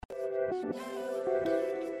Hey,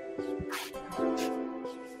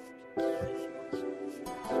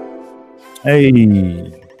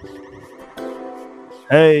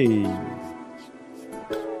 hey,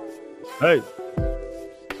 hey.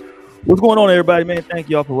 What's going on, everybody, man? Thank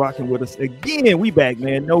y'all for rocking with us again. We back,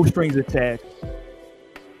 man. No strings attached.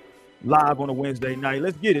 Live on a Wednesday night.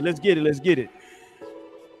 Let's get it. Let's get it. Let's get it.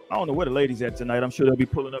 I don't know where the ladies at tonight. I'm sure they'll be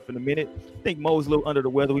pulling up in a minute. I think Mo's a little under the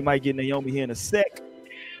weather. We might get Naomi here in a sec.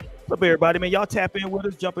 What's up, everybody, man? Y'all tap in with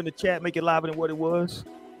us. Jump in the chat. Make it live than what it was.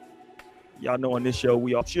 Y'all know on this show,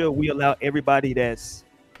 we allow everybody that's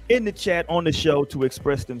in the chat on the show to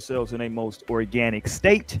express themselves in a most organic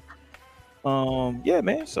state. Yeah,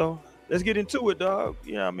 man. So let's get into it, dog.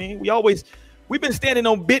 You know what I mean? We've been standing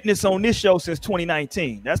on business on this show since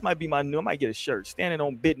 2019. That might be my new. I might get a shirt. Standing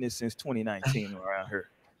on business since 2019 around here.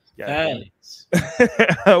 Thanks.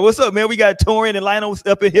 What's up, man? We got Torian and Lionel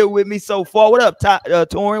up in here with me so far. What up,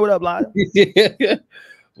 Torian? What up, Lionel?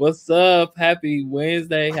 What's up? Happy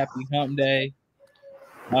Wednesday. Happy hump day.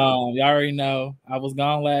 Y'all already know I was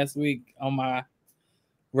gone last week on my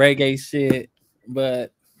reggae shit,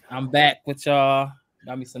 but I'm back with y'all.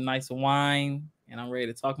 Got me some nice wine, and I'm ready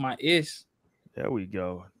to talk my ish. There we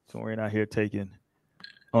go. Torian out here taking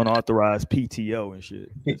unauthorized PTO and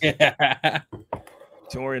shit.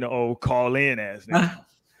 Torian, the old call-in ass nigga.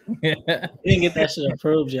 Didn't get that shit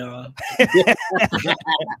approved, y'all.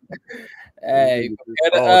 Hey,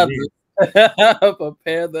 prepare the others.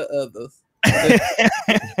 Prepare the others.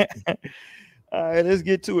 All right, let's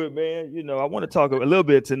get to it, man. You know, I want to talk a little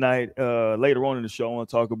bit tonight. Later on in the show, I want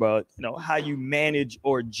to talk about, how you manage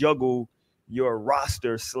or juggle your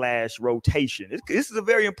roster / rotation. This is a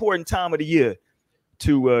very important time of the year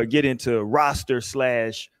to get into roster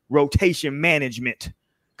 / rotation management,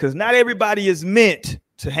 because not everybody is meant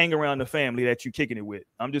to hang around the family that you're kicking it with.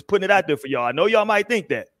 I'm just putting it out there for y'all. I know y'all might think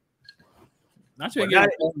that. Not sure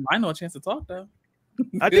I know a chance to talk though.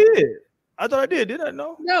 I did. I thought I did. Did I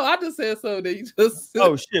know? No, I just said so. That you just.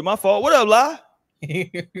 Oh shit, my fault. What up, La?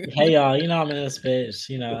 Hey y'all, I'm in this bitch.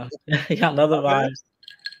 Y'all know the vibes.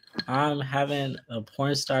 I'm having a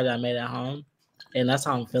porn star that I made at home, and that's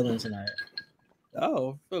how I'm feeling tonight.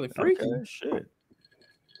 Oh, feeling freaky. Okay, shit.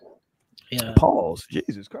 Yeah. Pause.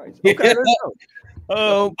 Jesus Christ. Okay, let's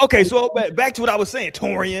go. Okay, so back to what I was saying,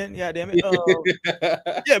 Torian. Yeah, damn it.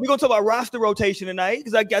 Yeah, we're gonna talk about roster rotation tonight,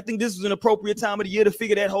 because I think this is an appropriate time of the year to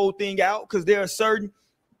figure that whole thing out, because there are certain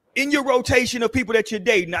in your rotation of people that you're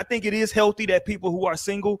dating. I think it is healthy that people who are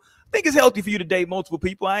single, I think it's healthy for you to date multiple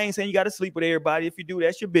people. I ain't saying you got to sleep with everybody. If you do,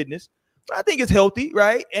 that's your business. But I think it's healthy,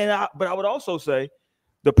 right? But I would also say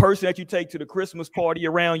the person that you take to the Christmas party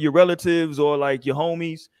around your relatives or like your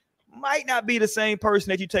homies might not be the same person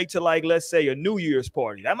that you take to, like, let's say a New Year's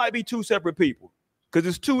party. That might be two separate people,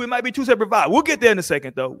 because it might be two separate vibes. We'll get there in a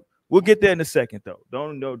second, though.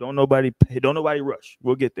 Don't nobody rush.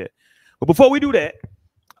 We'll get there. But before we do that,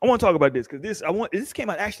 I want to talk about this, because this came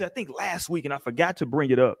out actually, I think, last week, and I forgot to bring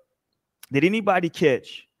it up. Did anybody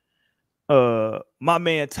catch my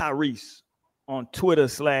man Tyrese on Twitter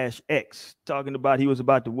 /X talking about he was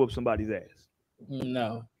about to whoop somebody's ass?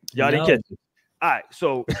 No. Y'all didn't catch it. All right,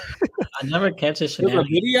 so I never catch it. There's a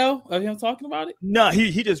video of him talking about it? No,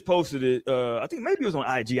 he just posted it. I think maybe it was on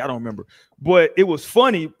IG. I don't remember. But it was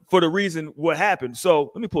funny for the reason what happened.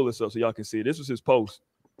 So let me pull this up so y'all can see it. This was his post.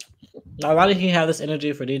 Now, why did he have this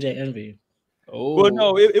energy for DJ Envy? Oh, well,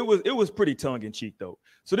 no, it was pretty tongue-in-cheek, though.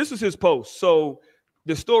 So this was his post. So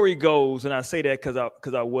the story goes, and I say that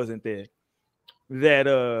because I wasn't there,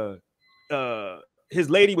 that his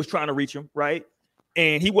lady was trying to reach him, right?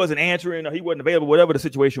 And he wasn't answering, or he wasn't available, whatever the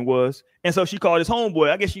situation was. And so she called his homeboy.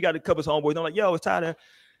 I guess she got a couple of homeboys. I'm like, yo, it's Tyler.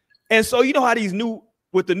 And so you know how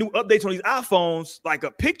with the new updates on these iPhones, like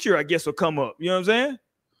a picture, I guess, will come up. You know what I'm saying?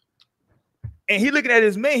 And he looking at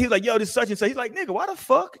his man. He's like, yo, this such and such. He's like, nigga, why the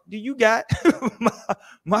fuck do you got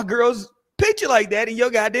my girl's picture like that in your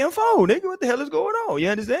goddamn phone? Nigga, what the hell is going on? You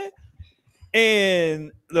understand?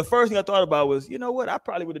 And the first thing I thought about was, you know what? I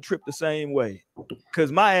probably would have tripped the same way,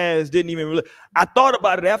 because my ass didn't even really. I thought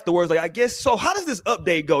about it afterwards. Like, I guess so. How does this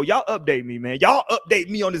update go? Y'all update me, man. Y'all update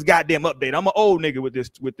me on this goddamn update. I'm an old nigga with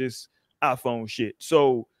this iPhone shit.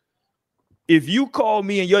 So if you call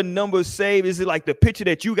me and your number's saved, is it like the picture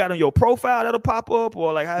that you got on your profile that'll pop up,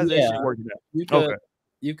 or like how's that shit working out?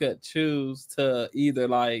 You could choose to either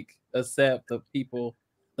like accept the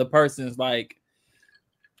person's like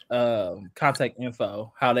contact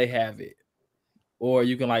info, how they have it, or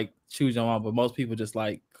you can like choose your own. But most people just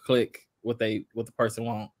like click what the person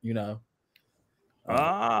want,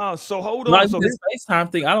 So hold on. Like so this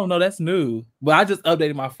FaceTime thing, I don't know, that's new, but I just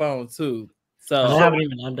updated my phone too. So I haven't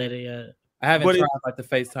even updated yet. I haven't tried like the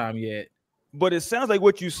FaceTime yet. But it sounds like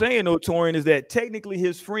what you're saying, though, Torian, is that technically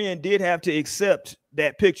his friend did have to accept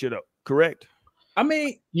that picture, though. Correct? I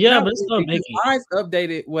mean, yeah, but it's still big. Mine's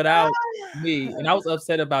updated without me, and I was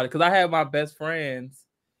upset about it because I had my best friends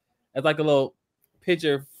as like a little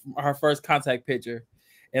picture, her first contact picture,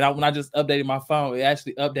 and when I just updated my phone, it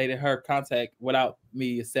actually updated her contact without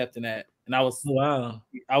me accepting that, and I was low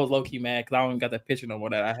key mad because I don't got that picture no more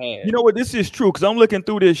that I had. You know what? This is true because I'm looking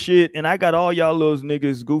through this shit, and I got all y'all little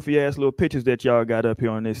niggas goofy ass little pictures that y'all got up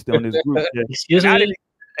here on this group. Excuse me,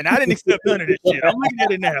 and I didn't accept none of this shit. I'm looking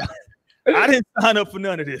at it now. I didn't sign up for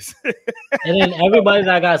none of this. And then everybody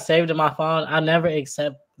that got saved in my phone, I never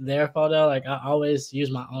accept their photo. Like I always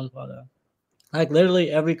use my own photo. Like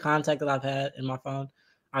literally every contact that I've had in my phone,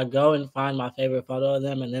 I go and find my favorite photo of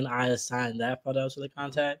them, and then I assign that photo to the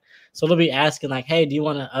contact. So they'll be asking like, "Hey, do you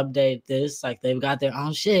want to update this? Like they've got their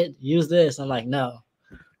own shit. Use this." I'm like, "No,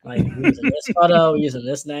 like using this photo, using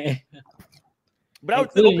this name."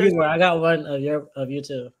 But I got one of you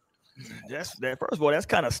too. That's that. First of all, that's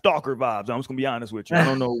kind of stalker vibes. I'm just gonna be honest with you. I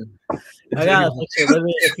don't know. I got a picture.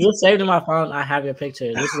 If you're saved in my phone, I have your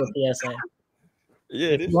picture. This is a PSA.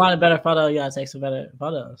 Yeah, if you want a better photo, you gotta take some better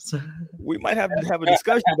photos. We might have to have a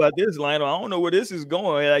discussion about this, Lionel. I don't know where this is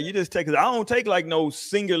going. Like, you just take. I don't take like no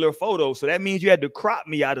singular photo, so that means you had to crop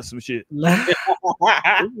me out of some shit. This is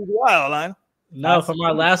wild, Lionel. No, for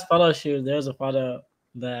my last photo shoot, there's a photo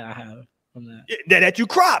that I have from that. That you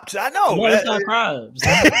cropped. I know. No, it's not cropped.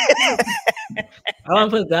 I don't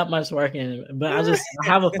put that much work in it, but I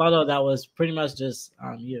have a photo that was pretty much just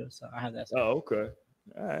you. So I have that. Oh, okay.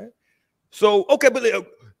 All right. So okay, but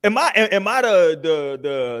am I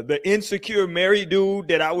the insecure married dude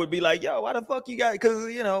that I would be like, yo, why the fuck you got? Because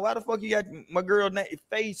why the fuck you got my girl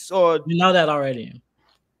face or you know that already?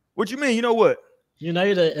 What you mean? You know what? You know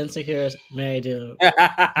you're the insecure married dude.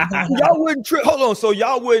 Y'all wouldn't trip. Hold on. So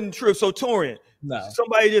y'all wouldn't trip. So Torian, no.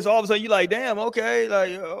 Somebody just all of a sudden you like, damn, okay,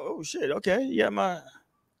 like oh shit, okay, yeah, my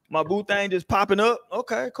boo thing just popping up.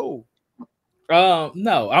 Okay, cool.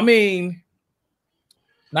 No, I mean.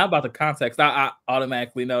 Not about the context. I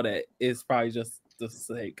automatically know that it's probably just the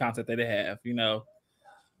same content that they have,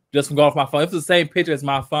 just from going off my phone. If it's the same picture as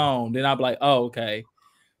my phone, then I'll be like, oh, okay.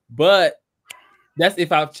 But that's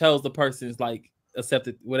if I chose the person's like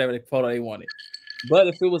accepted whatever the photo they wanted. But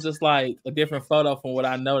if it was just like a different photo from what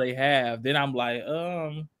I know they have, then I'm like,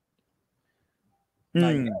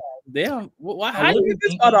 damn, why? How you get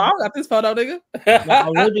this photo? I don't got this photo, nigga. I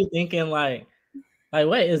would be thinking like,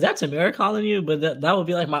 wait, is that Tamara calling you? But that would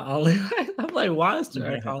be like my only. I'm like, why is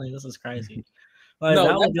Tamara calling you? This is crazy. Like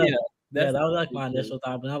that would be like my initial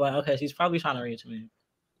thought. But I'm like, okay, she's probably trying to reach me.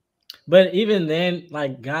 But even then,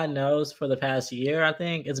 like God knows, for the past year, I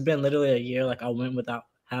think it's been literally a year. Like I went without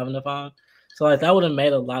having a phone, so like that would have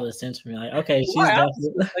made a lot of sense for me. Like, okay, she's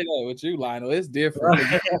definitely say that with you, Lionel. It's different.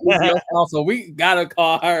 So we gotta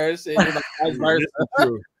call her. Shit, vice versa.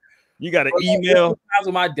 You got an email. Sometimes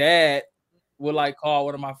with my dad would like call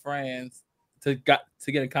one of my friends to get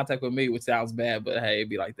in contact with me, which sounds bad, but hey, it'd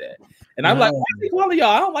be like that. And I'm like, why is he calling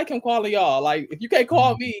y'all? I don't like him calling y'all. Like, if you can't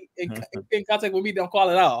call me and get in contact with me, don't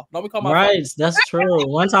call at all. Don't be calling my phone. That's true.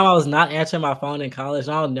 One time I was not answering my phone in college,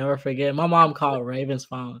 and I'll never forget. My mom called Raven's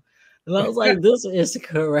phone. And I was like, this is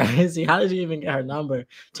crazy. How did you even get her number?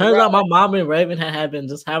 Turns out my mom and Raven had been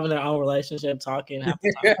just having their own relationship, talking half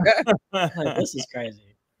the time. Like, this is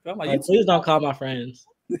crazy. I'm like, please don't call my friends.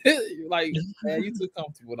 Like, man, you too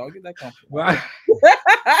comfortable. Don't get that comfortable. Right.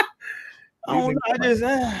 I don't know. I just,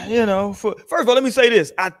 first of all, let me say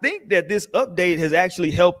this. I think that this update has actually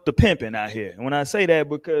helped the pimping out here. And when I say that,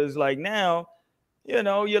 because like now,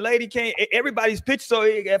 your lady can't, everybody's picture. So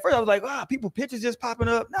at first I was like, people pictures just popping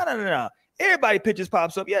up. No. Everybody pictures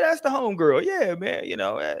pops up. Yeah, that's the homegirl. Yeah, man.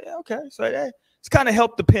 Okay. So it's kind of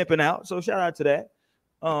helped the pimping out. So shout out to that.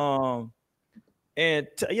 And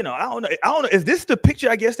I don't know. Is this the picture?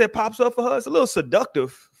 I guess that pops up for her. It's a little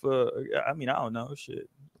seductive. I don't know. Shit.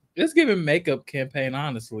 It's giving makeup campaign.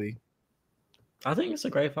 Honestly, I think it's a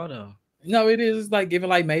great photo. No, it is. It's like giving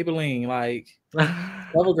like Maybelline, like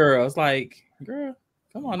Cover Girl. It's like, girl,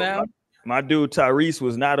 come on now. My dude Tyrese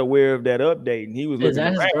was not aware of that update, and he was. Is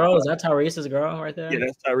that his girl? Is that Tyrese's girl right there? Yeah,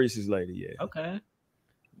 that's Tyrese's lady. Yeah. Okay.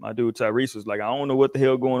 My dude Tyrese was like, I don't know what the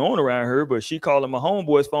hell going on around her, but she calling my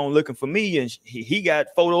homeboy's phone looking for me, and he got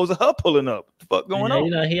photos of her pulling up. What the fuck going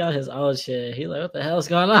on? He on his old shit. He like, what the hell's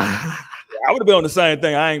going on? I would have been on the same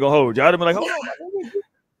thing. I ain't gonna hold you. I'd have been like, hold on,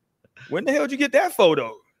 when the hell did you get that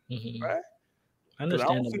photo? Mm-hmm. Right? I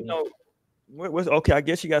understand. Okay, I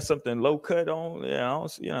guess you got something low cut on. Yeah, I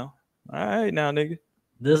don't. All right, now, nigga.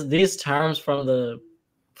 These terms from the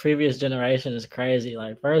previous generation is crazy.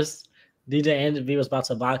 Like first, DJ Envy was about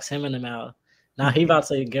to box him in the mouth. Now he about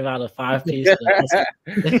to give out a 5-piece.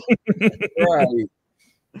 Right.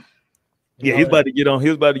 Yeah, he's about to get on. He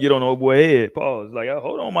was about to get on old boy head. Pause. Like,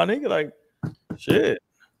 hold on, my nigga. Like, shit.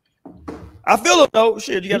 I feel it though.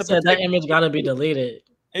 Shit, you got to. Said that image got to be deleted.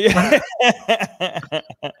 Yeah.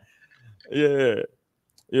 Yeah.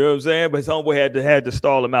 You know what I'm saying? But his homeboy had to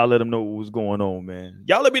stall him out, let him know what was going on, man.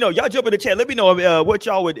 Y'all let me know. Y'all jump in the chat. Let me know what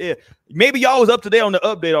y'all would. Maybe y'all was up to date on the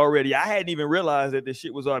update already. I hadn't even realized that this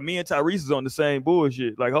shit was on. Me and Tyrese is on the same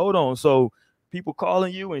bullshit. Like, hold on. So people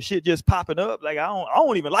calling you and shit just popping up. Like, I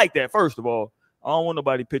don't even like that. First of all, I don't want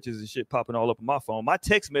nobody pictures and shit popping all up on my phone. My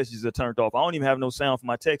text messages are turned off. I don't even have no sound for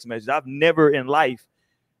my text messages. I've never in life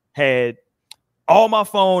had. All my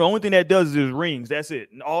phone, the only thing that does is rings. That's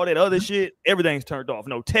it. And all that other shit, everything's turned off.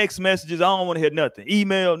 No text messages. I don't want to hear nothing.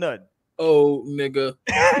 Email, nothing. Oh, nigga.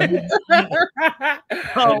 I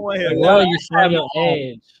don't want to hear Well, nothing. you show your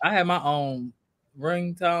age. I had my own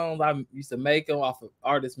ringtones. I used to make them off of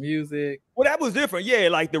artist music. Well, that was different. Yeah,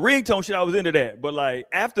 like the ringtone shit, I was into that. But like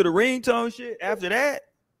after the ringtone shit, after that,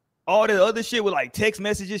 all the other shit with like text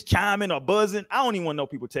messages chiming or buzzing. I don't even want to know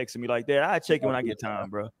people texting me like that. I check it when I get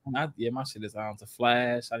time, bro. My shit is on to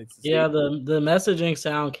flash. I need to Yeah, the messaging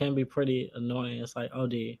sound can be pretty annoying. It's like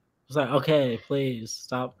OD. It's like, okay, please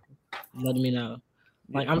stop letting me know.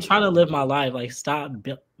 Like I'm trying to live my life. Like stop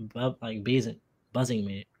buzzing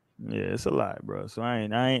me. Yeah, it's a lot, bro. So I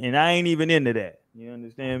ain't even into that. You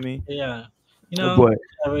understand me? Yeah. You know,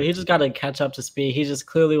 he just got to catch up to speed. He just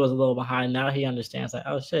clearly was a little behind. Now he understands, like,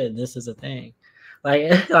 oh shit, this is a thing.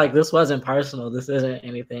 Like this wasn't personal. This isn't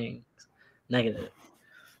anything negative.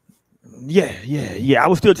 Yeah. I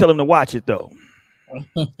was still telling him to watch it though.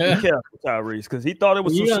 Be careful, Tyrese, because he thought it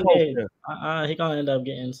was some smoke. He gonna end up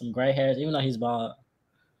getting some gray hairs, even though he's bald.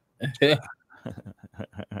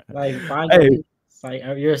 Like, like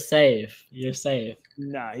you're safe. You're safe.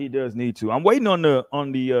 Nah, he does need to. I'm waiting on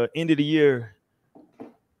the end of the year.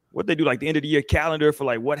 What they do, like the end of the year calendar for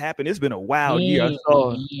like what happened. It's been a wild year.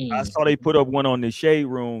 I saw they put up one on the Shade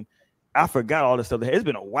Room. I forgot all the stuff. It's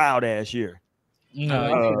been a wild ass year. I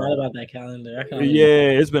forgot about that calendar.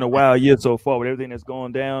 It's been a wild year so far with everything that's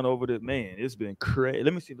going down over the man. It's been crazy.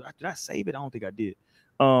 Let me see. Did I save it? I don't think I did.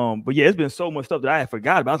 But yeah, it's been so much stuff that I had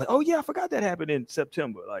forgot about. I was like, oh yeah, I forgot that happened in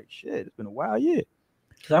September. Like shit, it's been a wild year.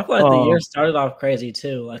 Because I feel like the year started off crazy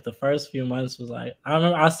too. Like the first few months was like, I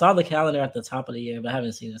remember I saw the calendar at the top of the year, but I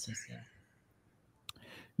haven't seen it since then.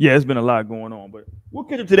 Yeah, it's been a lot going on, but we'll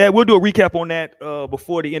get into that. We'll do a recap on that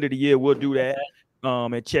before the end of the year. We'll do that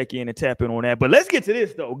and check in and tap in on that. But let's get to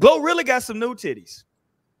this though. Glorilla got some new titties.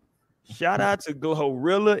 Shout out to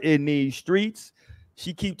Glorilla in these streets.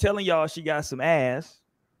 She keep telling y'all she got some ass,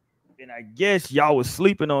 and I guess y'all was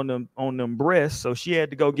sleeping on them breasts, so she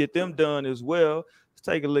had to go get them done as well.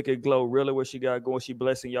 Take a look at Glorilla, what she got going. She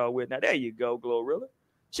blessing y'all with. Now there you go, Glorilla.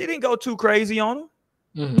 She didn't go too crazy on them.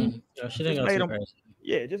 Mm-hmm. No, she didn't go too crazy.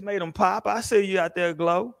 Yeah, just made them pop. I see you out there,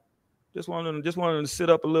 Glow. Just wanted them to sit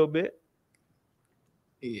up a little bit.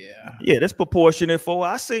 Yeah, that's proportionate for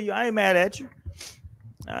her. I see you. I ain't mad at you.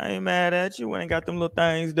 We ain't got them little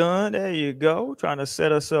things done. There you go. Trying to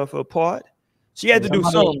set herself apart. She had to do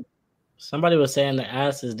something. Somebody was saying the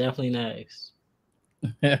ass is definitely next.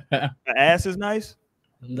 The ass is nice.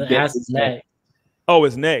 The ass is next. Oh,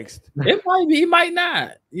 it's next. It might be. He might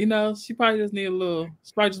not. You know, she probably just need a little.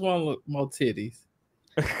 She probably just want a little more titties.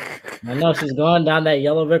 I know she's going down that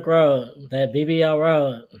yellow brick road, that BBL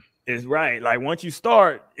road. It's right. Like once you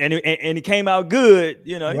start, and it came out good,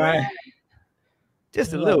 you know. Right.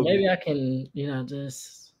 Just a little. Maybe I can,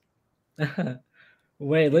 just.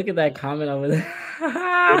 Wait, look at that comment over there.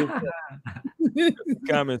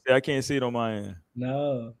 Comment. I can't see it on my end.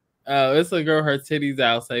 No. Oh, it's a girl. Her titties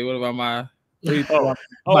out. Say, what about my? I see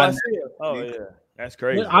it. Oh yeah, that's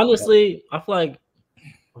crazy. But honestly, I feel like,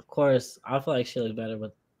 of course, she looks better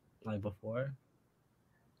with like before.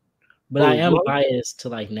 But I am biased to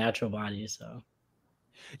like natural bodies, so.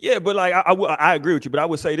 Yeah, but like I agree with you. But I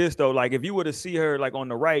would say this though, like if you were to see her like on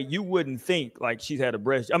the right, you wouldn't think like she's had a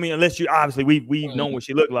breast. I mean, unless you obviously we've known what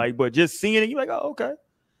she looked like, but just seeing it, you're like, oh okay,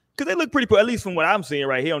 because they look pretty. At least from what I'm seeing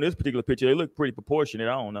right here on this particular picture, they look pretty proportionate.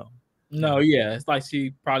 I don't know. No, yeah, it's like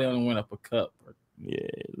she probably only went up a cup. Yeah,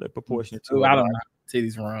 look proportionate too. I don't know how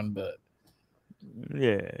titties run, but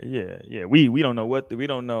yeah. We don't know we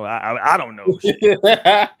don't know. I don't know.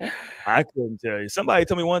 I couldn't tell you. Somebody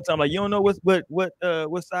told me one time, like, you don't know what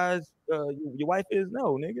size your wife is?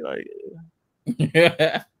 No, nigga.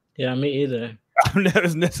 Like, yeah, me either.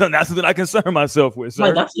 That's something I concern myself with. Sir.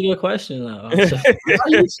 Like, that's a good question, though.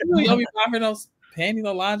 You be buying those panties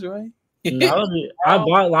or lingerie? No, I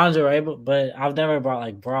bought lingerie, but I've never bought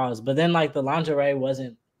like bras. But then like the lingerie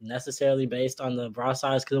wasn't necessarily based on the bra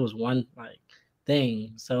size because it was one like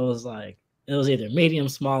thing. So it was like it was either medium,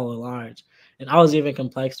 small, or large. And I was even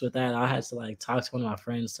complex with that. I had to like talk to one of my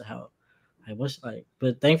friends to help. Like what's like,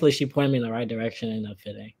 but thankfully she pointed me in the right direction and ended up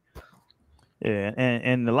fitting. Yeah,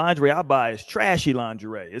 and the lingerie I buy is trashy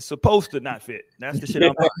lingerie. It's supposed to not fit. That's the shit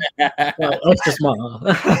I'm buying. Extra small.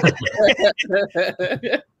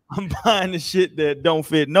 I'm buying the shit that don't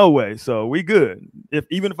fit no way. So we good.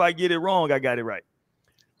 Even if I get it wrong, I got it right.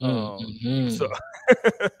 So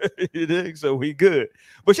so we good.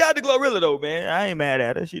 But shout out to Glorilla though, man. I ain't mad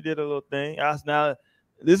at her. She did a little thing. Now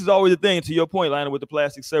this is always the thing, to your point, Lionel, with the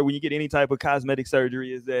plastic surgery, when you get any type of cosmetic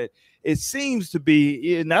surgery, is that it seems to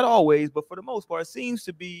be, not always, but for the most part, it seems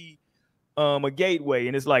to be a gateway.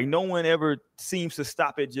 And it's like no one ever seems to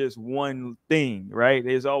stop at just one thing, right?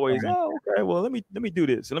 There's always, oh, okay, well, let me do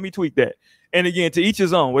this and let me tweak that. And again, to each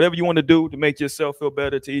his own. Whatever you want to do to make yourself feel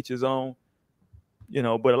better, to each his own. You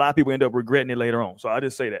know, but a lot of people end up regretting it later on. So I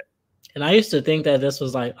just say that. And I used to think that this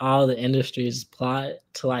was like all the industry's plot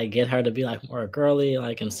to like get her to be like more girly,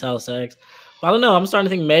 like and sell sex. But I don't know. I'm starting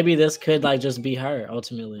to think maybe this could like just be her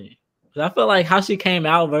ultimately. Because I feel like how she came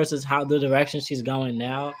out versus how the direction she's going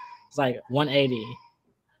now is like 180.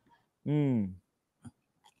 So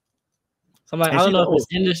I'm like, I don't know if it's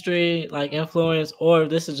industry like influence or if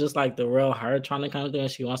this is just like the real her trying to come through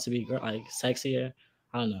and she wants to be like sexier.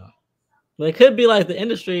 I don't know. But it could be like the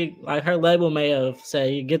industry, like her label may have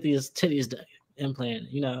said, you get these titties implanted,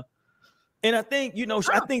 you know. And I think, you know,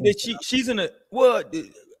 I think that she's in a, well,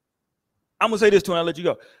 I'm going to say this to her and I'll let you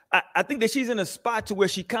go. I think that she's in a spot to where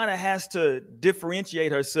she kind of has to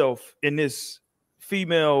differentiate herself in this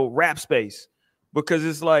female rap space because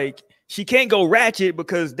it's like she can't go ratchet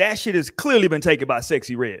because that shit has clearly been taken by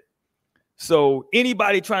Sexy Red. So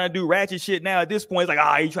anybody trying to do ratchet shit now at this point is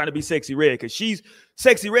like, you trying to be Sexy Red because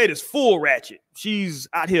Sexy Red is full ratchet. She's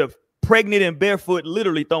out here pregnant and barefoot,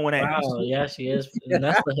 literally throwing ass. Wow, yeah, she is. And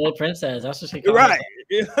that's the hood princess. That's what she calls right.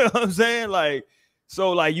 You know what I'm saying? Like,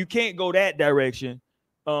 so like you can't go that direction.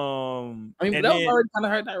 I mean, that was already kind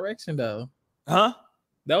of her direction though. Huh?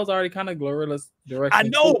 That was already kind of Glorilla's direction. I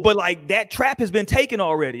know, but like that trap has been taken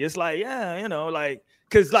already. It's like, yeah, you know, like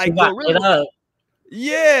because like Glorilla.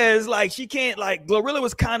 Yeah, it's like she can't like Glorilla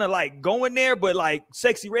was kind of like going there, but like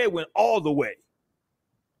Sexy Red went all the way.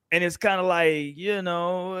 And it's kind of like, you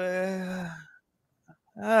know,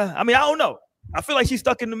 I mean, I don't know. I feel like she's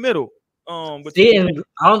stuck in the middle. But I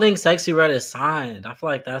don't think Sexy Red is signed. I feel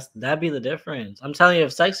like that'd be the difference. I'm telling you,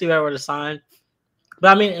 if Sexy Red were to sign,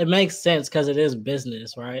 but I mean, it makes sense because it is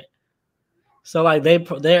business, right? So like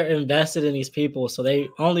they're invested in these people, so they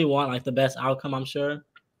only want like the best outcome. I'm sure.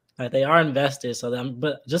 Like they are invested,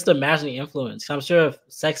 but just imagine the influence. I'm sure if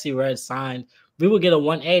Sexy Red signed, we would get a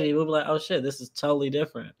 180. We'd be like, oh shit, this is totally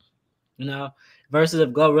different, you know. Versus if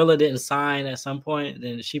Glorilla didn't sign at some point,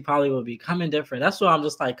 then she probably would be coming different. That's what I'm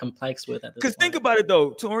just like complex with at this point. Because think about it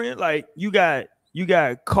though, Torian, like you got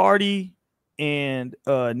Cardi and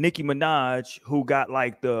Nicki Minaj who got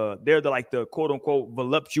like they're the quote unquote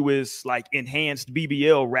voluptuous like enhanced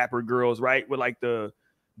BBL rapper girls, right? With like the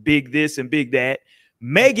big this and big that.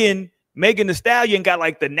 Megan Thee Stallion got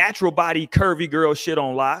like the natural body curvy girl shit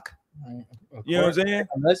on lock. You know what I'm saying?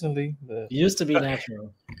 Allegedly, used to be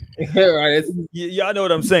natural. Right. Y'all know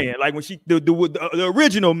what I'm saying. Like when she the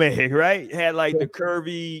original Meg, right, had like the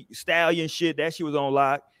curvy stallion shit. That shit was on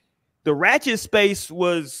lock. The ratchet space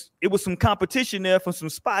was some competition there from some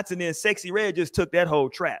spots, and then Sexy Red just took that whole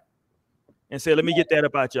trap and said, "Let me get that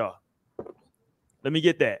about y'all. Let me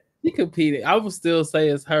get that." She competed. I would still say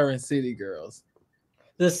it's her and City Girls.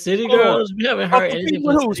 The City Girls, we haven't heard anything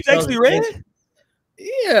from who? Sexy Red?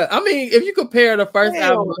 Yeah, I mean, if you compare the first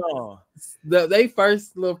album, they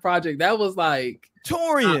first little project, that was like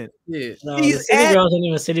Torian. Yeah, no, the City Girls ain't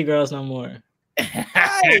even City Girls no more.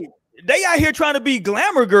 Right. They out here trying to be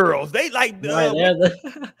glamour girls. They like they're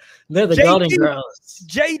the golden girls.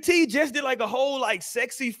 JT just did like a whole like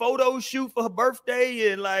sexy photo shoot for her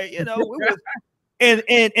birthday, and like it was.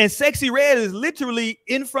 And Sexy Red is literally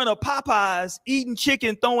in front of Popeyes eating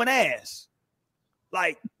chicken, throwing ass.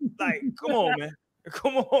 Like, come on, man.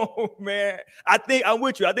 Come on, man. I think I'm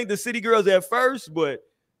with you. I think the City Girls at first, but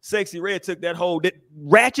Sexy Red took that whole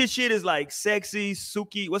ratchet shit is like sexy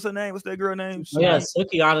Suki. What's her name? What's that girl name? Yeah,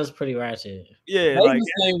 Sukihana's pretty ratchet. Yeah, they like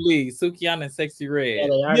the same league, Sukihana and Sexy Red.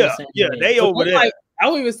 Yeah, they over there. Like, I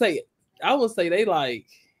would say they like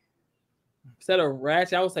instead of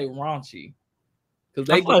ratchet, I would say raunchy. Because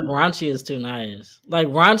I feel like raunchy is too nice. Like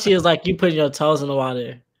raunchy is like you putting your toes in the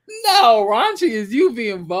water. No, raunchy is you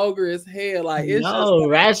being vulgar as hell. Like it's no,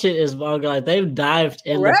 ratchet is vulgar. Like they've dived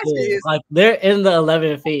in the Ratchet pool. is- Like they're in the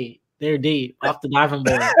 11 feet. They're deep off the diving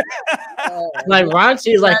board. Like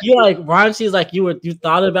raunchy is like you like raunchy is like you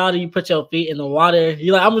thought about it. You put your feet in the water.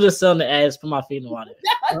 You like I'm gonna just sit on the edge, put my feet in the water.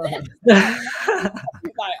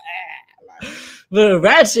 But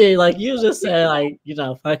ratchet, like you just said, like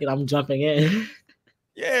fuck it, I'm jumping in.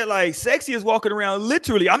 Yeah, like Sexy is walking around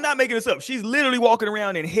literally. I'm not making this up. She's literally walking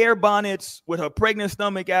around in hair bonnets with her pregnant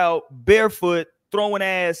stomach out, barefoot, throwing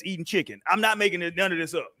ass, eating chicken. I'm not making none of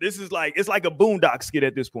this up. This is like it's like a Boondock skit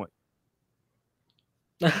at this point.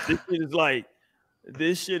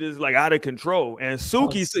 This shit is like out of control. And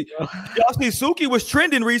Suki, y'all see Suki was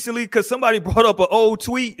trending recently because somebody brought up an old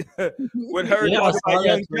tweet with her talking about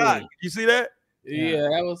Young Jock. You see that? Yeah,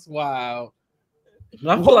 that was wild.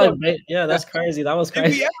 I feel like, yeah, that's crazy. That was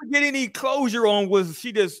crazy. Did we ever get any closure on was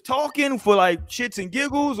she just talking for like shits and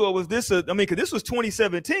giggles, or was this because this was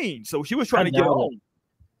 2017, so she was trying to get home.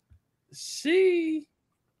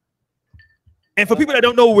 And for people that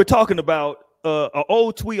don't know what we're talking about, an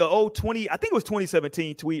old tweet, an old 20, I think it was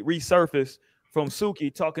 2017 tweet resurfaced from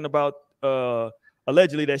Suki talking about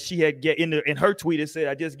allegedly that she had in her tweet it said,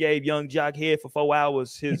 "I just gave Young Jock head for 4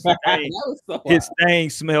 hours. His thing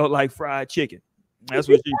smelled like fried chicken." That's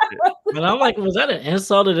what she said. And I'm like, was that an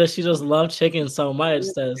insult or does she just love chicken so much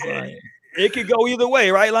that's like it could go either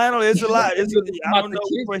way, right, Lionel? It's a lot. I don't know.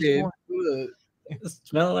 It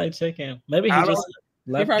smells like chicken. Maybe he just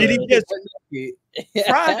left. Did he just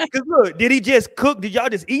fry? Because look, did he just cook? Did y'all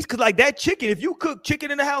just eat? Because like that chicken, if you cook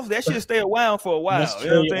chicken in the house, that should stay around for a while. That's true.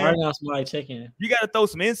 You know what I'm saying? Not smell like chicken. You got to throw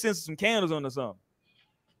some incense and some candles on or something.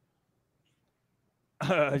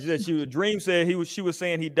 Dream said she was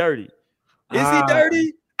saying he dirty. Is he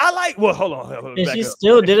dirty? I like. Well, hold on. And she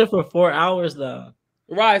still did it for 4 hours though.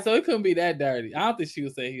 Right, so it couldn't be that dirty. I don't think she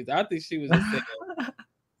would say he was. I think she was just saying.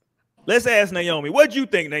 Let's ask Naomi. What'd you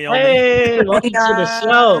think, Naomi? Hey, welcome to the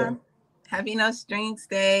show. Happy No Strings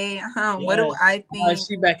Day. What do I think?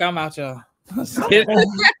 She back. I'm out, y'all.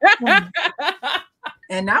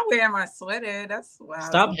 And not wearing my sweater. That's wild.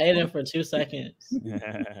 Stop hating for 2 seconds.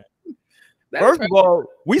 First of all,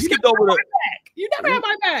 we skipped over the. You never had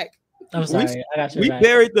my back. I'm sorry. I got you. We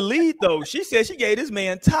buried the lead though. She said she gave this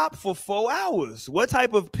man top for 4 hours. What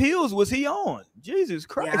type of pills was he on? Jesus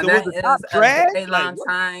Christ! Yeah, that is a long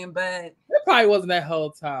time, but it probably wasn't that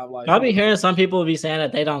whole time. Like I'll be hearing some people be saying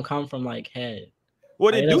that they don't come from like head.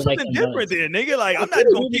 Well, then do something different, then, nigga. Like I'm not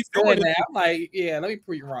gonna keep doing that. I'm like, yeah, let me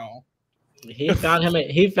prove you wrong. He found an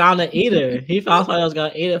eater. He found somebody that was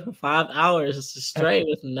gonna eat it for 5 hours straight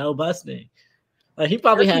with no busting. Like he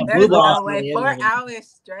probably had blue balls. No way. 4 hours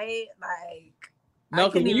straight, like no, I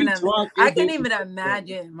can't even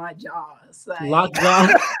imagine my jaws. Like, locked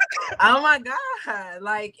jaw. Oh my god!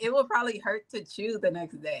 Like it will probably hurt to chew the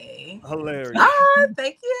next day. Hilarious. Oh,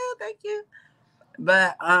 thank you.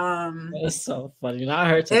 But it's so funny. Not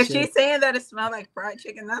hurt to if chew. she's saying that it smells like fried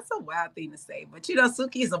chicken, that's a wild thing to say. But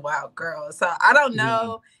Suki's a wild girl, so I don't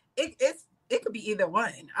know. It could be either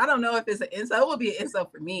one. I don't know if it's an insult. It would be an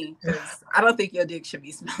insult for me because I don't think your dick should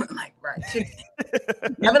be smelling like fried chicken.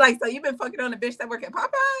 I'd be like, so you've been fucking on a bitch that work at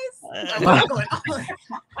Popeyes? Like, what's going on?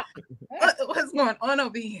 What's going on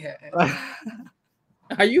over here?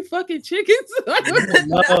 Are you fucking chickens?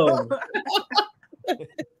 No.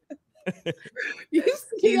 You're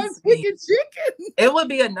fucking chicken. It would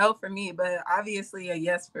be a no for me, but obviously a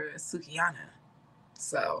yes for Sukihana.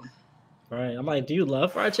 So. Right. I'm like, do you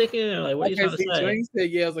love fried chicken? Or like, what are you trying to say? Drink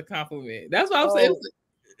said, yeah, it's a compliment. That's what I'm saying.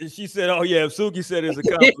 She said, oh, yeah, if Suki said it's a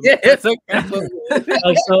compliment. Yeah, it's a compliment.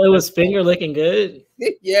 Like, so it was finger licking good?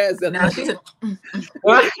 Yes. No, she said,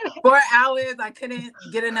 4 hours, I couldn't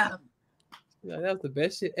get enough. Yeah, that was the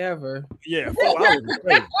best shit ever. Yeah, 4 hours.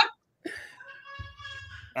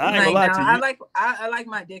 I ain't gonna lie to you. I like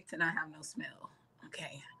my dick to not have no smell.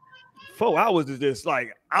 Okay. 4 hours is just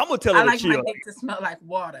like, I'm gonna tell her to my chill. dick to smell like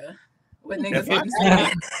water. What niggas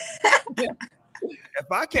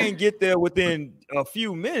if I can't get there within a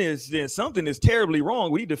few minutes, then something is terribly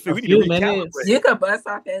wrong. We need to recalibrate. You could bust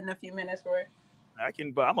off it in a few minutes for it. I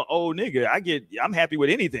can, but I'm an old nigga. I'm happy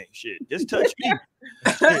with anything. Shit, just touch me.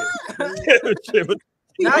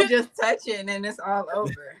 Not just touching and it's all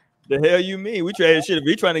over. The hell you mean? We trying to get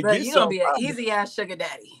you gonna be an easy ass sugar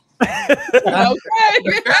daddy. Okay.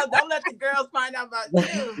 Don't let the girls find out about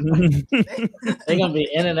you. They're gonna be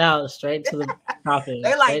in and out straight to the profit.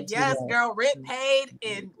 They're like, yes, girl, rent paid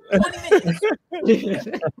in 20 minutes.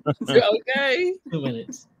 Okay. 2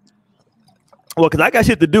 minutes. Well, because I got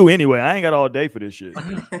shit to do anyway. I ain't got all day for this shit.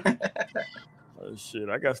 Shit,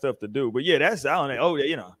 I got stuff to do. But yeah, that's I don't know. Oh,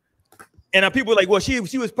 yeah, And people are like, well, she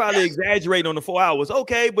was probably exaggerating on the 4 hours.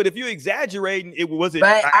 Okay, but if you're exaggerating, it was it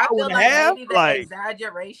But an I hour feel and a like half? maybe the Like,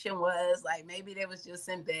 exaggeration was like maybe they was just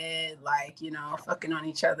in bed, like, you know, fucking on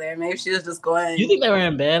each other. Maybe she was just going. You think they were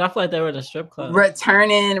in bed? I feel like they were in a strip club.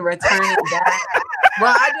 Returning back.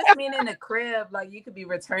 Well, I just mean in the crib, like you could be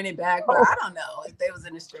returning back, but I don't know if they was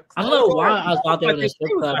in a strip I club. don't know why I thought they were in a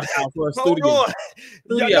strip club. For a hold studio. on.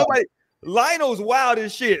 Studio. Y'all know, like, Lionel's wild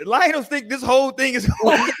as shit. Lionel think this whole thing is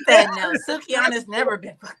Look at that now. Sukihana's never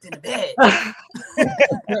been fucked in the bed.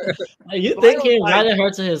 You think he invited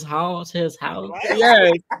her to his home, to his house?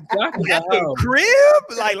 Yeah, Jock is at at the home.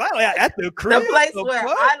 crib? Like at the crib? The place The where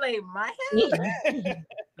fuck? I lay my head.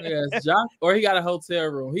 Yes, Jock, or he got a hotel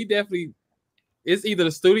room. He definitely, it's either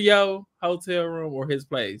the studio, hotel room, or his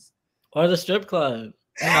place. Or the strip club?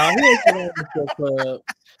 No, he ain't going to the strip club.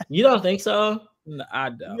 You don't think so? No, I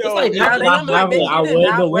don't. Yo, It's like no, they not don't like I bitches would,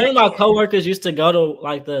 not but one of my working. coworkers used to go to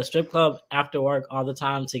like the strip club after work all the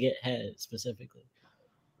time to get head specifically.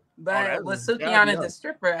 But was gotta be Sukihana up. the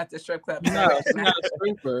stripper at the strip club? No, she's not a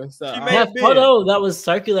stripper. So She I made don't- That big. photo that was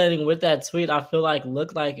circulating with that tweet, I feel like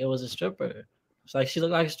looked like it was a stripper. It's like she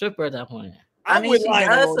looked like a stripper at that point. I I'm mean, with she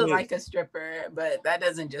Lionel does on look this. like a stripper, but that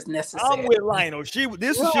doesn't just necessarily. I'm with Lionel. This shit was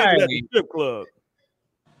at Right. the strip club.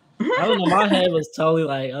 I don't know. My head was totally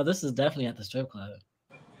like, oh, this is definitely at the strip club.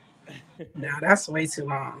 No, that's way too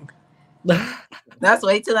long. I That's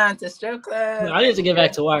way too long to strip club. need to get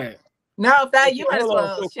back to work. No, in fact, you might as Hold on.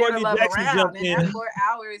 well So share the Courtney love Jackson around. jumped In in. that 4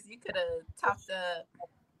 hours, you could have topped up.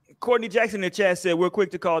 Courtney Jackson in the chat said, we're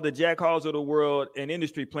quick to call the Jack Halls of the world an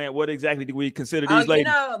industry plant. What exactly do we consider Oh, these ladies?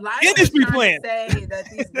 Lionel was Industry trying to plant. say that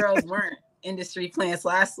these girls weren't industry plants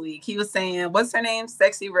last week. He was saying, what's her name?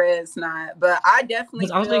 Sexy Red Snot. But I definitely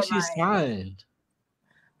I don't feel think she's like, signed.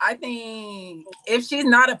 I think if she's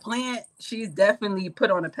not a plant, she's definitely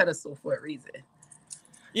put on a pedestal for a reason.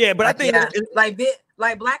 Yeah, but I think yeah,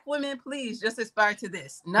 like black women, please just aspire to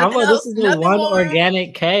this. I'm Nothing like, else. this is the Nothing one more,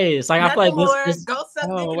 organic case. Like, I feel like nothing more. this is Go suck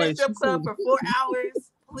Oh, dick in wait, the strip she club said- for 4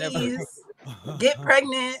 hours, please. Get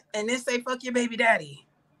pregnant and then say fuck your baby daddy.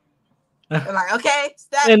 They're like, okay,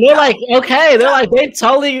 stop. and they're like, okay, they're like, they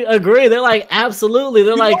totally agree. They're like, absolutely.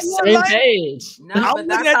 They're You like, know what, same like- page. no, I'm but looking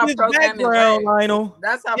that's at how this programming background, works. Lionel.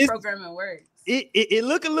 That's how It's- programming works. It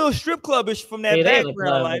look a little strip clubbish from that It ain't a background,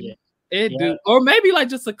 club, Lionel. is it? It Yeah. do, or maybe like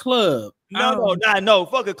just a club. No,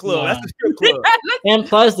 fuck a club. Nah. That's a strip club. And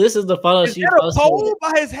plus, this is the photo Is she that a posted. pole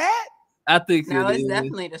by his hat? I think No, it it's is.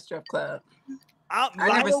 definitely the strip club. I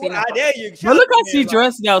never seen that. There you But look how go. she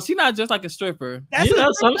dressed now. She not just like a stripper. That's You a know,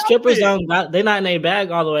 some strippers outfit. they're not in a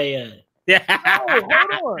bag all the way yet. Yeah. No,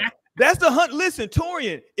 hold on. That's the hunt. Listen,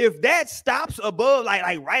 Torian, if that stops above,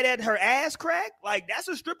 like right at her ass crack, like that's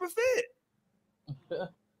a stripper fit.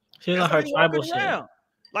 She's on That's her how you tribal walking shit. around.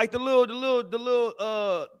 Like the little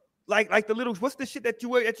like the little, what's the shit that you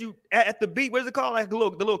wear at the beat? What is it called? Like the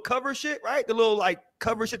little cover shit, right? The little like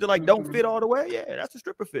cover shit that like don't fit all the way. Yeah, that's a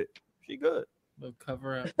stripper fit. She good. We'll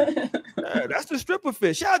cover up. Yeah, that's the stripper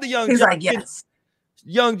fit. Shout out to Young He's Jock. like, yes.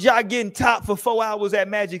 Young Jock getting top for 4 hours at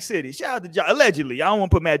Magic City. Shout out to Jock. Allegedly. I don't want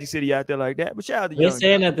to put Magic City out there like that, but shout out to They're Young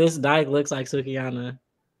saying Jock. that this dyke looks like Sukihana.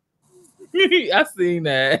 I seen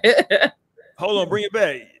that. Hold on, bring it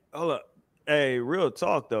back. Hold up. Hey, real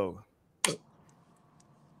talk though.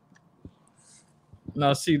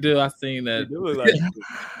 No, she do. I seen that. It do look like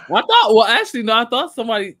I thought. Well, actually, no. I thought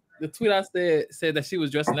somebody. The tweet I said that she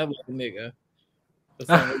was dressing up like a nigga. For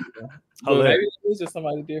some reason. But Hilarious. maybe it was just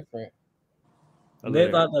somebody different.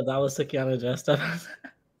 They thought that was Sukihana dressed up.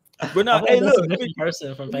 But no, I thought hey, that's look, a different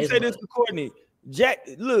person from let me say this Facebook. to Courtney. Jack,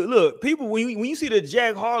 look, people, when you see the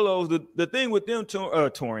Jack Harlows, the thing with them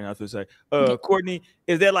touring, I have to say, Courtney,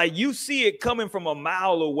 is that like you see it coming from a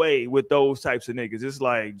mile away with those types of niggas. It's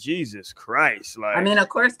like Jesus Christ, like I mean, of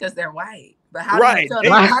course, because they're white. But how Right. do you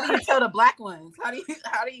tell how do you tell the black ones? How do you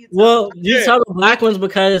tell Well, them? you tell the black ones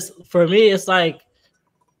because for me, it's like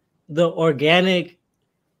the organic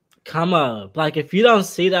come up. Like if you don't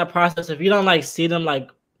see that process, if you don't like see them like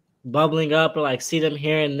bubbling up or like see them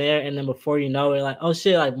here and there, and then before you know it, like, oh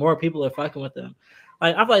shit, like more people are fucking with them.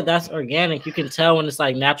 Like I feel like that's organic. You can tell when it's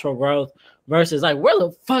like natural growth versus like where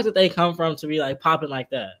the fuck did they come from to be like popping like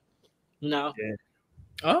that? You know? Yeah.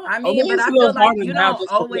 Oh, I mean, but it's I a little feel like harder you now don't just to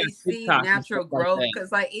be on always see TikTok and natural stuff like growth that.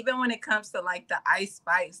 because, like, even when it comes to like the Ice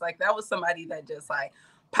Spice, like that was somebody that just like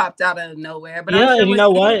popped out of nowhere. But Yeah, I'm sure and you with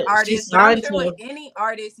know any what? Artist, She's but I'm signed sure to- with any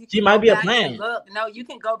artist, you can She might go be a back and plant. look. No, you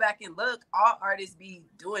can go back and look. All artists be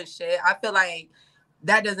doing shit. I feel like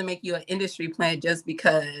that doesn't make you an industry plant just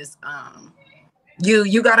because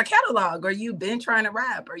you got a catalog or you've been trying to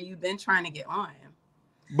rap or you've been trying to get on.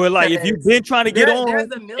 But like, if you've been trying to get on,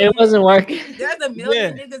 there's a million, It wasn't working. There's a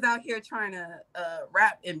million niggas out here trying to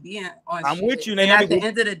rap and be on. I'm shit. with you, And Naomi. at the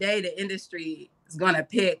end of the day, the industry is gonna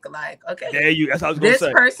pick like, okay, there you. That's what I was gonna this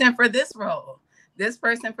say. person for this role. This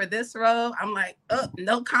person for this role. I'm like, oh,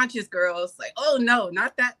 no conscious girls. Like, oh no,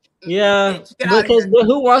 not that. Yeah, Bitch, get out of because here.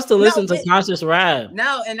 who wants to listen to bitch. conscious rap?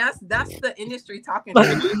 No, and that's the industry talking.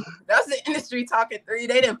 Three. That's the industry talking. Three.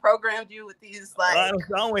 They didn't programmed you with these like. I don't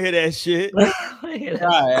want to hear that shit. Right.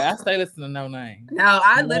 I stay listening to No Name. No,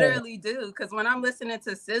 I literally do because when I'm listening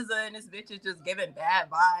to SZA and this bitch is just giving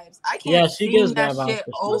bad vibes, I can't Yeah, she sing gives that bad vibes shit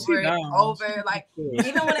for sure. over and over. Like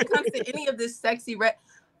even when it comes to any of this sexy rap,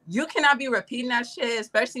 you cannot be repeating that shit,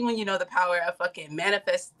 especially when you know the power of fucking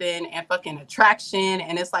manifesting and fucking attraction.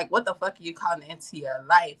 And it's like, what the fuck are you calling into your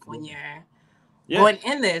life when you're going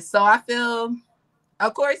in this? So I feel,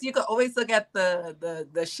 of course, you could always look at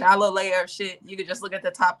the shallow layer of shit. You could just look at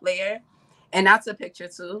the top layer, and that's a picture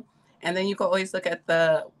too. And then you could always look at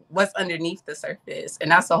the what's underneath the surface, and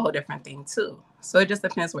that's a whole different thing too. So it just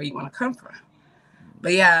depends where you want to come from.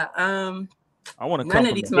 But yeah, I want to. None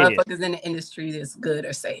of these motherfuckers in the industry is good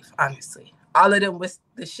or safe. Honestly, all of them with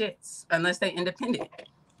the shits unless they independent.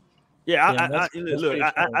 Yeah,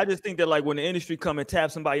 I just think that like when the industry come and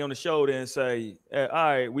tap somebody on the shoulder and say, all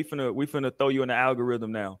right, we finna throw you in the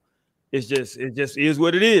algorithm now. It just is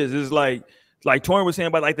what it is. It's like Torin was saying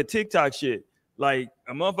about like the TikTok shit. Like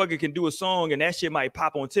a motherfucker can do a song and that shit might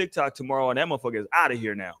pop on TikTok tomorrow and that motherfucker is out of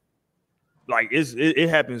here now. Like it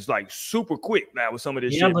happens like super quick now with some of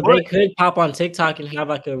this shit. Yeah, but they could pop on TikTok and have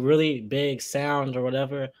like a really big sound or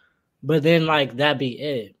whatever, but then like that be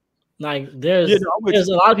it. Like there's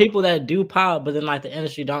a lot of people that do pop, but then like the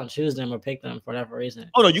industry don't choose them or pick them for whatever reason.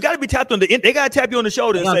 Oh no, you got to be tapped on they got to tap you on the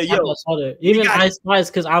shoulder and say, yo. Even Ice Spice,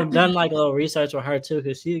 because I've done like a little research with her too,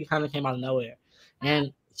 because she kind of came out of nowhere,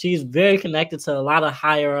 and she's very connected to a lot of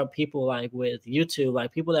higher up people, like with YouTube,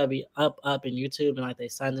 like people that be up in YouTube and like they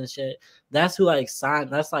sign and shit. That's who like signed.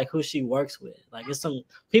 That's like who she works with. Like it's some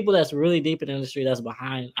people that's really deep in the industry that's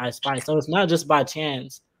behind Ice Spice. So it's not just by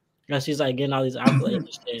chance that she's like getting all these accolades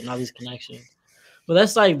and shit and all these connections. But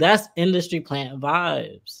that's industry plant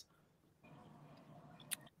vibes.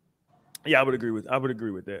 Yeah, I would agree with that. I would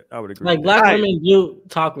agree. Like black women do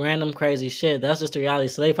talk random crazy shit. That's just the reality.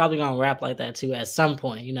 So they probably gonna rap like that too at some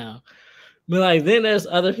point, you know. But like then there's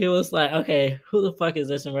other people. It's like, okay, who the fuck is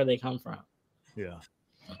this and where they come from? Yeah.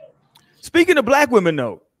 Speaking of black women,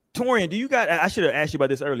 though, Torian, I should have asked you about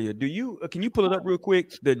this earlier. Can you pull it up real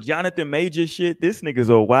quick? The Jonathan Majors shit. This nigga's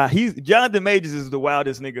a wild. Jonathan Majors is the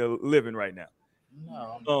wildest nigga living right now.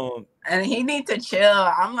 No. And he needs to chill.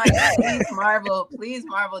 I'm like, please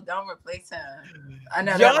Marvel, don't replace him. I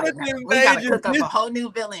know Jonathan we gotta cook up a whole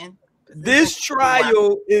new villain. This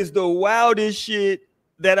trial is the wildest shit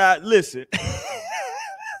that I listen.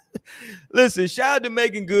 Listen, shout out to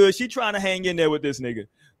Megan Good. She trying to hang in there with this nigga.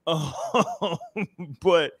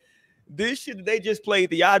 But this shit they just played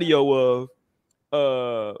the audio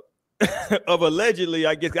of allegedly,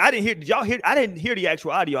 I guess I didn't hear. Did y'all hear? I didn't hear the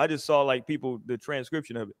actual audio. I just saw like the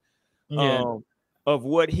transcription of it, of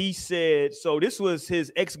what he said. So this was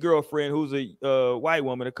his ex-girlfriend, who's a white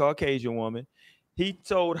woman, a Caucasian woman. He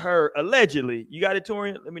told her allegedly. You got it,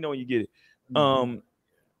 Torian? Let me know when you get it.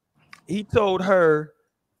 He told her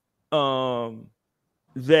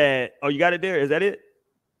that. Oh, you got it there? Is that it?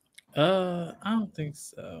 I don't think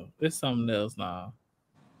so. It's something else now.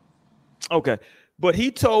 Okay. But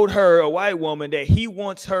he told her, a white woman, that he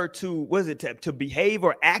wants her to behave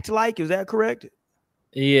or act like. Is that correct?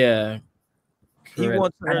 Yeah.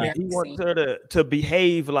 Correct. He wants her to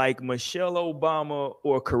behave like Michelle Obama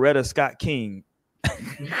or Coretta Scott King.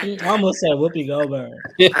 I almost said Whoopi Goldberg.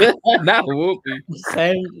 Not Whoopi.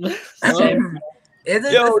 Same. Is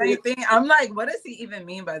it the same thing? I'm like, what does he even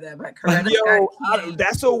mean by that? But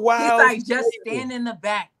that's a wild. He's like, just stand in the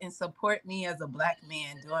back and support me as a black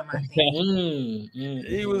man doing my thing.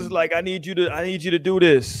 He was like, I need you to do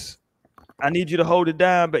this. I need you to hold it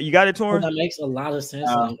down. But you got it, Torrin? That makes a lot of sense.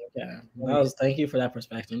 Thank you for that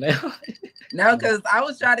perspective. No, because I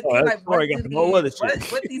was trying to think like, what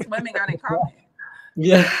these women got in common?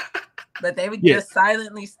 Yeah. But they would just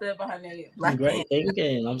silently stood behind their black Great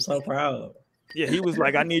thinking. I'm so proud. Yeah, he was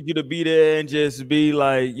like, I need you to be there and just be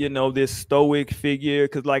like, this stoic figure.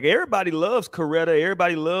 Cause like everybody loves Coretta,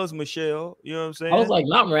 everybody loves Michelle. You know what I'm saying? I was like,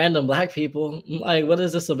 not random black people. I'm like, what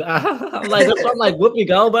is this about? I'm like Whoopi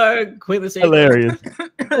Goldberg, Queen of hilarious.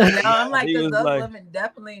 No, I'm like, because those women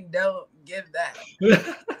definitely don't give that.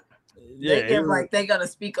 They give like they gonna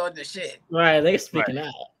speak on the shit. Right, they speaking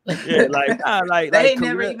out. Yeah, like they ain't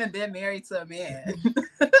never even been married to a man.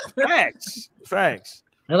 Facts.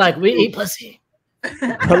 They're like, we eat pussy.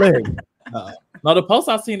 Hilarious. No, the post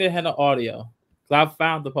I seen that had no audio. So I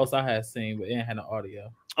found the post I had seen, but it had no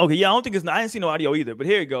audio. Okay, yeah, I don't think it's. I didn't see no audio either, but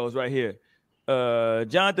here it goes, right here.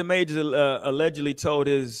 Jonathan Majors allegedly told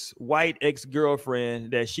his white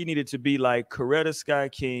ex-girlfriend that she needed to be like Coretta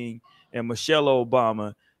Scott King and Michelle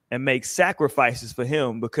Obama and make sacrifices for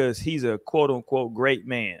him because he's a quote-unquote great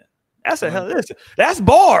man. That's a hell. Listen, that's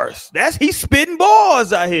bars. He's spitting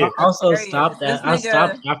bars out here. I also stopped that. I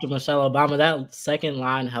stopped after Michelle Obama. That second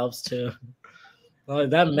line helps too. Like,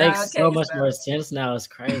 that makes so much more sense now. It's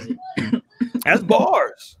crazy. That's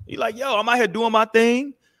bars. He's like, yo, I'm out here doing my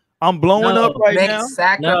thing. I'm blowing up right now.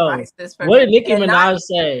 For what did Nicki Minaj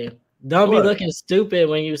say? Don't be looking stupid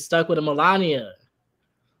when you stuck with a Melania.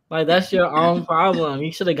 Like, that's your own problem.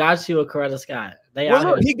 You should have got you a Coretta Scott.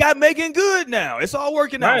 Look, he got Megan Good now. It's all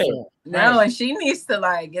working out. No, and she needs to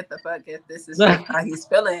like get the fuck if this is how he's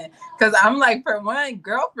feeling. Because I'm like, for one,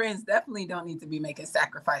 girlfriends definitely don't need to be making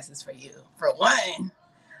sacrifices for you. For one,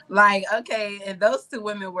 like, okay, and those two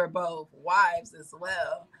women were both wives as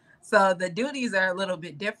well. So the duties are a little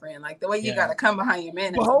bit different. Like the way you gotta come behind your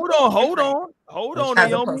man. Well, hold on,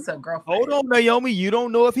 Naomi. Hold on, Naomi. You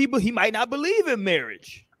don't know if he might not believe in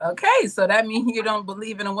marriage. Okay, so that means you don't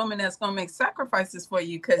believe in a woman that's gonna make sacrifices for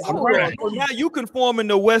you because now you conforming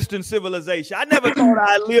to Western civilization. I never thought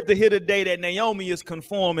I'd live to hear the day that Naomi is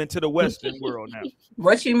conforming to the Western world now.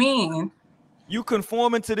 What you mean? You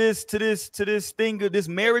conforming to this thing, this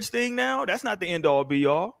marriage thing now? That's not the end all be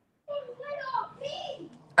all.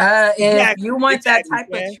 If you want that type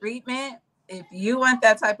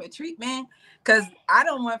of treatment, because I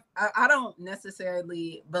don't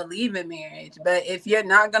necessarily believe in marriage, but if you're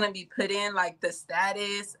not gonna be put in like the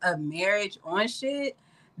status of marriage on shit,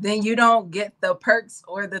 then you don't get the perks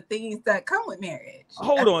or the things that come with marriage.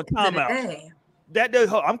 Hold on, time out.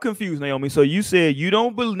 I'm confused, Naomi. So you said you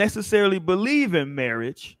don't necessarily believe in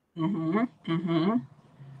marriage,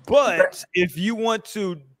 but if you want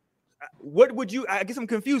to. What would you? I guess I'm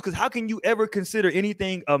confused because how can you ever consider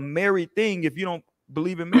anything a married thing if you don't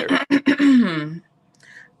believe in marriage?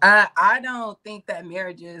 I don't think that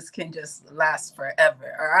marriages can just last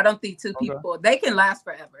forever, or I don't think two people they can last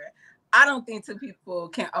forever. I don't think two people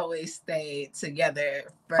can always stay together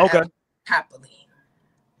forever happily.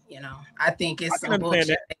 You know, I think it's some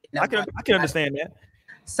bullshit. I can understand that.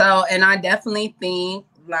 So, and I definitely think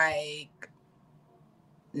like.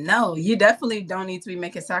 No, you definitely don't need to be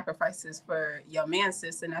making sacrifices for your man,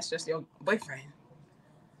 sis, and that's just your boyfriend.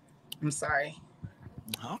 I'm sorry.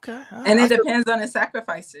 Okay. And it depends on the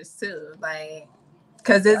sacrifices too. Like,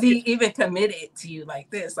 because is he even committed to you like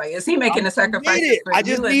this? Like, is he making the sacrifices for I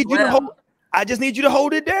just need you to hold. I just need you to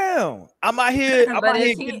hold it down. I'm out here. But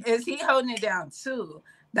is he holding it down too?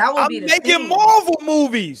 That would be the making thing. Marvel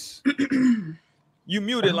movies. You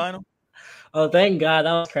muted, Lionel. Oh, thank God.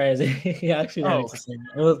 That was crazy. He actually didn't to say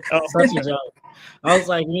that. It was such a joke. I was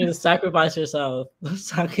like, you need to sacrifice yourself. Oh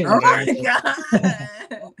my God.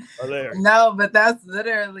 No, but that's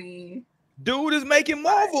literally. Dude is making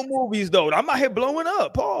Marvel movies, though. I'm out here blowing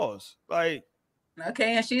up. Pause. Like.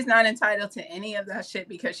 Okay, and she's not entitled to any of that shit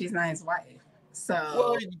because she's not his wife. So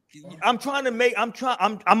well, I'm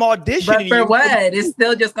auditioning. But for what? It's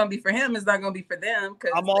still just gonna be for him. It's not gonna be for them.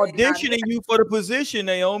 I'm auditioning you for the position,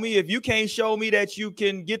 Naomi. If you can't show me that you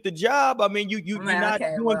can get the job, I mean, you're not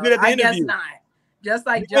doing good at the interview. I guess not. Just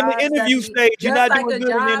like in the interview stage, you're not doing good in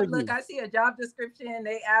the interview. Look, I see a job description.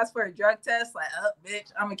 They ask for a drug test. Like, oh,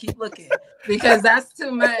 bitch, I'm gonna keep looking because that's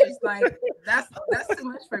too much. Like, that's too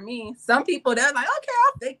much for me. Some people they're like, okay,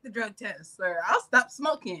 I'll fake the drug test or I'll stop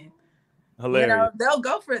smoking. Hilarious. You know, they'll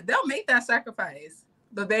go for it. They'll make that sacrifice.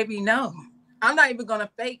 But baby, no, I'm not even gonna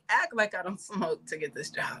fake act like I don't smoke to get this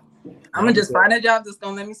job. I'm gonna just find a job that's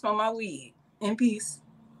gonna let me smoke my weed in peace.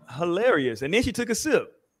 Hilarious. And then she took a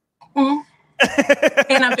sip. Mm-hmm.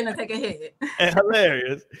 And I'm gonna take a hit. And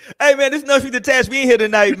hilarious. Hey man, this is Nothing Detached. We in here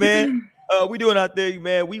tonight, man. We doing our thing,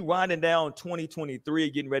 man. We winding down 2023,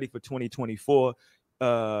 getting ready for 2024.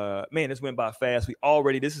 Man, this went by fast.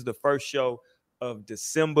 This is the first show of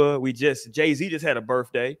December. Jay-Z just had a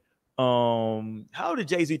birthday. How did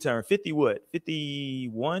Jay-Z turn? 50 what?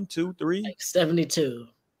 51, 2, 3? Like 72.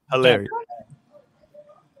 Hilarious.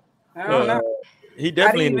 I don't know. He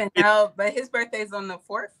definitely I didn't even know, but his birthday's on the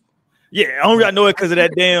 4th. Yeah, I only know it because of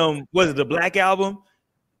that damn, was it the Black Album?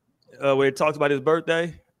 Where it talks about his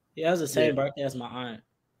birthday? Yeah, it was the same birthday as my aunt.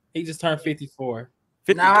 He just turned 54.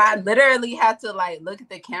 No, I literally had to like look at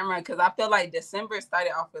the camera because I feel like December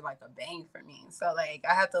started off with like a bang for me. So like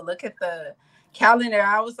I had to look at the calendar.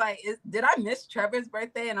 I was like, did I miss Trevor's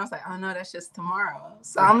birthday? And I was like, oh no, that's just tomorrow.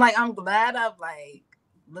 So I'm glad I've like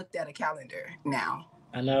looked at a calendar now.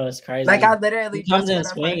 I know it's crazy. Like I literally it comes just in put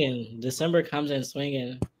up swinging. December comes in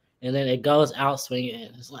swinging, and then it goes out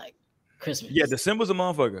swinging. It's like Christmas. Yeah, December's a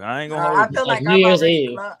motherfucker. I ain't gonna I hold you. feel like New Year's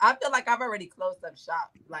Eve. I feel like I've already closed up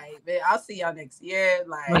shop. Like, man, I'll see y'all next year.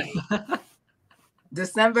 Like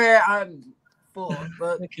December, I'm full.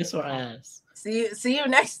 But Kiss our ass. see you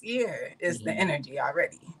next year is the energy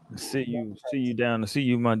already. See you down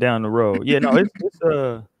the road. Yeah, no,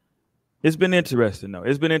 it's been interesting though.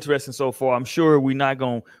 It's been interesting so far. I'm sure we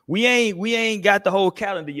ain't got the whole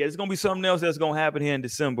calendar yet. It's gonna be something else that's gonna happen here in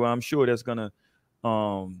December. I'm sure that's gonna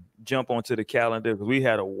jump onto the calendar because we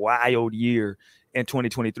had a wild year in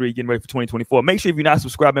 2023, getting ready for 2024. Make sure if you're not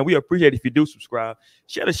subscribed, man, we appreciate it if you do subscribe.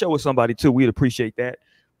 Share the show with somebody too. We'd appreciate that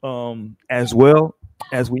as well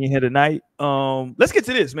as we in here tonight. Let's get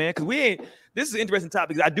to this, man, because this is an interesting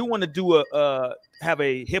topic. I do want to do have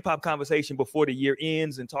a hip hop conversation before the year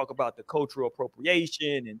ends and talk about the cultural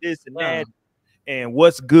appropriation and this and that and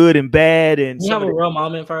what's good and bad. And you have a real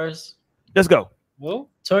moment first. Let's go. Well,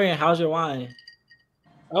 Torian, how's your wine?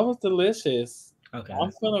 that was delicious. Okay.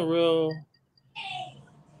 I'm feeling real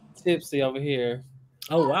tipsy over here.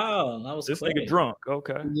 Oh wow, that was this quick. nigga drunk.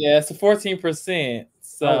 Okay. Yeah, it's a 14%.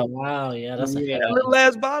 So oh wow, yeah, that's yeah. That little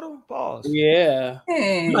last bottle. Pause. Yeah.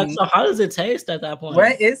 Like, so how does it taste at that point?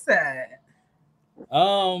 What is that?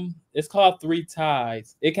 It's called Three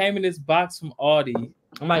Tides. It came in this box from Aldi.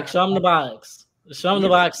 I'm like, show him the box. Show him the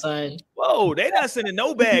box, son. Whoa, they not sending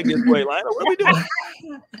no bag this way, Lionel. What are we doing?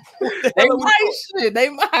 They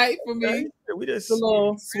might for me. We just a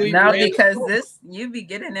little sweet. No, red. because you be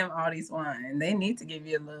getting them all these wine. They need to give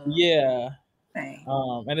you a little thing.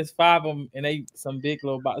 And it's 5 of them, and they some big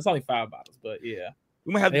little bottles. It's only 5 bottles, but yeah.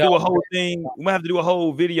 we might have to do a whole thing. We might have to do a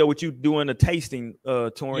whole video with you doing a tasting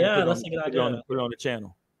touring. Yeah, that's a good idea. Put it on the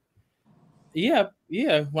channel. Yeah.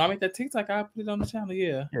 When I make that TikTok, I'll put it on the channel.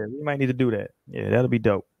 Yeah, we might need to do that. Yeah, that'll be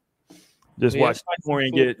dope. Just watch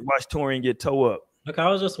Torian get toe up. Okay, I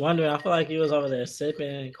was just wondering. I feel like he was over there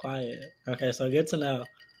sipping quiet. Okay, so good to know.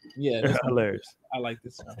 Yeah, that's hilarious. I like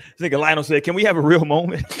this one. This nigga Lionel said, "Can we have a real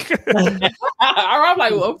moment?" I'm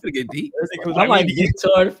like, well, I'm gonna get deep. I'm like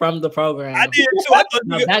detoured from the program. I did too.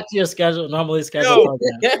 Now back to your schedule, normally scheduled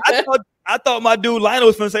program. I thought my dude Lionel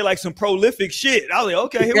was gonna say like some prolific shit. I was like,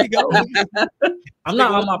 okay, here we go. I'm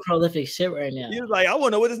not on my prolific shit right now. He was like, I want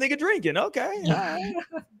to know what this nigga drinking. Okay, all right.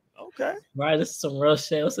 Okay. Right, this is some real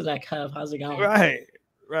shit. What's in that cup? How's it going?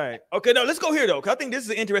 Right. Okay, no, let's go here though, because I think this is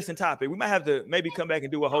an interesting topic. We might have to maybe come back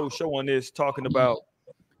and do a whole show on this, talking about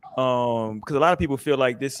because a lot of people feel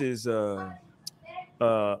like this is a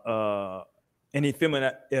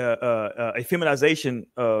feminization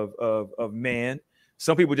of man.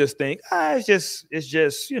 Some people just think it's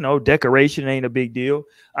just decoration, ain't a big deal.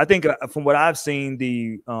 I think from what I've seen,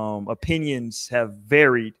 the opinions have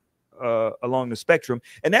varied along the spectrum,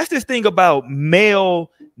 and that's this thing about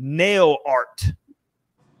male nail art.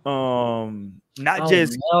 Not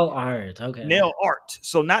just nail art. Okay, nail art.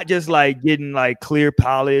 So not just like getting like clear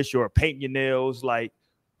polish or painting your nails, like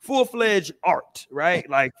full-fledged art, right?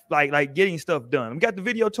 like getting stuff done. We got the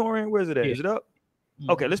video touring. Where is it at? Is it up?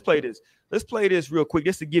 Okay, let's play this. Let's play this real quick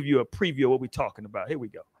just to give you a preview of what we're talking about. Here we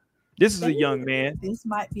go. This is a young man. This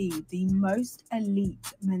might be the most elite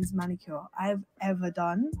men's manicure I've ever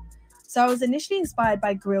done. So I was initially inspired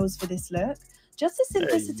by grills for this look. Just the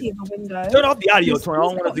simplicity of a window. Turn off the audio, Tori. I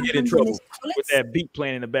don't want us to get in trouble with that beat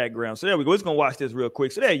playing in the background. So there we go. We're just gonna watch this real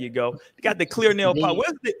quick. So there you go. You got the clear nail polish.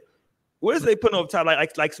 Where's they putting over top?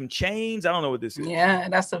 Like some chains? I don't know what this is. Yeah,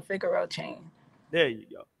 that's a Figaro chain. There you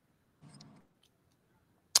go.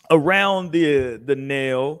 Around the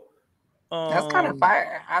nail. That's kind of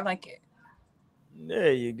fire. I like it.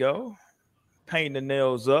 There you go. Paint the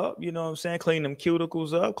nails up. You know what I'm saying? Clean them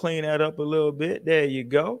cuticles up. Clean that up a little bit. There you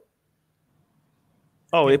go.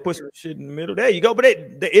 Oh, they put some shit in the middle. There you go. But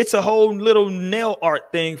it's a whole little nail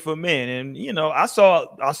art thing for men. And I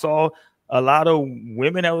saw a lot of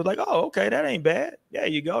women that was like, oh, okay, that ain't bad. There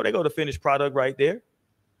you go. They go to finished product right there.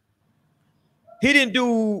 He didn't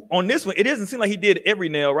do on this one. It doesn't seem like he did every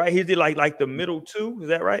nail, right? He did like the middle two. Is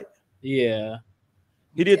that right? Yeah.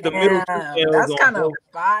 He did the middle two nails. That's kind of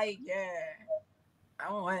fire. Yeah.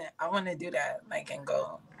 I want to do that. Like and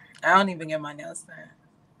go. I don't even get my nails done.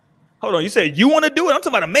 Hold on, you said you want to do it? I'm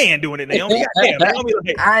talking about a man doing it, Naomi.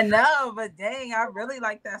 I know, but dang, I really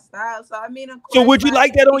like that style. So I mean, of course, so would you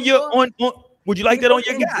like that on your would you like that on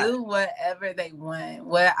your guy? Do whatever they want.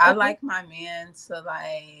 Well, I like my man to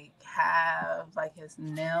like have like his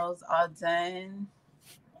nails all done.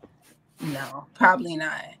 No, probably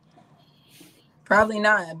not.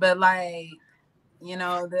 But like,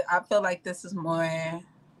 I feel like this is more.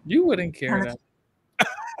 You wouldn't care.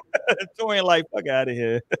 Torian like, fuck out of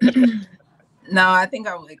here. No, I think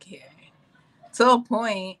I would care. To a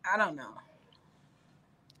point, I don't know.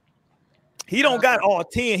 He don't got all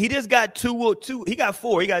 10. He just got two. He got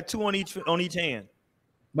 4. He got 2 on each hand.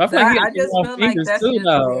 But I just feel like that's just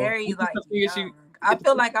very like young. I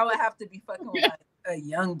feel like I would have to be fucking with a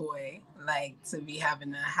young boy, like to be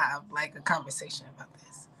having to have like a conversation about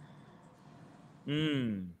this.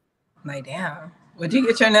 Like, damn. Would you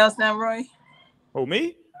get your nails done, Roy? Oh,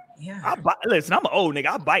 me? Yeah. Listen, I'm an old nigga.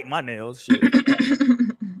 I bite my nails. Shit.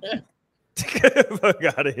 Fuck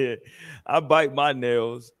out of here. I bite my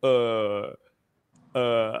nails. I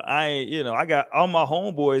ain't, I got all my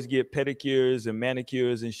homeboys get pedicures and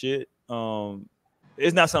manicures and shit.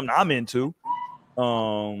 It's not something I'm into. But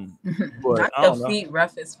I don't know. Feet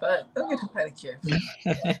rough as fuck. Go get a pedicure.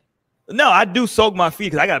 No, I do soak my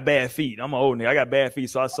feet because I got bad feet. I'm an old nigga. I got bad feet,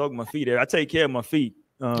 so I soak my feet. I take care of my feet.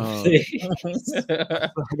 I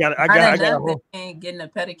got getting a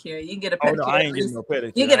pedicure. You get a pedicure. Oh, no, I ain't getting no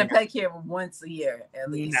pedicure. You get a pedicure once a year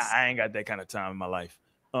at least. Nah, I ain't got that kind of time in my life.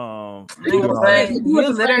 You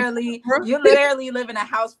literally live in a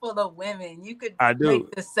house full of women. You could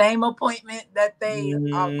make the same appointment that they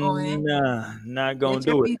are going. Nah, not gonna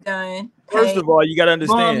do it. Done. First of all, you gotta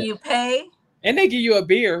understand. Boom, you pay. And they give you a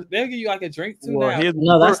beer. They'll give you like a drink too. Well,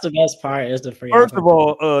 no, that's the best part is the free. First of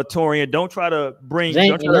all, Torian, don't try to bring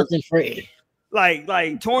nothing free. Like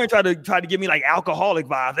Torian tried to give me like alcoholic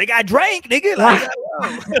vibes. They got drink, nigga. Like,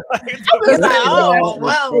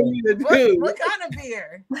 what kind of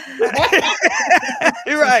beer?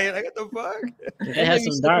 You're right. Like, what the fuck? They had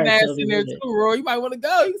some dark in there too, Roy. You might want to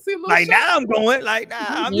go. You see, like now I'm going. Like nah,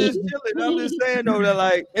 I'm just chilling. I'm just saying though that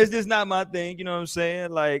like it's just not my thing. You know what I'm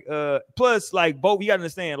saying? Like plus like both. You gotta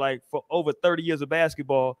understand. Like for over 30 years of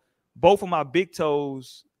basketball, both of my big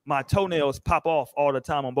toes. My toenails pop off all the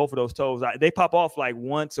time on both of those toes. They pop off like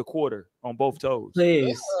once a quarter on both toes.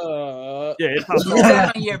 Please. Yeah, it pops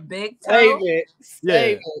off. On your big toe?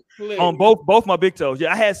 Save it, on both my big toes.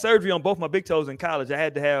 Yeah, I had surgery on both my big toes in college. I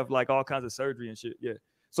had to have like all kinds of surgery and shit. Yeah.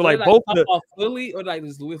 So like both pop off fully or like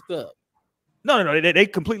just lift up? No. They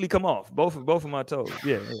completely come off. Both of my toes.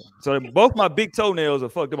 Yeah. So both my big toenails are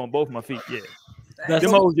fucked up on both my feet. Yeah. Them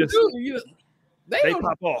hoes just they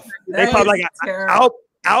pop off. They pop like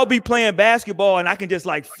I'll be playing basketball and I can just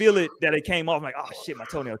like feel it that it came off. I'm like, oh shit, my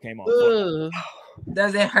toenail came off.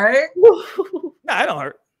 Does it hurt? Nah, it don't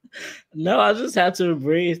hurt. No, I just have to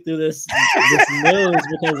breathe through this news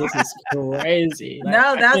because this is crazy. Like,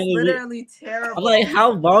 no, that's literally terrible. I'm like,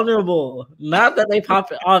 how vulnerable? Not that they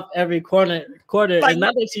pop it off every quarter, like, and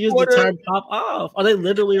not that you use the term pop off. Are they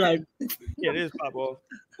literally like? Yeah, it is pop off.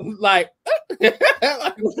 Like, yeah,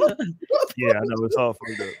 I know it's all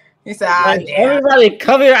fucked up. He said, everybody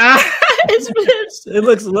cover your eyes, bitch. It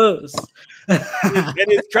looks loose. And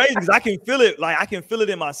it's crazy because I can feel it. Like I can feel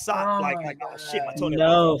it in my sock. Like oh shit, my toenail.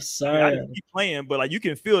 No, sir. I just keep playing, but like you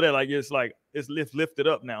can feel that. Like it's lifted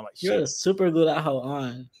up now. Like you're super glue that hoe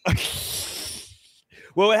on.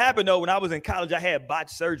 Well, what happened though when I was in college, I had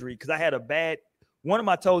botched surgery because I had one of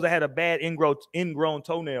my toes. I had a bad ingrown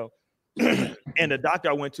toenail, and the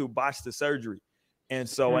doctor I went to botched the surgery, and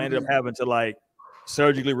so I ended up having to like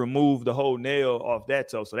surgically remove the whole nail off that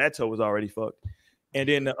toe. So that toe was already fucked. And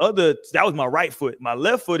then that was my right foot. My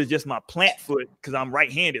left foot is just my plant foot because I'm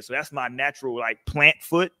right-handed. So that's my natural like plant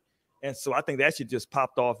foot. And so I think that shit just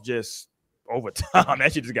popped off just over time.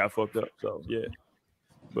 That shit just got fucked up. So yeah.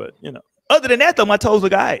 But other than that though, my toes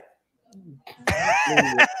look all right.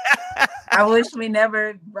 I wish we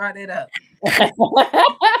never brought it up.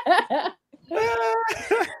 I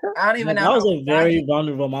don't even know. That was a very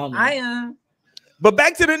vulnerable moment. I am. But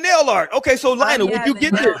back to the nail art. Okay, so Lionel, would you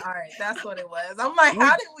get this? All right, that's what it was. I'm like,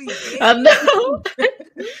 how did we get I know.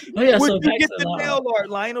 Would you get the nail art,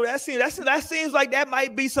 Lionel? That seems like that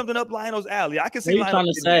might be something up Lionel's alley. I can see. What are you trying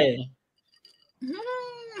to say?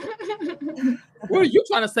 What are you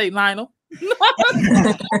trying to say, Lionel?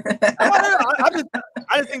 I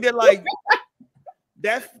just think that like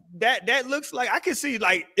that looks like I can see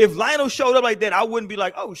like if Lionel showed up like that, I wouldn't be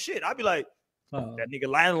like, oh shit. I'd be like, that nigga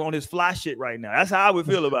Lionel on his fly shit right now. That's how I would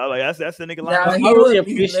feel about it. Like that's the nigga Lionel. I really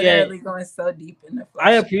appreciate going so deep in the fly.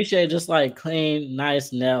 I appreciate just like clean,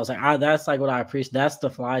 nice nails. Like that's like what I appreciate. That's the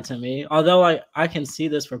fly to me. Although like I can see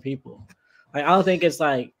this for people. Like I don't think it's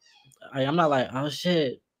like I'm not like, oh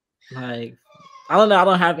shit. Like I don't know. I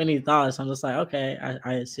don't have any thoughts. I'm just like, okay,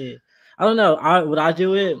 I see it. I don't know. Would I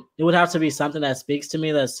do it? It would have to be something that speaks to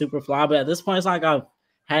me that's super fly. But at this point, it's not like I've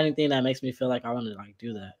had anything that makes me feel like I want to like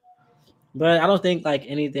do that. But I don't think like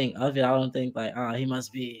anything of it. I don't think like, he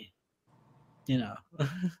must be,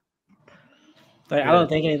 Like, I don't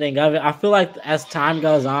think anything of it. I feel like as time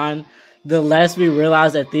goes on, the less we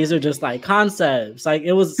realize that these are just like concepts. Like,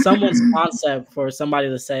 it was someone's concept for somebody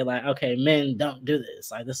to say, like, okay, men don't do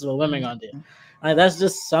this. Like, this is what women gonna do. Like, that's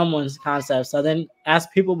just someone's concept. So then as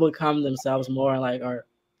people become themselves more and like are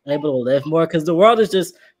able to live more, because the world is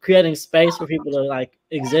just creating space for people to like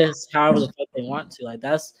exist however the fuck they want to. Like,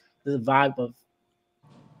 that's the vibe of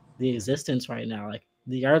the existence right now. Like,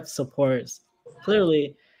 the earth supports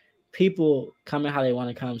clearly people coming how they want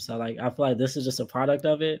to come. So like, I feel like this is just a product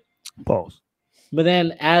of it. Pause. But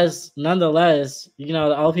then as nonetheless, you know,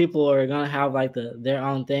 the old people are gonna have like their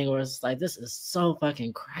own thing where it's like, this is so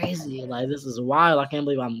fucking crazy. Like, this is wild. I can't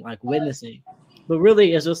believe I'm like witnessing. But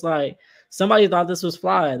really, it's just like somebody thought this was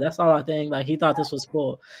fly. That's all I think. Like, he thought this was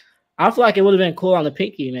cool. I feel like it would have been cool on the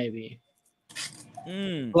pinky, maybe.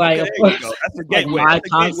 Like, okay, that's a gateway. My that's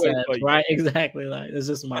concept, right? Exactly. Like, it's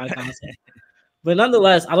just my concept. But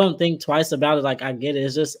nonetheless, I don't think twice about it. Like, I get it.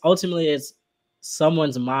 It's just ultimately it's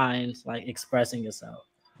someone's mind like expressing itself.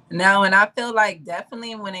 No, and I feel like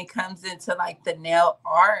definitely when it comes into like the nail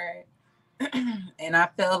art, and I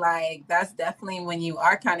feel like that's definitely when you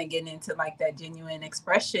are kind of getting into like that genuine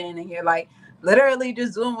expression, and you're like literally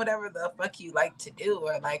just doing whatever the fuck you like to do,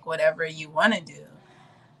 or like whatever you want to do.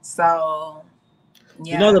 So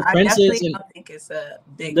yeah, you know, the I princess definitely don't think it's a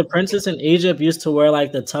big. The princess in Egypt used to wear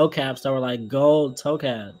like the toe caps that were like gold toe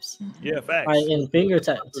caps. Yeah, facts. Like, in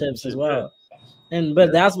fingertips as well.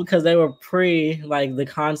 But that's because they were pre like the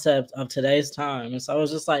concept of today's time. And so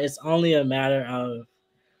it's just like, it's only a matter of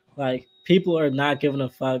like, people are not giving a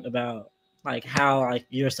fuck about like how like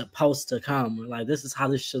you're supposed to come. Or, like, this is how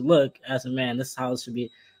this should look as a man. This is how it should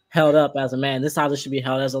be held up as a man. This is how this should be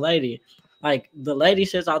held as a lady. Like, the lady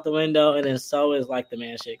shit's out the window, and then so is like the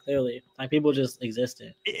man shit. Clearly, like, people just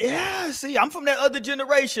existed. Yeah, see, I'm from that other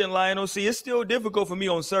generation, Lionel. See, it's still difficult for me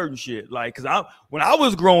on certain shit. Like, cause when I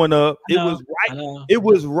was growing up, it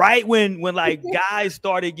was right when like guys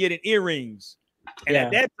started getting earrings, and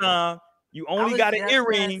at that time, you only got an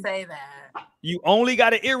earring. Say that. You only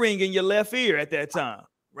got an earring in your left ear at that time,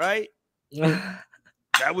 right?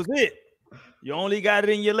 That was it. You only got it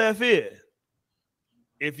in your left ear.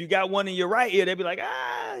 If you got one in your right ear, they'd be like,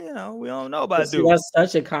 you know, we don't know about it. That's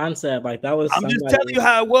such a concept. Like, that was. I'm just telling you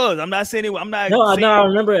how it was. I'm not saying it. I'm not. No, I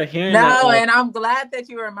remember hearing that. No, and I'm glad that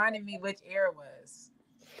you reminded me which ear it was.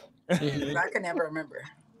 I could never remember.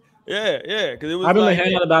 Yeah, because it was. I remember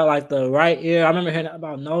hearing about like the right ear. I remember hearing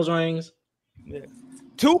about nose rings. Yeah.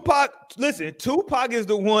 Tupac is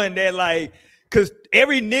the one that like, because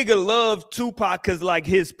every nigga loves Tupac because like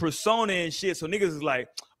his persona and shit. So niggas is like,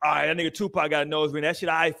 all right, that nigga Tupac got a nose ring. That shit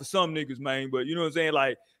all right for some niggas, man. But you know what I'm saying?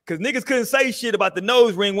 Like, because niggas couldn't say shit about the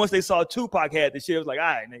nose ring once they saw Tupac had the shit. It was like, all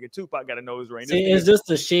right, nigga, Tupac got a nose ring. See, it's just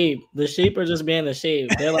the sheep. The sheep are just being the sheep.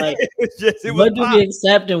 They're like, what do we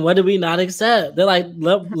accept and what do we not accept? They're like,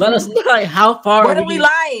 let us know, like, how far what do we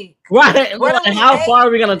like? Right. Like, how far are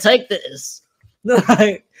we going to take this?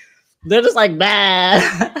 Like, they're just like,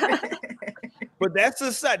 bad. But that's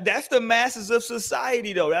the masses of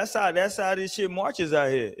society, though. That's how this shit marches out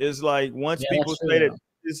here. It's like once people say that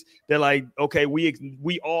they're like, okay,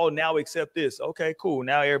 we all now accept this. Okay, cool.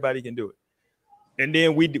 Now everybody can do it. And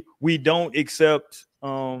then we don't accept,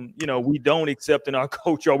 we don't accept in our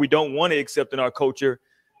culture, or we don't want to accept in our culture,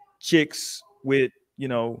 chicks with,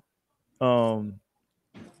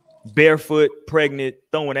 barefoot, pregnant,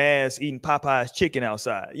 throwing ass, eating Popeye's chicken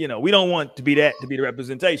outside. We don't want to be the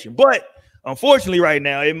representation, but unfortunately, right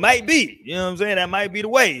now, it might be. You know what I'm saying? That might be the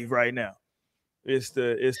wave right now. It's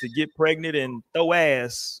to get pregnant and throw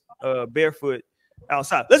ass barefoot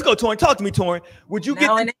outside. Let's go, Torrin. Talk to me, Torrin. Would you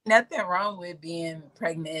and ain't nothing wrong with being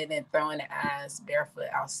pregnant and throwing the ass barefoot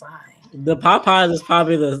outside. The Popeyes is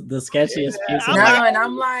probably the sketchiest piece. And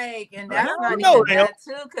I'm like, and that's not even bad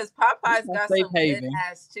too, because Popeyes got some good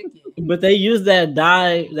ass chicken. But they use that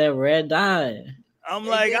dye, that red dye. I'm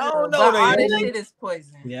like, I don't know. All this shit is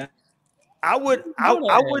poison. Yeah. I would.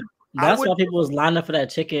 That's why people was lining up for that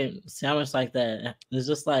chicken sandwich like that. It's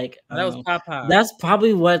just like that was Popeye. That's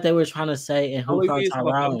probably what they were trying to say in Who Cloned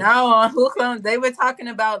Tyrone. No, on Who Cloned, they were talking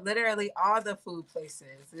about literally all the food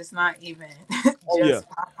places. It's not even just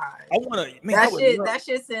Popeye. That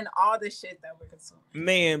shit's in all the shit that we're consuming.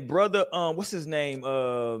 Man, brother, what's his name?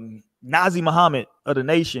 Nazi Muhammad of the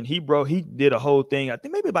Nation. He did a whole thing. I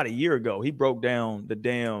think maybe about a year ago. He broke down the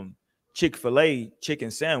damn Chick-fil-A chicken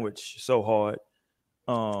sandwich so hard.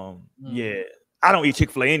 Yeah, I don't eat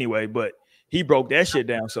Chick-fil-A anyway, but he broke that shit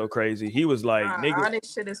down so crazy. He was like, nigga, all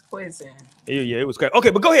this shit is poison. Yeah, it was crazy. Okay,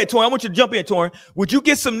 but go ahead, Torrin. I want you to jump in, Torrin. Would you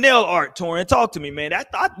get some nail art, Torrin? Talk to me, man.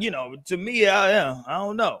 That thought, to me, I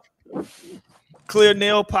don't know. Cause clear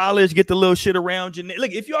nail polish, get the little shit around your nail.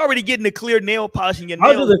 Look, if you're already getting the clear nail polish in your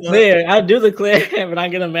I'll nails, do the clear. I'll do the clear. When I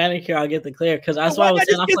get a manicure, I'll get the clear because that's so what I was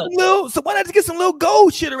saying. So why not just get some little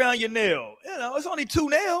gold shit around your nail? You know, it's only 2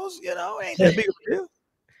 nails. You know, it ain't that big of a deal.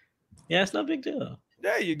 Yeah, it's no big deal.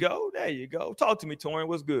 There you go. Talk to me, Torian.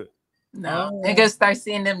 What's good? No, niggas start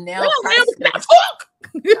seeing them nail prices.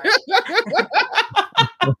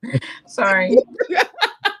 Sorry.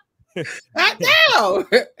 Not now.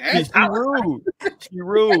 She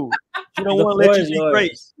rude. She don't want to let you be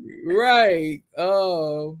great. Right.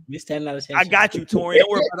 Oh, you stand out of attention. I got you, Torian. Don't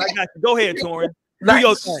worry about it. I got you. Go ahead, Torian. Do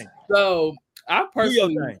your thing. So I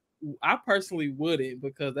personally wouldn't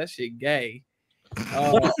because that shit gay.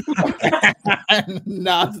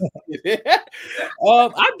 Nah,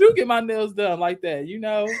 I do get my nails done like that. You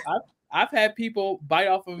know, I've had people bite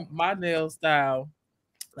off of my nail style.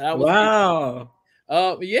 Wow.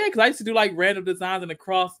 Yeah, because I used to do like random designs in the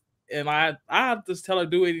cross, and I just tell her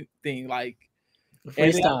do anything like.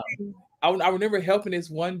 Freestyle. I remember helping this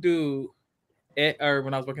one dude at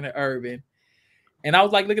Urban. I was working at Urban, and I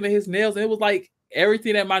was like looking at his nails, and it was like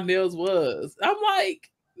everything that my nails was. I'm like,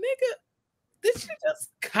 nigga, this shit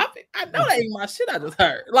just copy. I know that ain't my shit. I just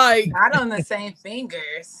heard like not on the same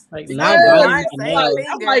fingers. Like not not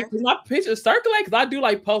I'm like my pictures circulate because I do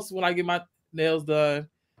like posts when I get my nails done.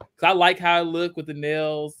 Cause I like how I look with the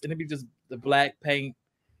nails, and it be just the black paint,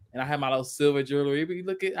 and I have my little silver jewelry. I be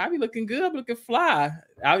looking good. I be looking fly.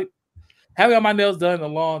 I haven't got my nails done in a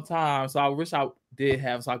long time, so I wish I did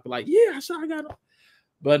have. So I could like, yeah, I sure got them.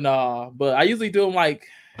 But no, but I usually do them like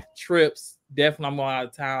trips. Definitely, I'm going out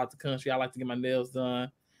of town, out the country. I like to get my nails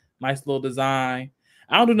done. Nice little design.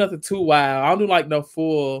 I don't do nothing too wild. I don't do like no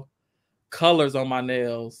full colors on my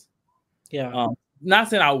nails. Yeah. Not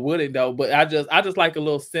saying I wouldn't though, but I just like a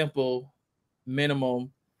little simple,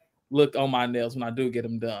 minimum look on my nails when I do get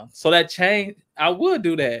them done. So that change, I would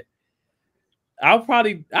do that. I'll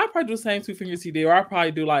probably do the same 2 fingers he did, or I'll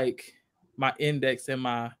probably do like my index and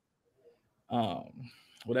my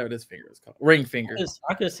whatever this finger is called, ring finger.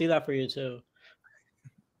 I could see that for you too.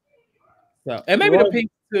 So and maybe the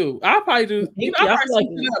pink too. I'll probably do. You know, I feel like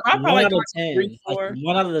 1 out of 10. Like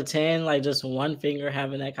 1 out of the 10, like just one finger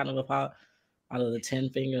having that kind of a pop. Out of the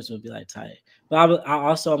 10 fingers would be like tight. But I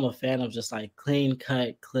also am a fan of just like clean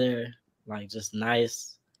cut, clear, like just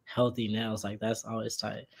nice, healthy nails. Like that's always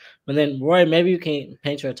tight. But then Roy, maybe you can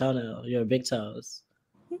paint your toenail, your big toes.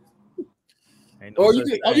 Or you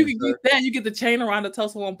can get that. You get the chain around the toe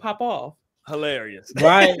so it won't pop off. Hilarious.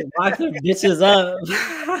 Right. Lock the bitches up.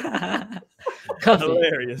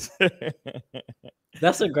 Hilarious.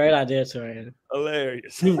 That's a great idea, Torian.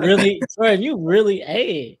 Hilarious. Torian, you really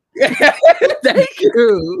ate. Thank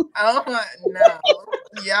you. Oh no.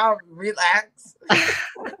 Y'all relax.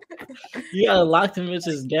 You gotta lock them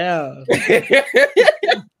bitches down.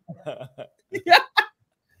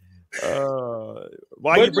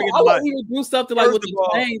 Why you bringing I wouldn't even do something like with the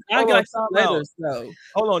chains. I got leather stuff.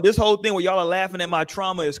 Hold on, this whole thing where y'all are laughing at my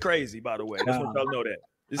trauma is crazy. By the way, I just want y'all to know that.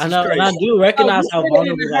 I know, and I do recognize how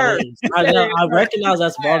vulnerable that is. I recognize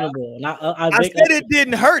that's vulnerable. And I said it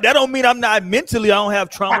didn't hurt. That don't mean I'm not mentally. I don't have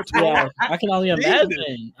trauma. Yeah, I can only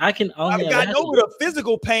imagine. I've got no the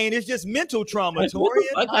physical pain. It's just mental trauma,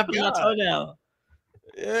 Torian.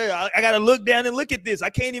 Yeah, I gotta look down and look at this. I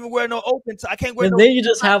can't even wear no open. I can't wear. And then you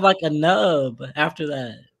just have like a nub after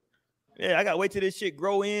that. Yeah, I gotta wait till this shit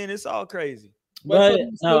grow in. It's all crazy. But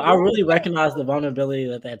no, I really recognize the vulnerability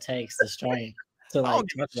that takes, the strength. To like,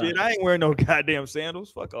 shit, I ain't wearing no goddamn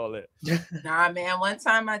sandals. Fuck all that. Nah, man. One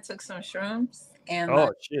time I took some shrooms and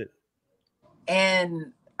shit.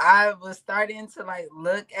 And I was starting to like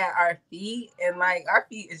look at our feet, and like our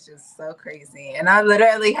feet is just so crazy. And I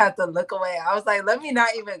literally had to look away. I was like, let me not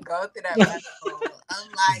even go through that rabbit hole. I'm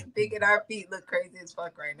like thinking our feet look crazy as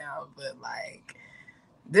fuck right now, but like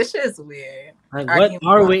this shit's weird. Like, what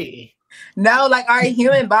are we? No, like our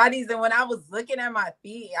human bodies. And when I was looking at my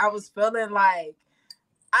feet, I was feeling like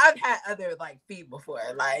I've had other like feet before,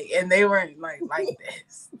 like, and they weren't like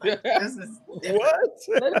this. Like, this is different.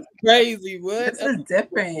 What? That's crazy. What? This is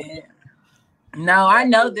different. No, I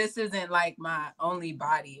know this isn't like my only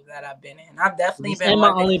body that I've been in. I've definitely been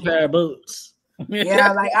my only pair of boots.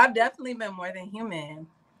 Yeah, like I've definitely been more than human.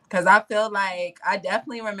 Because I feel like I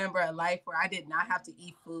definitely remember a life where I did not have to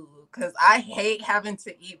eat food. Because I hate having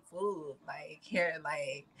to eat food. Like here,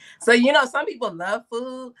 like, so you know, some people love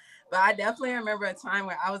food, but I definitely remember a time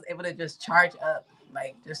where I was able to just charge up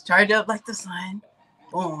like the sun.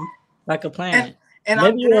 Boom. Like a plant. And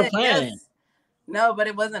maybe you're a plant. Yes. No, but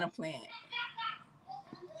it wasn't a plant.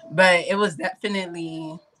 But it was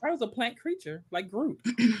definitely I was a plant creature, like Groot.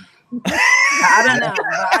 I don't know, but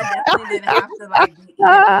I definitely didn't have to like be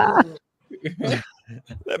eating food.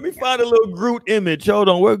 Let me find a little Groot image. Hold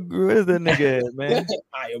on, where's that nigga at, man?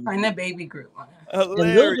 Find a baby Groot one. And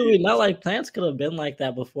little do we know, like plants could have been like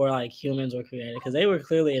that before like humans were created, because they were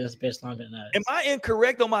clearly in a bitch longer than us. Am I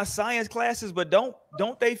incorrect on my science classes? But don't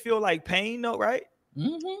they feel like pain though, right?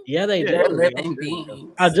 Mm-hmm. Yeah, they They're do. living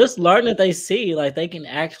beings. I just learned that they see, like they can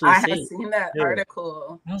actually I see. have seen that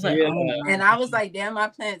article. I was like, Yeah. oh. And I was like, damn, my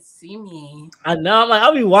plants see me. I know. I'm like,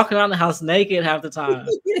 I'll be walking around the house naked half the time.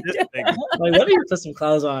 This nigga. Like, let me put some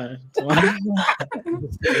clothes on.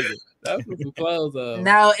 That's what the clothes of.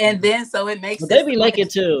 No, and then so it makes But they it be so naked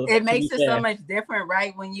much- too. It to makes be it so fair. much different,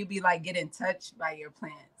 right? When you be like getting touched by your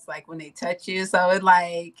plants, like when they touch you. So it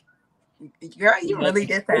like, girl, you really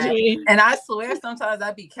did that. And I swear sometimes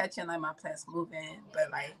I be catching like my plants moving,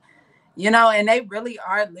 but like, you know, and they really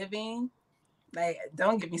are living. Like,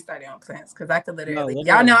 don't get me started on plants because I could literally, No,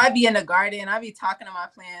 y'all know I be in the garden, I be talking to my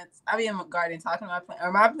plants. I be in the garden talking to my plants,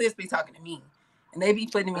 or my plants be talking to me, and they be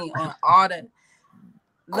putting me on all the.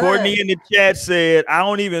 Courtney Look, in the chat said, I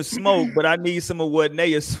don't even smoke, but I need some of what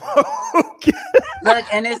Naya smoke. look,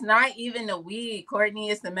 and it's not even the weed, Courtney.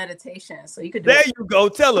 It's the meditation. So you could do There it. you go.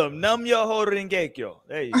 Tell him. Nam yo horengekyo.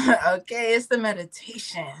 There you go. Okay, it's the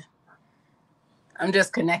meditation. I'm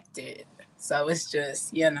just connected, so it's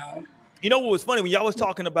just You know what was funny when y'all was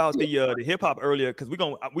talking about the hip hop earlier? Because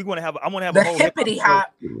I want to have the a whole hippity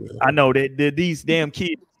hop. I know that these damn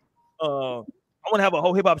kids. I want to have a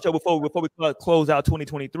whole hip hop show before we close out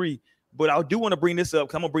 2023. But I do want to bring this up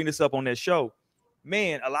because I'm gonna bring this up on that show.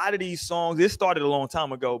 Man, a lot of these songs, this started a long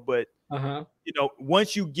time ago, but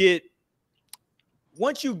once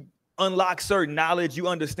you unlock certain knowledge, you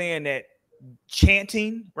understand that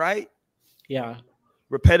chanting, right? Yeah.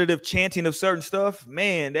 Repetitive chanting of certain stuff,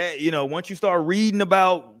 man, that once you start reading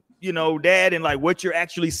about that and like what you're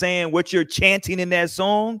actually saying, what you're chanting in that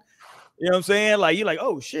song, you know what I'm saying? Like you're like,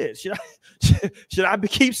 oh shit, should I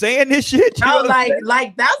keep saying this shit? You know No,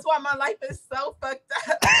 like that's why my life is so fucked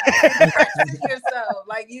up. Depressing yourself,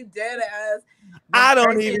 like you dead ass. I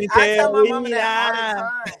don't even I tell my tell mama me that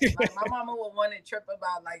all the time. Like my mama would want to trip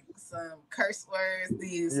about like some curse words,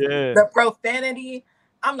 the profanity.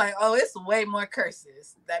 I'm like, oh, it's way more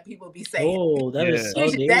curses that people be saying. Oh, that is so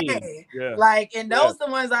Each deep. day. Yeah. Like, and those the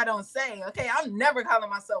ones I don't say. Okay, I'm never calling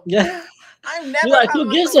myself. Yeah. I'm never You're like, calling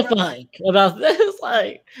who gives a myself. fuck about this?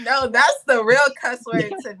 Like, No, that's the real cuss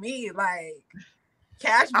word to me. Like,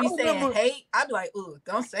 Cash be I saying remember- hate. I'd be like, ooh,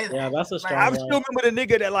 don't say that. yeah, that's a Like, strong I word. still remember the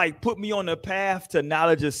nigga that like put me on the path to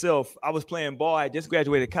knowledge of self. I was playing ball. I just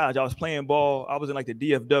graduated college. I was playing ball. I was in like the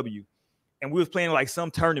DFW, and we was playing like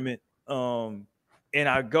some tournament. And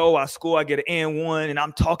I score, I get an N1, and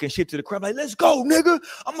I'm talking shit to the crowd like, "Let's go, nigga!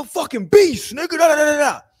 I'm a fucking beast, nigga!" Da, da, da,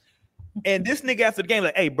 da. And this nigga after the game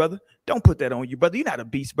like, "Hey, brother, don't put that on you, brother. You're not a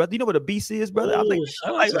beast, brother. You know what a beast is, brother?" I was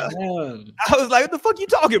Ooh, like, shout out to him. I was like, what the fuck you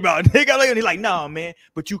talking about, nigga? And he's like, nah, man,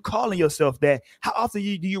 but you calling yourself that. How often do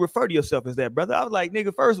you refer to yourself as that, brother? I was like,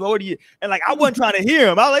 nigga, first of all, what do you? And like, I wasn't trying to hear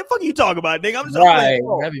him. I was like, fuck you talking about, nigga? I'm just Right,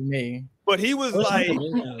 that'd be me. But he was What's like,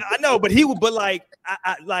 happening? I know, but he was, but like,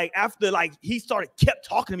 I like after like he kept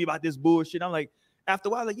talking to me about this bullshit. I'm like, after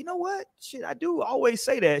a while, like, you know what? Shit, I do always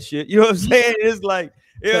say that shit. You know what I'm saying? It's like,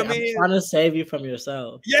 you know what I mean? I'm trying to save you from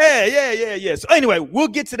yourself. Yeah. So anyway, we'll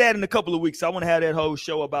get to that in a couple of weeks. I want to have that whole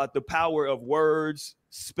show about the power of words,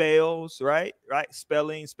 spells, right?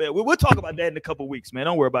 Spelling, spell. We'll talk about that in a couple of weeks, man.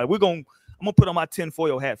 Don't worry about it. I'm gonna put on my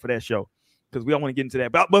tinfoil hat for that show because we don't want to get into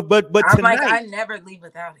that. But I'm tonight, like, I never leave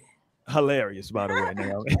without it. hilarious, by the way,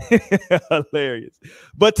 Naomi. Hilarious.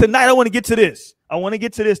 But tonight, I want to get to this.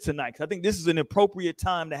 Tonight because I think this is an appropriate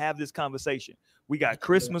time to have this conversation. We got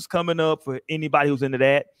Christmas coming up for anybody who's into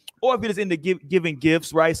that, or if it is into giving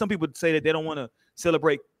gifts, right? Some people say that they don't want to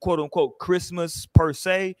celebrate quote unquote Christmas per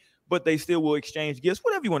se, but they still will exchange gifts.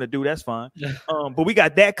 Whatever you want to do, that's fine. But we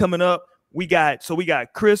got that coming up. We got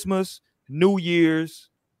Christmas, New Year's,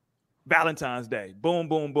 Valentine's Day. Boom,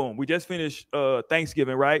 boom, boom. We just finished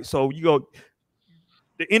Thanksgiving, right? So you go,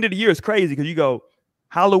 the end of the year is crazy because you go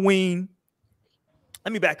Halloween.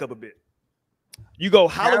 Let me back up a bit. You go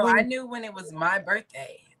Halloween. No, I knew when it was my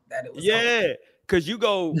birthday that it was. Yeah, because you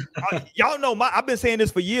go, y'all know I've been saying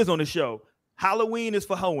this for years on the show. Halloween is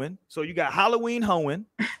for hoeing. So you got Halloween hoeing.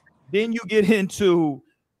 Then you get into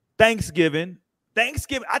Thanksgiving.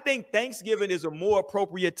 I think Thanksgiving is a more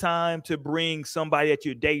appropriate time to bring somebody that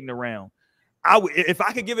you're dating around. If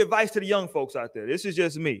I could give advice to the young folks out there, this is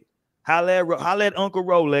just me. Holla at Uncle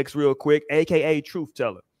Rolex real quick, aka Truth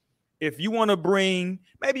Teller. if you want to bring,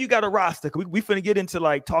 maybe you got a roster. We finna get into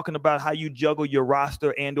like talking about how you juggle your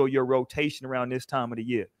roster and or your rotation around this time of the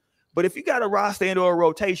year. But if you got a roster and or a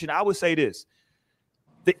rotation, I would say this.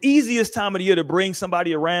 The easiest time of the year to bring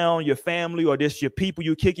somebody around, your family or just your people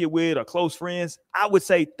you kick it with or close friends, I would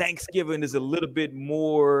say Thanksgiving is a little bit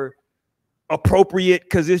more appropriate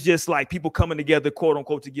because it's just like people coming together, quote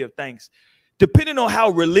unquote, to give thanks. Depending on how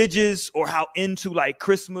religious or how into like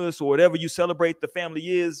Christmas or whatever you celebrate the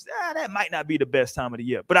family is, that might not be the best time of the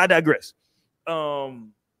year. But I digress.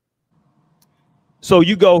 So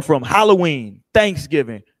you go from Halloween,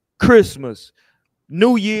 Thanksgiving, Christmas,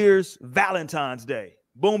 New Year's, Valentine's Day.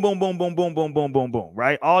 Boom, boom, boom, boom, boom, boom, boom, boom, boom.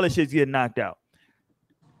 Right? All this shit's getting knocked out.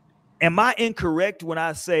 Am I incorrect when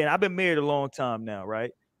I say, and I've been married a long time now,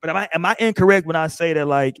 right? But am I incorrect when I say that,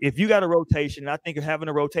 like, if you got a rotation, and I think having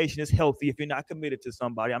a rotation is healthy if you're not committed to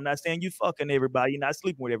somebody. I'm not saying you fucking everybody, you're not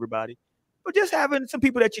sleeping with everybody, but just having some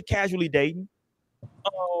people that you're casually dating.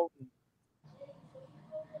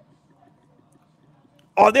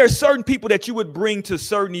 Are there certain people that you would bring to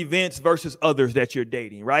certain events versus others that you're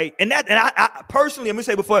dating, right? And I personally, I'm gonna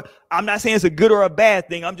say before, I'm not saying it's a good or a bad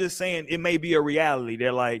thing. I'm just saying it may be a reality.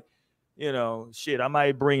 They're like, you know, shit, I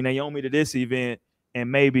might bring Naomi to this event. And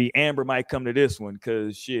maybe Amber might come to this one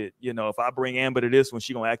because shit, you know, if I bring Amber to this one,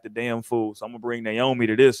 she gonna act a damn fool. So I'm gonna bring Naomi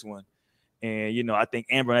to this one. And you know, I think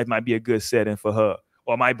Amber might be a good setting for her.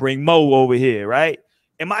 Or I might bring Mo over here, right?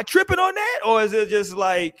 Am I tripping on that? Or is it just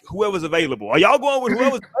like whoever's available? Are y'all going with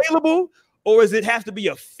whoever's available? Or does it have to be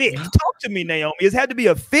a fit? Talk to me, Naomi. Does it have to be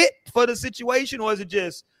a fit for the situation, or is it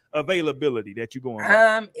just availability that you're going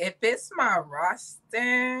with? If it's my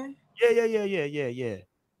roster. Yeah.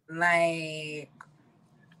 Like,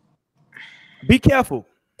 be careful.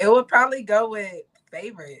 It would probably go with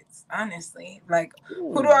favorites, honestly. Like,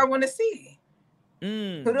 who do I want to see?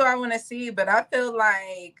 Who do I want to see? But I feel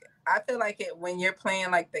like it when you're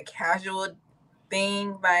playing like the casual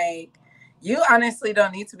thing, like you honestly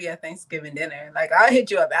don't need to be at Thanksgiving dinner. Like, I'll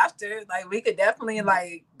hit you up after. Like, we could definitely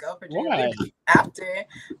like go for drinks after,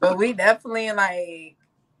 but we definitely like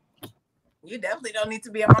you definitely don't need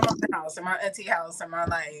to be at my mom's house or my auntie house or my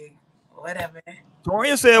like whatever.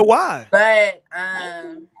 Torian said why? But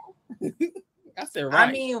I said right.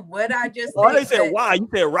 I mean, what I just oh, they said why? You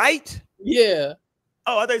said right? Yeah.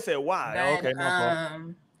 Oh, they said why? Then, okay, no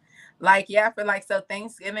problem. Like, yeah, for like so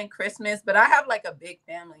Thanksgiving, Christmas, but I have like a big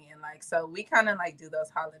family and like so we kind of like do those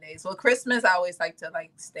holidays. Well, Christmas I always like to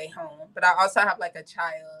like stay home, but I also have like a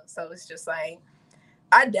child, so it's just like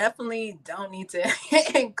I definitely don't need to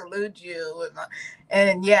include you with my,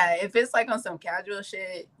 and yeah, if it's like on some casual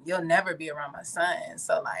shit, you'll never be around my son.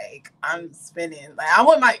 So like I'm spending like I'm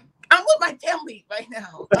with my family right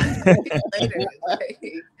now. Later, like,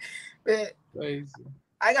 but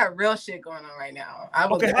I got real shit going on right now.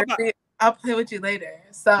 I'll play with you later.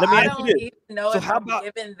 So I don't even know if I'm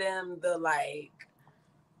giving them the like.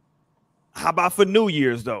 How about for New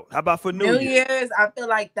Year's though? How about for New Year's? I feel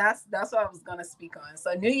like that's what I was gonna speak on.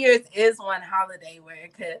 So New Year's is one holiday where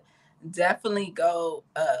it could definitely go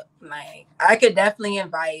up. Like I could definitely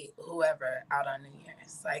invite whoever out on New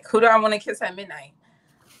Year's. Like who do I want to kiss at midnight?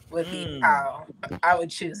 Would be how I would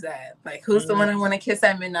choose that. Like who's the one I want to kiss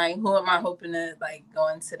at midnight? Who am I hoping to like go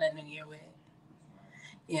into the New Year with?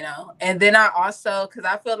 You know, and then I also because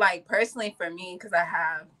I feel like personally for me because I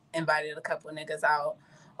have invited a couple niggas out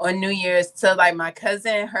on New Year's to like my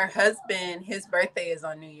cousin, her husband, his birthday is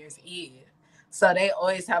on New Year's Eve. So they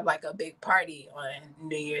always have like a big party on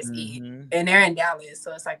New Year's Eve. And they're in Dallas.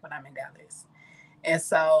 So it's like when I'm in Dallas. And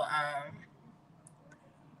so,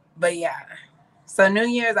 but yeah. So New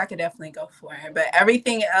Year's I could definitely go for it. But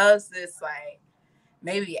everything else is like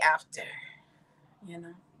maybe after, you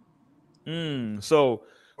know. So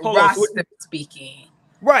roster speaking.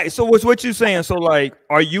 Right. So what's what you saying? So like,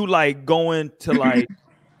 are you like going to like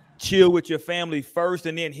chill with your family first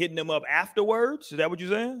and then hitting them up afterwards? Is that what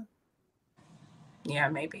you're saying? Yeah,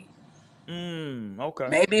 maybe. Okay.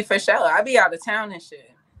 Maybe for sure. I'll be out of town and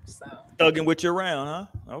shit. So thugging with you around, huh?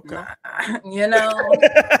 Okay. Nah, you know.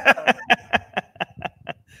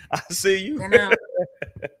 I see you. You know,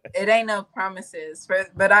 it ain't no promises.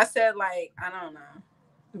 But I said like, I don't know.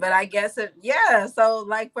 But I guess yeah. So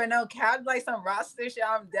like for no couch, like some roster shit,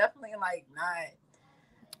 I'm definitely like not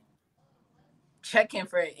checking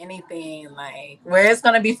for anything like where it's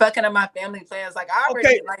gonna be fucking up my family plans. Like I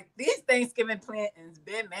already like these Thanksgiving plans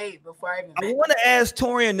been made before I even. I want to ask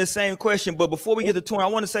Torian the same question, but before we get to Torian, I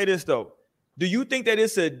want to say this though. Do you think that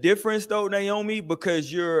it's a difference though, Naomi,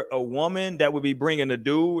 because you're a woman that would be bringing a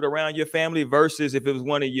dude around your family versus if it was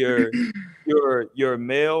one of your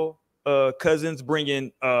male cousins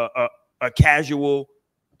bringing a casual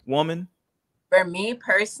woman? For me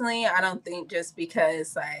personally, I don't think just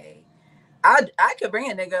because like I could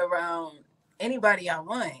bring a nigga around anybody I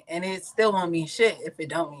want and it still won't mean shit if it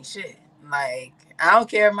don't mean shit. Like I don't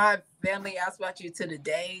care if my family asks about you to the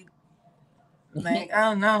day. Like, I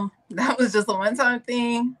don't know. That was just a one-time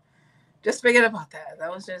thing. Just forget about that. That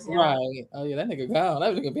was just, right. Oh yeah, that nigga gone.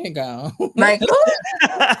 That nigga been gone. Like who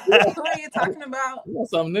are you talking about?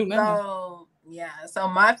 Something new now. So yeah. So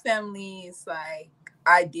my family's like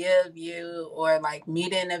idea of you or like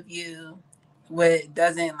meeting of you what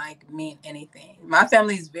doesn't like mean anything. My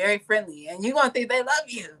family's very friendly and you're gonna think they love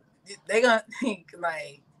you. They're gonna think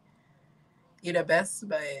like you're the best,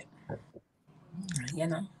 but you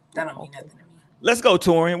know, that don't mean nothing to me. Let's go,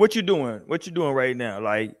 Torian. What you doing? What you doing right now?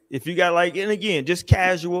 Like, if you got like, and again, just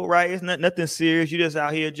casual, right? It's nothing serious. You just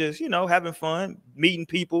out here, just having fun, meeting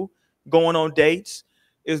people, going on dates.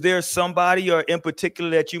 Is there somebody or in particular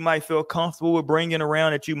that you might feel comfortable with bringing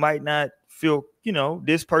around that you might not feel,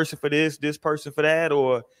 this person for this person for that,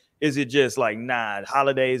 or is it just like, nah,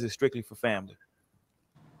 holidays is strictly for family?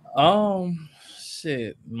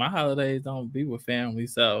 Shit, my holidays don't be with family,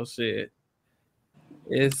 so shit.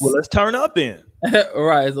 Well, let's turn up then.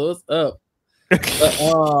 Right, so it's up. But,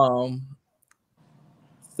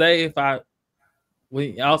 say if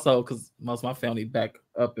we also because most of my family back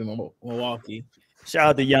up in Milwaukee. Shout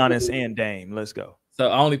out to Giannis and Dame. Let's go. So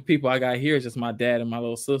the only people I got here is just my dad and my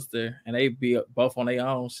little sister, and they be both on their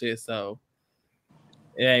own shit. So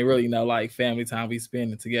it ain't really no like family time we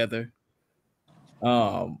spending together.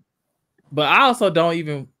 But I also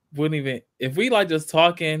wouldn't even if we like just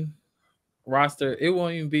talking roster, it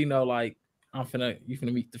won't even be no like you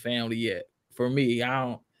finna meet the family yet. For me, I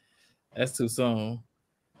don't. That's too soon.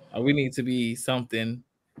 We need to be something.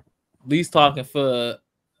 At least talking for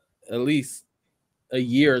at least a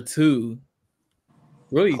year or two.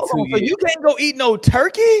 Really, 2 years. So you can't go eat no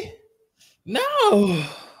turkey? No.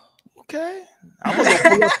 Okay. I'm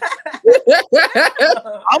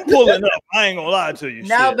pulling up. I ain't gonna lie to you.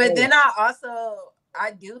 No, but then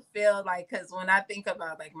I do feel like, because when I think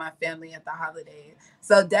about like my family at the holidays,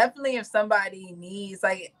 so definitely if somebody needs,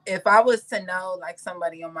 like if I was to know like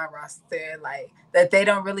somebody on my roster, like that they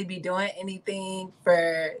don't really be doing anything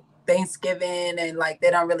for Thanksgiving and like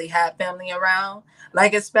they don't really have family around,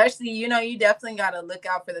 like especially, you definitely got to look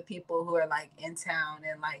out for the people who are like in town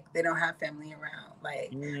and like they don't have family around,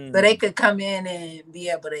 like so they could come in and be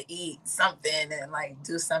able to eat something and like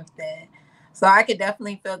do something. So I could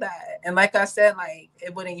definitely feel that. And like I said, like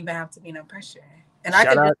it wouldn't even have to be no pressure. And I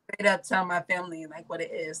could just straight up tell my family like what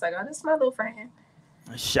it is. Like, oh, this is my little friend.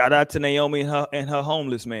 Shout out to Naomi and her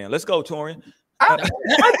homeless man. Let's go, Torian. I do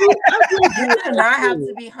not have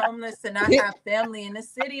to be homeless to not have family in the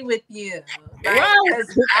city with you.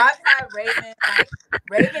 Because I've had Raven. Like,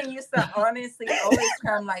 Raven used to honestly always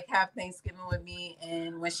come like have Thanksgiving with me.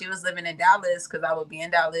 And when she was living in Dallas, because I would be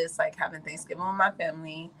in Dallas, like having Thanksgiving with my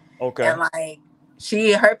family. Okay. And like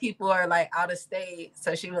her people are like out of state,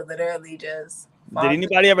 so she would literally just. Did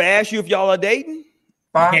anybody ever ask you if y'all are dating?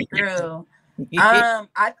 Fall through.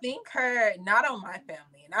 I think not on my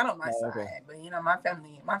family, not on my side, but my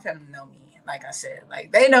family know me. Like I said,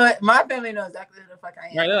 like they know it. My family knows exactly who the fuck I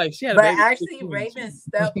am. Right, like she had but actually, Raven's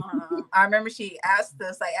stepmom. I remember she asked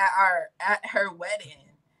us like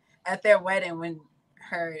at their wedding when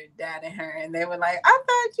her dad and her, and they were like, "I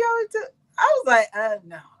thought y'all were." I was like,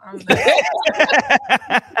 no. I'm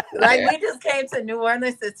not. Like we just came to New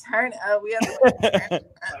Orleans to turn up. We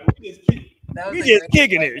just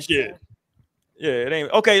kicking it, shit. Yeah, it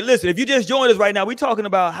ain't okay. Listen, if you just joined us right now, we're talking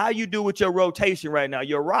about how you do with your rotation right now,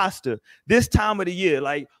 your roster this time of the year.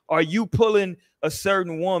 Like, are you pulling a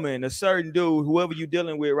certain woman, a certain dude, whoever you're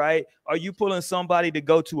dealing with, right? Are you pulling somebody to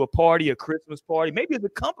go to a party, a Christmas party? Maybe it's a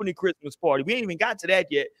company Christmas party. We ain't even got to that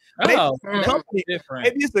yet. Maybe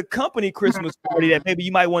it's a company Christmas party that maybe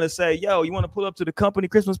you might want to say, yo, you want to pull up to the company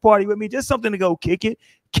Christmas party with me? Just something to go kick it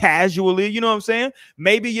casually. You know what I'm saying?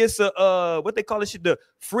 Maybe it's a what they call it, the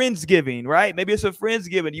Friendsgiving, right? Maybe it's a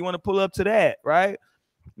Friendsgiving. You want to pull up to that, right?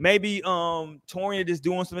 Maybe Torian just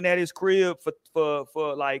doing something at his crib for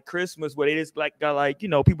like Christmas where they just like got like,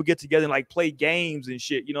 people get together and like play games and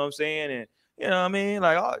shit, you know what I'm saying? And you know what I mean?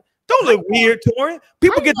 Like, oh, don't look weird, Torian.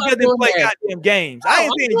 People get together and play goddamn games. I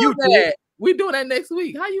ain't saying you do it. We doing that next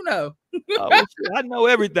week. How you know? Oh, I know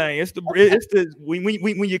everything. It's the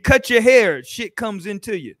when you cut your hair, shit comes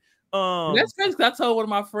into you. That's crazy. I told one of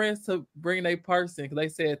my friends to bring their person because they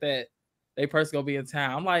said that their person gonna be in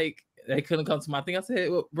town. I'm like, they couldn't come to my thing. I said,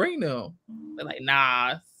 well, bring them. They're like,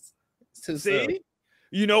 nah, it's too soon.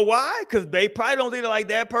 You know why? Because they probably don't think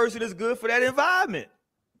that person is good for that environment.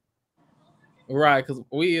 Right, because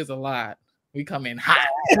we is a lot. We come in hot.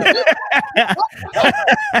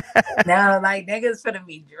 Now, like niggas finna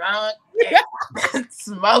be drunk, and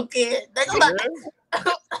smoking. They gonna like,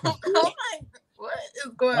 I'm like, what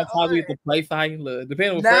is going That's how we on? get to play fighting. Look,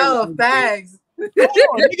 depending on No, facts.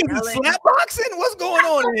 Niggas is slap boxing? What's going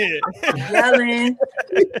on here? Yelling.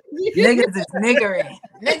 Niggas is niggering.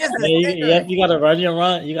 Niggas is niggering. You gotta run your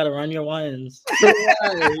run. You gotta run your ones.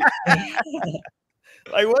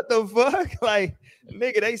 Like what the fuck? Like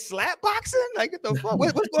nigga, they slap boxing? Like what the fuck?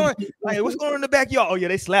 What's going on? Like what's going on in the backyard? Oh yeah,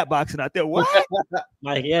 they slap boxing out there. What?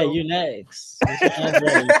 Like yeah, you next.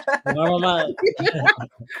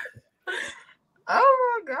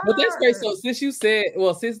 Oh my god! But that's great. So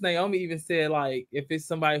since Naomi even said like if it's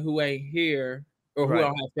somebody who ain't here or who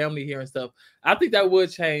don't have family here and stuff, I think that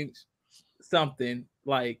would change something.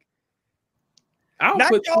 Like I don't not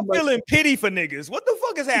put y'all feeling pity for niggas. What the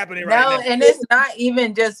fuck is happening right now? No, and it's not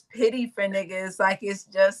even just pity for niggas. Like it's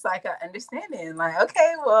just like an understanding. Like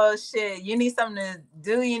okay, well shit, you need something to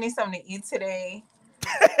do. You need something to eat today.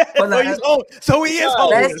 So he is home.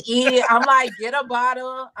 Let's eat. I'm like, get a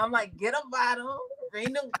bottle.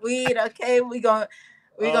 Bring the weed. Okay, we gonna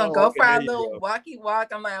go for our little walkie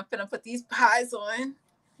walk. I'm like, I'm finna put these pies on.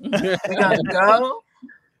 We're gonna go.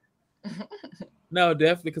 No,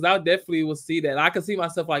 definitely, because I definitely will see that. I could see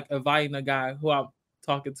myself like inviting a guy who I'm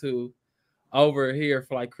talking to over here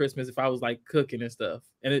for like Christmas if I was like cooking and stuff,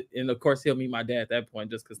 and of course he'll meet my dad at that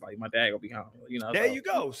point just because like my dad gonna be home, you know. There you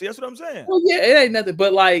go. See, that's what I'm saying. Well, yeah, it ain't nothing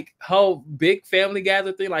but like whole big family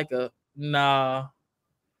gather thing. Like nah,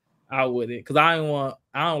 I wouldn't, because I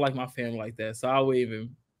don't like my family like that, so I wouldn't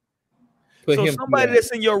even put him. Somebody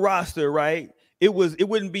that's in your roster, right? It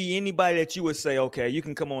wouldn't be anybody that you would say, okay, you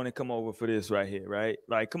can come on and come over for this right here, right?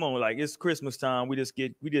 Like, come on, like it's Christmas time. We just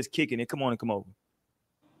kicking it. Come on and come over.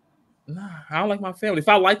 Nah, I don't like my family. If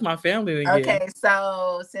I like my family, then okay.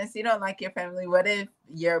 So since you don't like your family, what if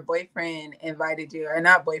your boyfriend invited you, or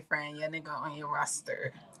not boyfriend, your nigga on your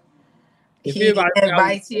roster? He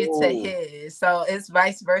invites you to his, so it's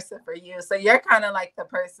vice versa for you. So you're kind of like the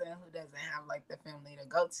person who doesn't have like the family to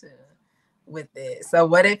go to with it. So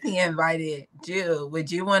what if he invited you?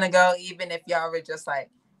 Would you want to go even if y'all were just like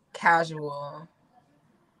casual?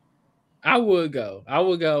 I would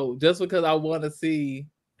go just because I want to see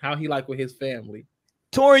how he like with his family.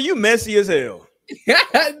 Tori, you messy as hell.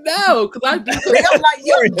 No, because I do. I'm like,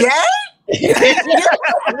 you're gay?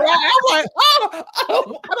 I'm like,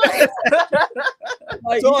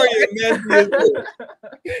 like, Tori is messy as hell.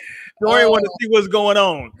 Tori want to see what's going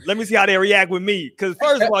on. Let me see how they react with me. Because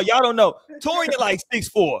first of all, y'all don't know. Torian like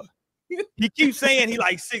 6'4". He keeps saying he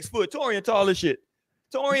like 6 foot. Torian tall as shit.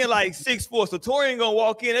 Torian like 6'4". So Torian gonna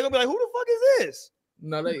walk in. They're gonna be like, who the fuck is this?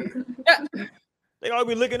 No, they all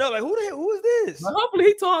be looking up like, who is this? Well, hopefully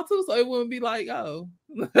he tall too, so it wouldn't be like, oh.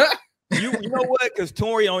 You know what? Because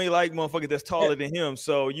Tori only like motherfuckers that's taller than him.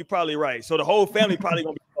 So you're probably right. So the whole family probably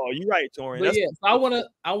gonna be tall. You're right, Tori. Yeah, so I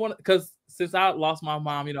wanna, because since I lost my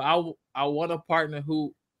mom, you know, I want a partner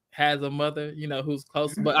who has a mother, you know, who's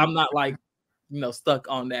close, but I'm not like, you know, stuck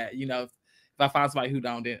on that. You know, if I find somebody who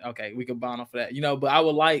don't, then okay, we can bond off of that, you know. But I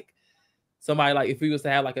would like somebody like if we was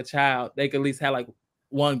to have like a child, they could at least have like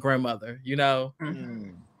one grandmother, you know,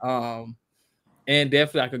 and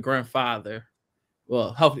definitely like a grandfather.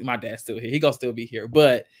 Well, hopefully my dad's still here. He gonna still be here,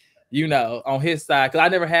 but you know, on his side, because I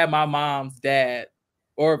never had my mom's dad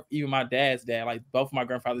or even my dad's dad. Like both of my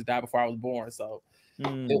grandfathers died before I was born, so I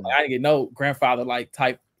didn't get no grandfather like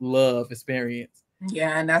type love experience.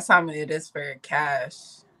 Yeah, and that's how it is for Cash.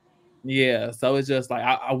 Yeah, so it's just like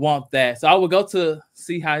I want that. So I would go to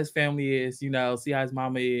see how his family is, you know, see how his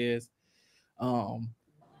mama is.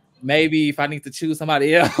 Maybe if I need to choose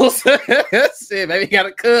somebody else, shit, maybe got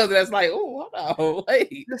a cousin that's like, oh, hold on,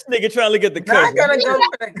 wait. This nigga trying to look at the cousin. Not gonna go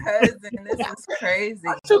for the cousin. This is crazy.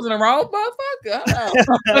 I'm choosing the wrong motherfucker.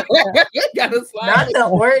 Gotta slide. Not the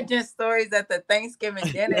origin stories at the Thanksgiving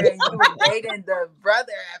dinner and you were dating the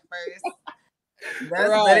brother at first. That's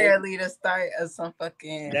literally the start of some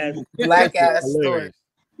fucking black ass story.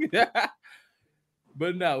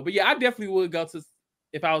 But yeah, I definitely would go to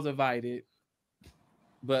if I was invited.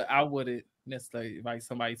 But I wouldn't necessarily invite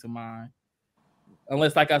somebody to mine.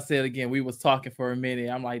 Unless, like I said, again, we was talking for a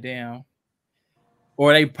minute. I'm like, damn.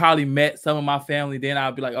 Or they probably met some of my family. Then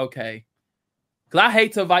I'll be like, okay. Because I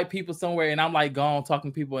hate to invite people somewhere and I'm like gone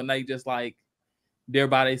talking to people and they just like, they're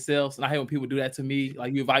by themselves. And I hate when people do that to me.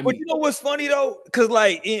 Like, you invite me. But you know what's funny, though? Because,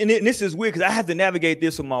 like, and this is weird because I have to navigate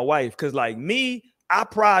this with my wife. Because, like, me, I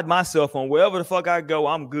pride myself on wherever the fuck I go,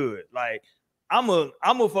 I'm good. Like, I'm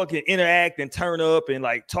a fucking interact and turn up and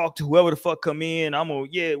like talk to whoever the fuck come in. Boom,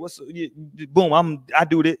 I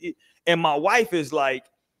do it. And my wife is like,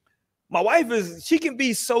 my wife is, she can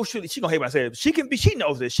be socially, she gonna hate when I say it. She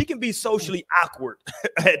knows this. She can be socially awkward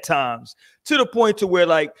at times to the point to where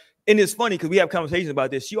like, and it's funny because we have conversations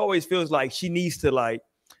about this. She always feels like she needs to like,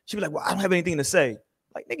 she'll be like, well, I don't have anything to say.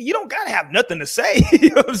 Like, nigga, you don't gotta have nothing to say. You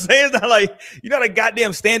know what I'm saying? It's not like you're not a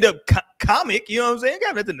goddamn stand-up comic. You know what I'm saying? You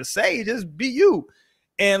got nothing to say. Just be you.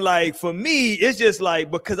 And like for me, it's just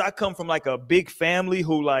like because I come from like a big family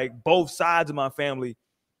who like both sides of my family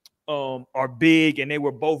are big, and they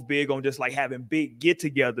were both big on just like having big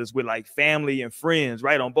get-togethers with like family and friends,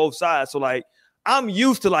 right, on both sides. So like I'm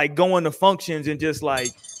used to like going to functions and just like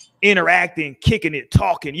interacting, kicking it,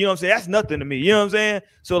 talking. You know what I'm saying? That's nothing to me. You know what I'm saying?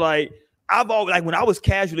 So like I've always, like when I was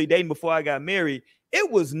casually dating before I got married, it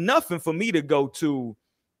was nothing for me to go to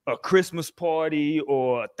a Christmas party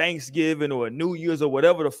or a Thanksgiving or a New Year's or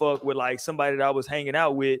whatever the fuck with like somebody that I was hanging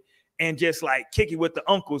out with and just like kick it with the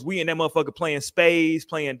uncles. We and that motherfucker playing spades,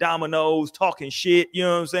 playing dominoes, talking shit. You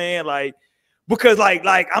know what I'm saying? Like, because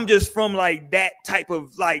like I'm just from like that type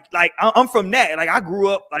of like I'm from that. Like I grew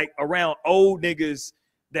up like around old niggas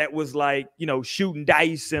that was like, you know, shooting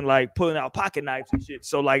dice and like pulling out pocket knives and shit.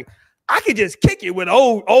 So like I could just kick it with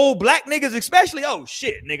old black niggas, especially. Oh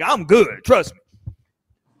shit, nigga, I'm good. Trust me.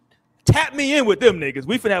 Tap me in with them niggas.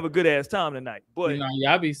 We finna have a good ass time tonight. But you know,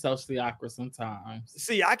 y'all be socially awkward sometimes.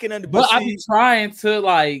 See, I can understand. But I be trying to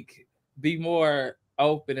like be more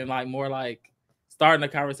open and like more like starting a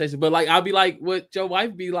conversation. But like I'll be like what your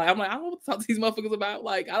wife be like. I'm like, I don't know what to talk to these motherfuckers about.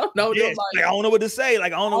 Like I don't know. Yes, like, I don't know what to say.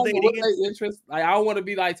 Like I don't know what they interest. Like I don't want to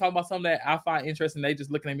be like talking about something that I find interesting. They just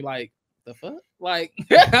looking at me like the fuck. Like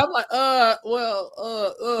I'm like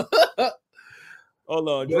Hold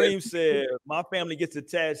on. Dream said, my family gets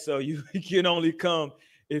attached, so you can only come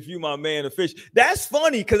if you my man official. That's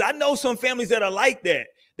funny because I know some families that are like that.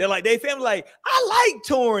 They're like, they family like, I like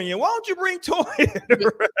Torian. Why don't you bring Torian?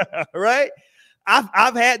 Right?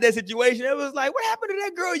 I've had that situation. It was like, what happened to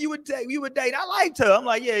that girl you would date? I liked her. I'm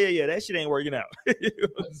like, yeah. That shit ain't working out. You know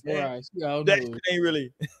right. That shit ain't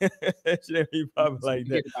really. That shit ain't really probably like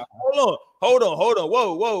that. Hold on.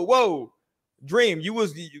 Whoa. Dream,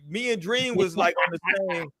 me and Dream was like on the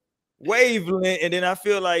same wavelength, and then I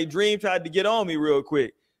feel like Dream tried to get on me real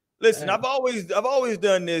quick. Listen, I've always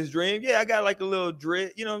done this, Dream. Yeah, I got like a little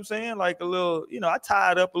dread, you know what I'm saying? Like a little, you know, I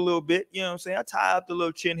tied up a little bit, you know what I'm saying? I tie up the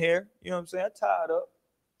little chin hair, you know what I'm saying? I tied up.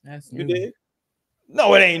 That's you new. did?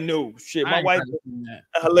 No, it ain't new. Shit, my wife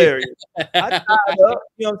hilarious. I tied up,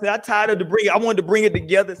 you know what I'm saying? I tied up I wanted to bring it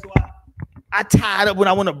together, so I tied up when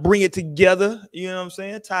I want to bring it together. You know what I'm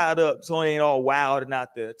saying? Tied up so it ain't all wild and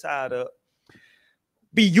out there. Tied up.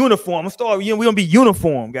 Be uniform. We gonna be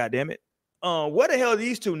uniform, goddammit. Where the hell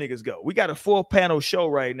these two niggas go? We got a 4-panel show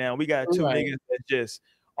right now. We got two niggas that just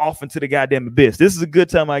off into the goddamn abyss. This is a good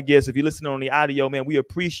time, I guess. If you're listening on the audio, man, we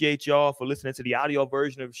appreciate y'all for listening to the audio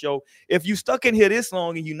version of the show. If you stuck in here this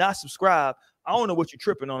long and you're not subscribed, I don't know what you're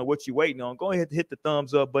tripping on or what you're waiting on. Go ahead and hit the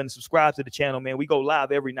thumbs up button. Subscribe to the channel, man. We go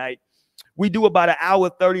live every night. We do about an hour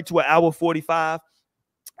 30 to an hour 45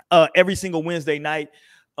 every single Wednesday night.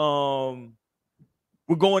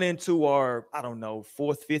 We're going into our, I don't know,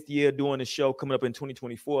 4th, 5th year doing the show coming up in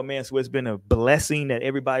 2024, man. So it's been a blessing that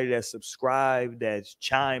everybody that's subscribed, that's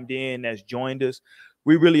chimed in, that's joined us.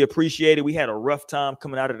 We really appreciate it. We had a rough time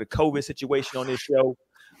coming out of the COVID situation on this show.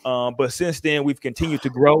 But since then, we've continued to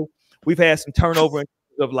grow. We've had some turnover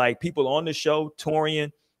of like people on the show.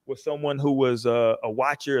 Torian was someone who was a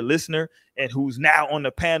watcher, a listener, and who's now on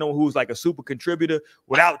the panel, who's like a super contributor.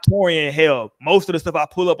 Without Torian, hell, most of the stuff I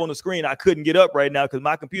pull up on the screen, I couldn't get up right now because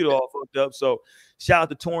my computer all fucked up. So shout out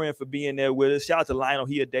to Torian for being there with us. Shout out to Lionel.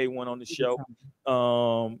 He a day one on the show.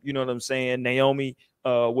 You know what I'm saying? Naomi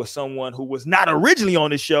was someone who was not originally on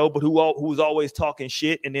the show, but who was always talking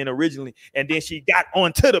shit. And then she got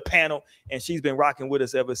onto the panel and she's been rocking with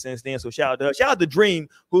us ever since then. So shout out to her. Shout out to Dream,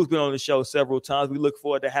 who's been on the show several times. We look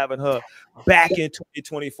forward to having her back in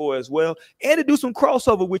 2024 as well. And to do some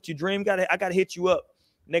crossover with you, Dream. I got to hit you up.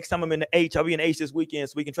 Next time I'm in the H, I'll be in the H this weekend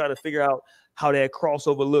so we can try to figure out how that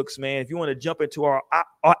crossover looks, man. If you want to jump into our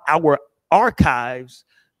archives,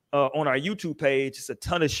 on our YouTube page, it's a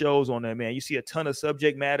ton of shows on there, man. You see a ton of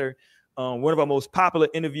subject matter. One of our most popular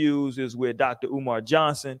interviews is with Dr. Umar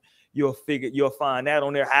Johnson. You'll find that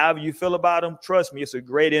on there. However you feel about him, trust me, it's a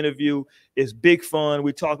great interview. It's big fun.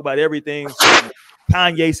 We talk about everything from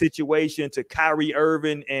Kanye situation to Kyrie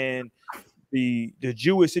Irving and the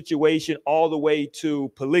Jewish situation, all the way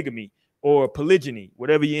to polygamy or polygyny,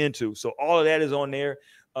 whatever you're into. So all of that is on there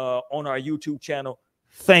on our YouTube channel.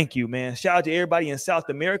 Thank you, man. Shout out to everybody in South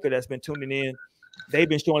America that's been tuning in they've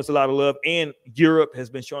been showing us a lot of love, and Europe has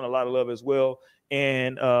been showing a lot of love as well,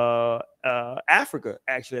 and Africa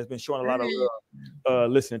actually has been showing a lot of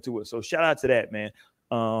love listening to us. So shout out to that, man.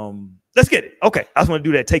 Let's get it. Okay, I just want to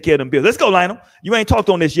do that. Take care of them bills. Let's go, Lionel. You ain't talked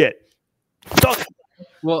on this yet.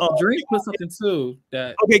 Well, Dream put something too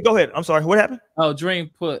that. Okay, go ahead. I'm sorry. What happened? Oh,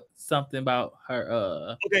 Dream put something about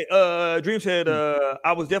her. Okay. Dream said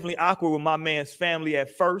I was definitely awkward with my man's family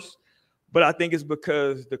at first, but I think it's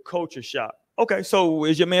because the culture shock. Okay, so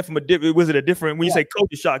is your man from a different? Was it a different? When you say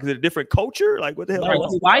culture shock, is it a different culture? Like what the hell? No,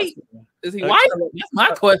 is he white? Is he white? That's my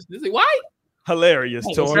question. Is he white? Hilarious,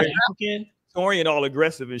 Tori. African? Tori and all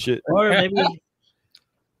aggressive and shit. Or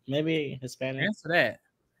maybe Hispanic. Answer that.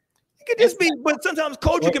 It could just be, but sometimes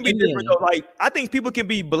culture can be different. Though. Like I think people can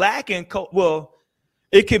be black and well,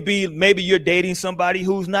 it could be maybe you're dating somebody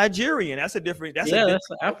who's Nigerian. That's a different. That's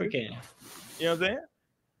African. You know what I'm saying?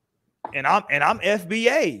 And I'm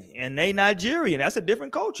FBA and they Nigerian. That's a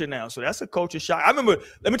different culture now. So that's a culture shock. I remember.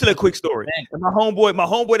 Let me tell you a quick story. My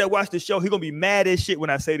homeboy that watched the show, he gonna be mad as shit when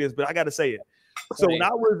I say this, but I gotta say it. So when I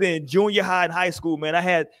was in junior high and high school, man, I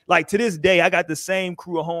had like to this day, I got the same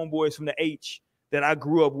crew of homeboys from the H that I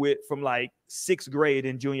grew up with from like 6th grade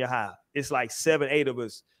in junior high. It's like 7, 8 of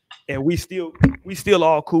us, and we still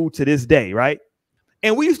all cool to this day, right?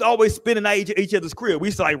 And we used to always spend the night at each other's crib. We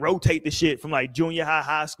used to like rotate the shit from like junior high,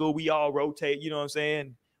 high school. We all rotate, you know what I'm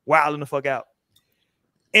saying? Wilding the fuck out.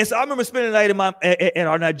 And so I remember spending the night in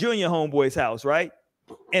our Nigerian homeboy's house, right?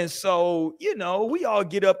 And so, you know, we all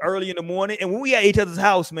get up early in the morning, and when we at each other's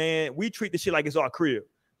house, man, we treat the shit like it's our crib.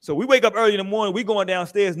 So we wake up early in the morning, we going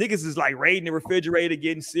downstairs, niggas is like raiding the refrigerator,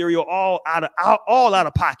 getting cereal, all out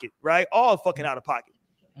of pocket, right? All fucking out of pocket.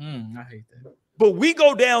 I hate that. But we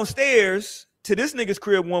go downstairs to this nigga's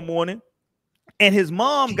crib one morning, and his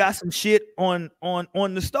mom got some shit on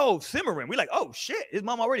the stove simmering. We like, oh shit, his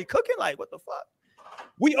mom already cooking? Like, what the fuck?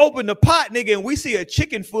 We open the pot, nigga, and we see a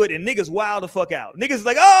chicken foot, and niggas wild the fuck out. Niggas is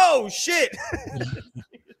like, oh shit.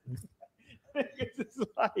 It's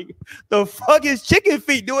like, the fuck is chicken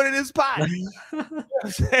feet doing in this pot? You know what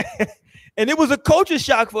I'm saying? And it was a culture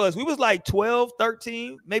shock for us. We was like 12,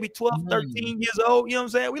 13, maybe 12, 13 years old. You know what I'm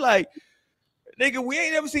saying? We like, nigga, we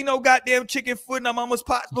ain't ever seen no goddamn chicken foot in our mama's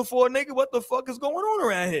pots before, nigga. What the fuck is going on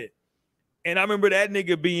around here? And I remember that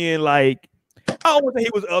nigga being like, I don't want to say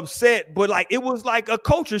he was upset, but like it was like a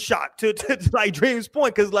culture shock to like Dream's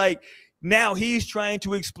point, because like now he's trying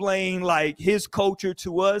to explain like his culture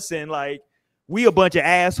to us, and like we a bunch of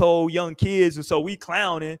asshole young kids, and so we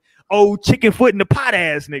clowning old chicken foot in the pot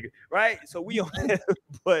ass nigga, right? So we on that,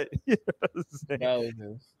 but you know what I'm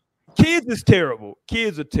saying? Kids is terrible.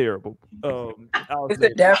 Kids are terrible.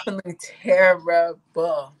 It's definitely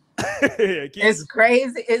terrible. Yeah, it's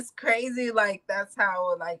crazy. It's crazy. Like that's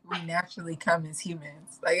how like we naturally come as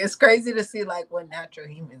humans. Like it's crazy to see like what natural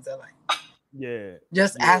humans are like. Yeah.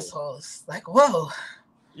 Just assholes. Like whoa.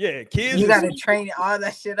 Yeah, kids. You gotta train all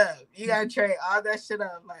that shit up.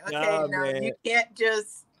 Like okay, man. You can't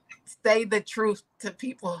just say the truth to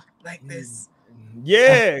people like this.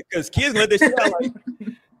 Yeah, because kids let this shit out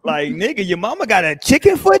like nigga, your mama got a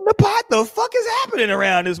chicken foot in the pot. The fuck is happening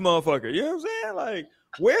around this motherfucker? You know what I'm saying? Like,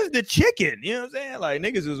 where's the chicken? You know what I'm saying? Like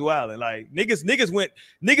niggas is wilding. Like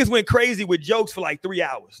niggas went crazy with jokes for like 3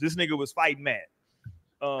 hours. This nigga was fighting mad.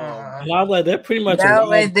 And I was like, they're pretty much.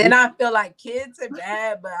 No, and then I feel like kids are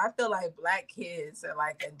bad, but I feel like black kids are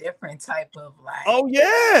like a different type of like. Oh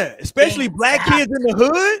yeah, especially black kids in the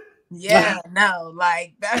hood. Yeah, no,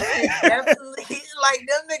 like that's definitely like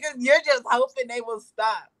them niggas. You're just hoping they will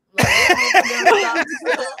stop. Like,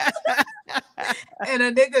 and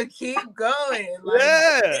a nigga keep going. Like,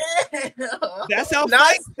 yeah, that's how not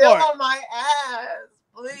fights still start. on my ass,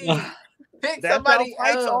 please. Pick That's somebody how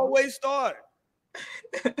fights else. always start.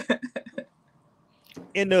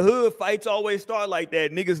 In the hood, fights always start like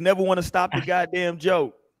that. Niggas never want to stop the goddamn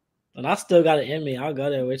joke. And I still got it in me. I'll go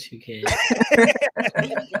there with you, kid.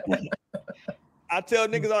 I tell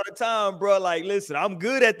niggas all the time, bro, like, listen, I'm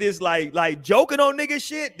good at this, like joking on nigga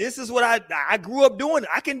shit. This is what I grew up doing.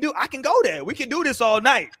 I can go there. We can do this all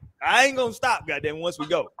night. I ain't gonna stop, goddamn, once we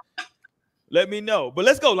go. Let me know. But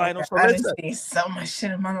let's go, Lionel. So I done seen so much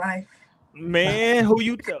shit in my life. Man, who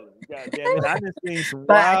you telling? Goddamn it. I just seen some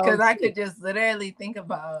But because I could just literally think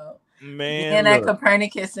about being at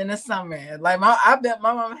Copernicus in the summer. Like I bet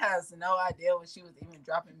my mom has no idea what she was even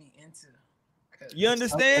dropping me into. You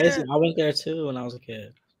understand? I went there too when I was a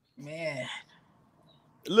kid. Man.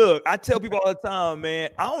 Look, I tell people all the time, man.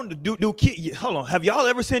 I don't do kid. Hold on, have y'all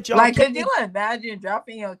ever sent y'all? Like, could you imagine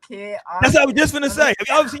dropping your kid? That's what I was just gonna say. Have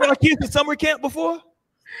y'all ever seen y'all kids in summer camp before?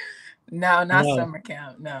 No, not No. summer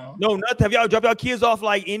camp. No. No, nothing. Have y'all dropped y'all kids off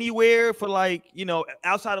like anywhere for like, you know,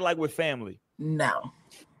 outside of like with family? No.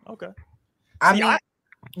 Okay. I See, mean,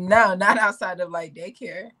 no, not outside of like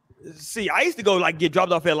daycare. See, I used to go like get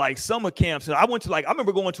dropped off at like summer camps. And I went to like, I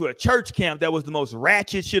remember going to a church camp that was the most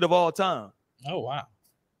ratchet shit of all time. Oh wow.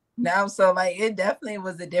 No, so like it definitely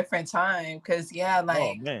was a different time because Oh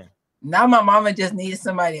like man. now my mama just needed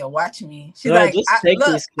somebody to watch me. She's Bro, like, just take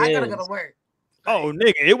look, these I gotta go kids. to work. Oh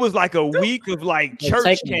nigga, it was like a week of like church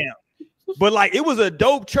take me. camp. But like it was a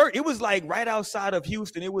dope church. It was like right outside of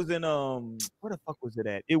Houston. It was in where the fuck was it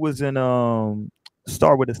at? It was in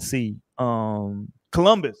start with a C.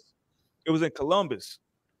 Columbus. It was in Columbus.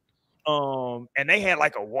 And they had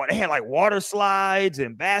like water slides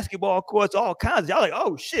and basketball courts, all kinds. Y'all like,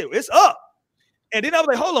 oh shit, it's up. And then I was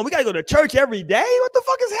like, hold on, we gotta go to church every day. What the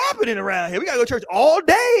fuck is happening around here? We gotta go to church all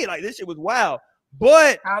day. Like this shit was wild.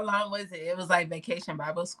 But How long was it? It was like vacation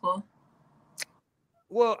Bible school.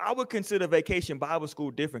 well, I would consider Vacation Bible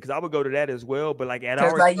School different because I would go to that as well. But like at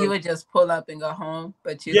Because our like church, you would just pull up and go home,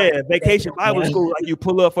 but you yeah, like, Vacation Bible Yeah. School, like you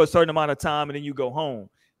pull up for a certain amount of time and then you go home.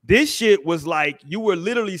 This shit was like you were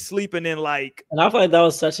literally sleeping in like And I feel like that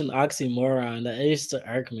was such an oxymoron that it used to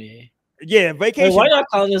irk me. yeah, Like, Vacation. why y'all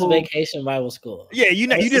calling this School. Vacation Bible School? Yeah, you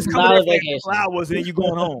know, you This just is come not there a for a vacation. couple hours and then you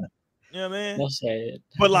going home. You know what I mean? No shade.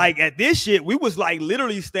 But like at this shit, we was like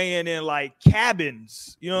literally staying in like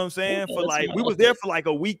cabins. You know what I'm saying? Yeah, For that's like what we I was like. there for like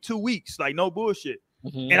a week, 2 weeks, like no bullshit.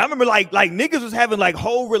 Mhm. And I remember like niggas was having like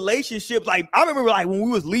whole relationships. Like I remember like when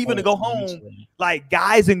we was leaving to go home, Honestly. like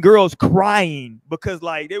guys and girls crying because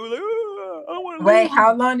like they were like, "Oh, I don't want to Wait, leave."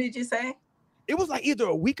 how long did you say? It was like either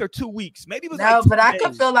a week or 2 weeks. Maybe it was No, like 2 but I could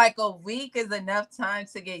days. feel like a week is enough time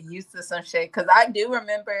to get used to some shit. Cause I do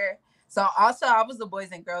remember. So also I was a Boys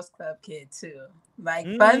and Girls Club kid too. Like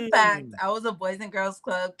fun fact, I was a Boys and Girls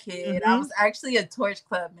Club kid. I Mhm. was actually a Torch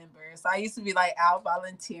Club member. So I used to be like out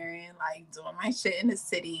volunteering, like doing my shit in the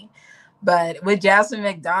city. But with Jasmine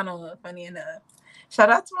McDonald, funny enough. Shout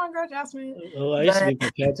out to my girl Jasmine. Oh, I used to be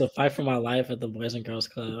prepared to fight for my life at the Boys and Girls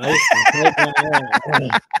Club. I used to fight my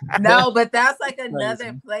life. No, but that's like another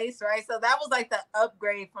Crazy. place, right? So that was like the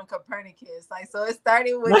upgrade from Copernicus. Like, so it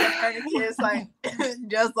started with Copernicus, like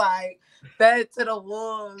just like fed to the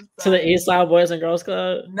wolves. To the like, East Side Boys and Girls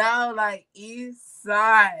Club. No, like East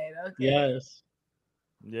Side. Okay. Yes.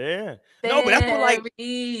 Yeah. No, but that's what like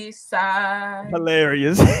East Side.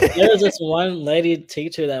 hilarious. There was this one lady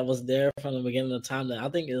teacher that was there from the beginning of the time that I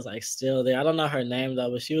think is like still there. I don't know her name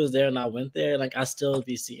though, but she was there and I went there. Like I still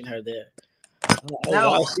be seeing her there. I'm like, oh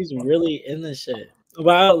No. wow, she's really in this shit.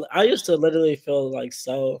 But I used to literally feel like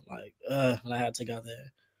so like when I had to go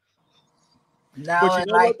there. No, But you and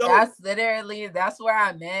know like what, though? that's where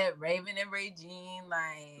I met Raven and Regine,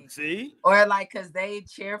 like See? or like cause they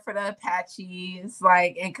cheer for the Apaches,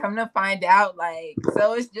 like, and come to find out, like,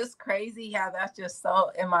 so it's just crazy how that's just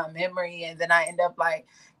so in my memory, and then I end up like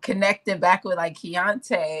connecting back with like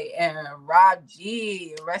Keontae and Rob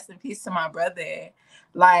G, rest in peace to my brother,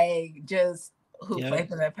 like just who Yeah. played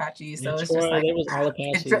for the Apaches. So Yeah, it's Troy, just like they was all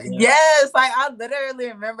Apaches. Yeah. yes, like I literally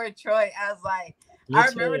remember Troy as like. Me I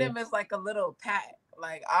remember too. them as like a little pack,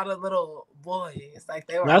 like all the little boys, like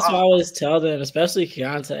they were. That's what I all- always tell them, especially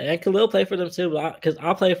Keontae and Khalil play for them too. But because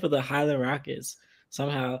I play for the Highland Rockets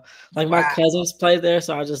somehow, like my Wow. cousins played there,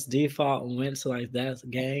 so I just default and went to like that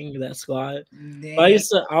gang, that squad. Yeah. But I used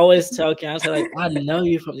to always tell Keontae like, I know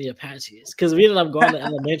you from the Apaches because we ended up going to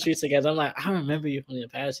elementary together. I'm like, I remember you from the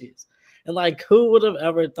Apaches, and like, who would have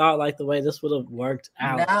ever thought like the way this would have worked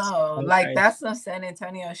out? No, So like crazy. that's some San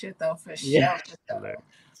Antonio shit though, for Yeah. sure. For sure.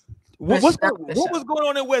 What For was going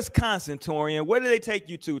on in Wisconsin, Torian? Where did they take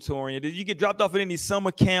you to, Torian? Did you get dropped off at any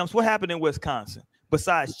summer camps? What happened in Wisconsin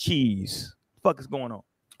besides cheese? What the fuck is going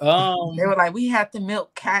on? They were like, we have to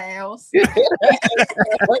milk cows. Yeah.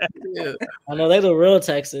 I know they're the real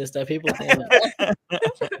Texas that people think.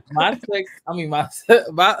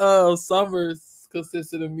 my summers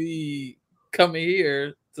consisted of me coming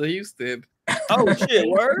here to Houston. Oh shit,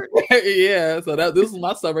 word. Yeah, so this was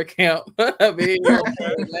my summer camp. I mean,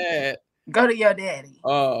 that. Go to your daddy.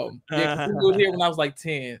 Yeah, 'cause we moved here when I was like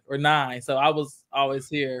 10 or 9, so I was always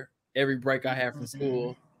here every break I had from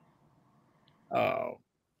school. But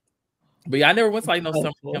yeah, I never went to like no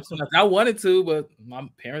summer camps. I wanted to, but my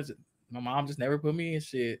mom just never put me in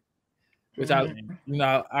shit. which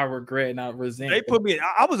I regret and I resent. They put me.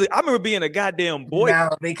 I remember being a goddamn boy. No,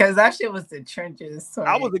 because that shit was the trenches.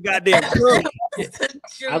 I was a goddamn girl. I told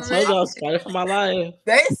you I was fighting for my life.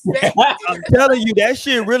 They said, I'm telling you, that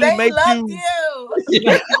shit really they makes loved you.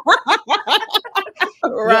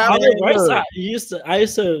 I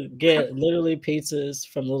used to get literally pizzas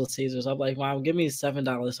from Little Caesars. I'm like, Mom, give me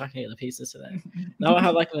 $7 so I can get the pizza today. Now I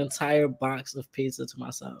have like an entire box of pizza to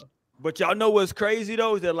myself. But y'all know what's crazy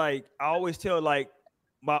though is that like I always tell like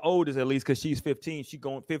my oldest at least because she's 15, she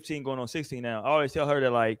going 15 going on 16 now. I always tell her that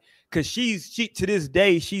like because she to this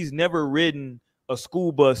day she's never ridden a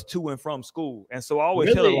school bus to and from school, and so I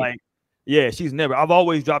always tell her like, yeah, she's never. I've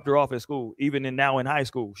always dropped her off at school, even now in high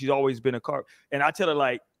school. She's always been a car, and I tell her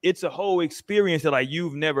like it's a whole experience that like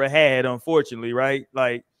you've never had, unfortunately, right?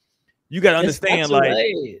 Like you got to understand, like.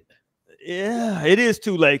 Late. Yeah, it is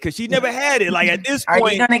too late because she never had it. Like at this point,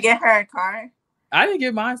 are you gonna get her a car? I didn't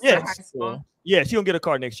get mine. Yeah, yeah, she'll get a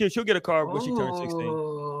car next year. She'll get a car when she turns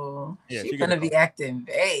 16. Yeah, she's gonna be acting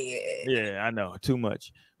bad. Yeah, I know, too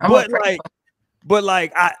much. But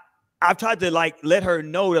I've tried to like let her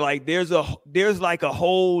know that like there's like a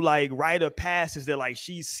whole like rite of passage that like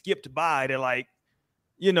she skipped by that like.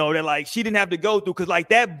 You know, that like she didn't have to go through because like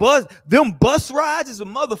them bus rides is a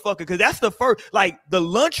motherfucker because that's the first like the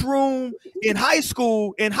lunchroom in high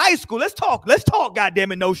school. Let's talk,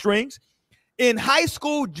 goddamn it, no strings. In high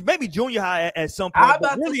school, maybe junior high at some point,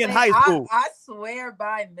 but really in high school. I swear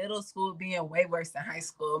by middle school being way worse than high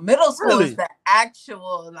school. Middle school is the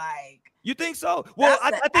actual like. You think so? Well,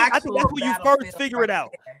 I think that's when you first figure it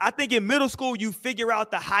out. I think in middle school you figure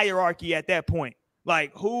out the hierarchy at that point,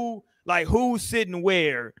 like who's sitting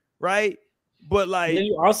where, right? But like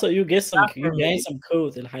you gain some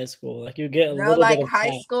codes in high school. Like you get a little like bit of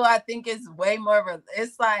high school. I think it's way more.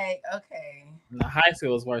 It's like okay. No, high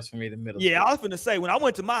school was worse for me than middle. Yeah, school. I was gonna say when I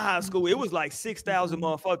went to my high school, it was like 6,000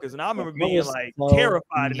 motherfuckers, and I remember being like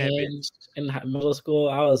terrified in that bitch. In middle school,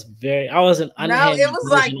 I was an unhinged. No, it was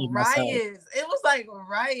like riots. It was like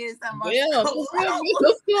riots at my school.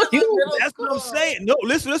 That's what I'm saying. No,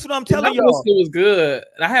 listen, what I'm telling y'all. Middle school was good.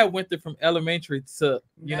 I went there from elementary to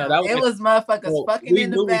that was motherfuckers fucking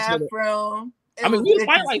in the bathroom. We was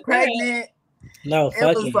fighting like No,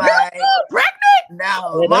 pregnant. it was like pregnant.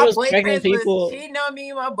 No, my boyfriends was cheating on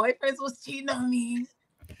me. My boyfriends was cheating on me.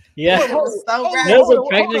 Yeah, there was a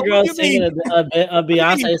pregnant girl singing a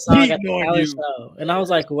Beyonce song at the Cali show, and I was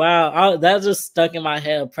like, "Wow, that just stuck in my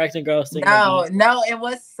head." A pregnant girl singing. No, it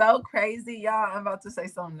was so crazy, y'all. I'm about to say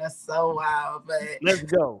something that's so wild, but let's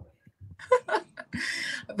go.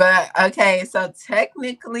 But okay, so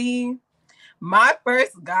technically, my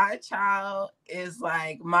first godchild is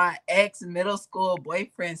like my ex middle school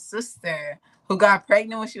boyfriend's sister who got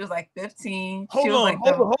pregnant when she was like 15. Hold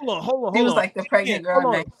on. She was like the pregnant girl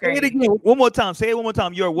in ninth grade. Say it again. One more time. Say it one more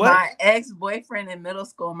time. You're what? My ex-boyfriend in middle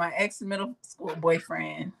school. My ex-middle school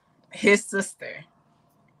boyfriend. His sister.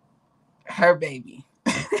 Her baby.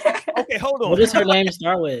 Okay, hold on. What does her name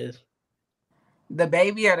start with? The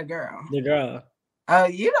baby or the girl? The girl. Oh,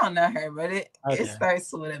 you don't know her, but it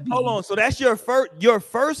starts with a B. Hold on. So that's your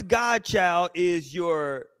first godchild is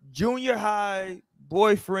your junior high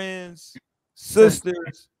boyfriend's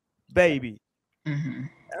sister's baby. Mm-hmm.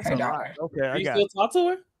 That's her daughter. Okay, I got it. You still talk to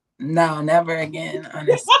her? No, never again.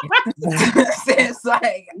 Honestly, since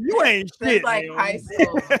like you ain't shit. Like man. High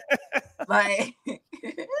school, like you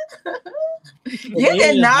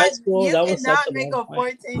cannot make a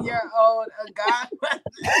 14-year-old a guy.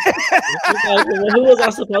 Who was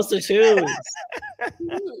I supposed to choose?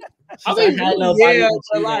 I mean, but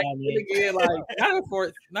like again,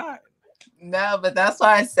 like not. No, but that's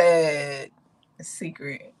why I said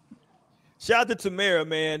secret. Shout out to Tamara,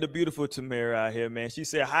 man, the beautiful Tamara out here, man. She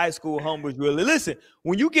said high school home was really. Listen,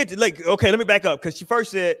 when you get to like, okay, let me back up because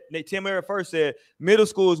Tamara first said middle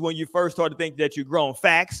school is when you first start to think that you're grown.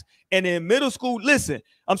 Facts. And in middle school,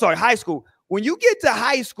 high school. When you get to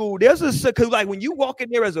high school, because like when you walk in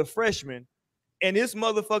there as a freshman, and it's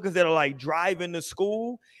motherfuckers that are like driving to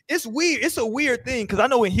school, it's weird. It's a weird thing because I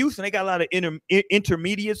know in Houston they got a lot of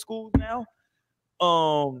intermediate schools now.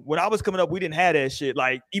 When I was coming up, we didn't have that shit.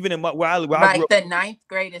 Like even in where I grew up, the ninth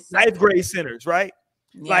grade centers, right?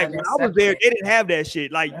 Yeah, like when I was there, they didn't have that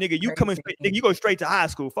shit. Like nigga, you go straight to high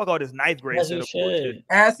school. Fuck all this ninth grade center bullshit.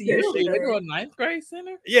 They go to ninth grade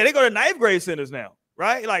center? Yeah, they go to ninth grade centers now,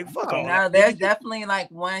 right? Like fuck all. No, there's definitely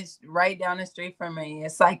like one right down the street from me.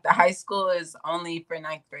 It's like the high school is only for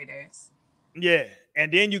ninth graders. Yeah. And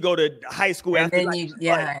then you go to high school and then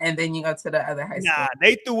and then you go to the other high school. Nah,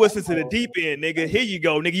 they threw us into the deep end, nigga. Here you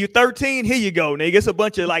go, nigga. You 13, here you go, nigga. It's a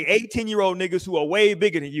bunch of like 18-year-old niggas who are way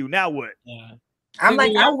bigger than you. Now what? Yeah. I'm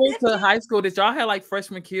like, I I'm went to 50. high school. Did y'all have like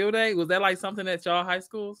freshman kill day? Was that like something at y'all high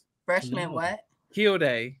schools? Freshman No. what? Kill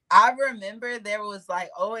day. I remember there was like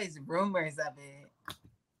always rumors of it.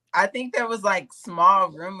 I think there was like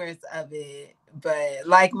small rumors of it, but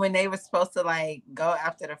like when they were supposed to like go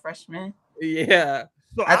after the freshmen. Yeah.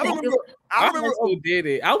 So I I think remember. I Our remember. high school did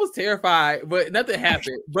it. I was terrified, but nothing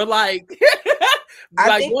happened. But like, I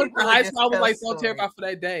like think going people to would high just school, I was tell like so stories. terrified for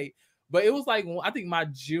that day. But it was like I think my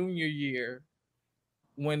junior year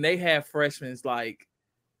when they had freshmen, like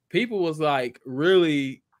people was like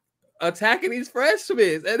really attacking these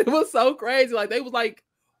freshmen, and it was so crazy. Like they was like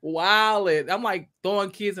wilding. I'm like throwing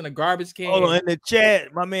kids in a garbage can. Hold on, in the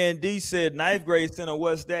chat, my man D said ninth grade center.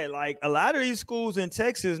 What's that? Like a lot of these schools in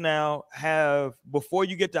Texas now have, before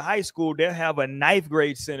you get to high school, they'll have a ninth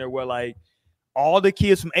grade center where like all the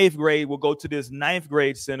kids from 8th grade will go to this ninth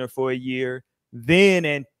grade center for a year. Then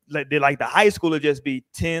and like the high school will just be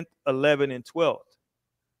 10th, 11th, and 12th.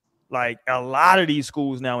 Like a lot of these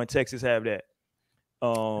schools now in Texas have that.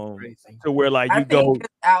 Crazy. To where like I you think go. it's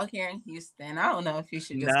out here in Houston. I don't know if you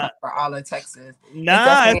should just Nah. come for all of Texas.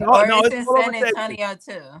 Nah, It's it's in all over San Texas. Antonio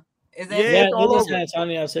too. Is it? Yeah, Yeah, it's all it's in over. San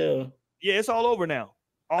Antonio too. Yeah, it's all over now.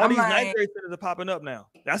 All I'm these ninth like- grade centers are popping up now.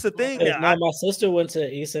 That's the thing. Because, Now. no, my sister went to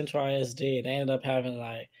East Central ISD and they ended up having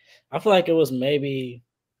like, I feel like it was maybe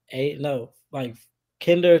like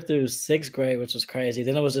kinder through 6th grade, which was crazy.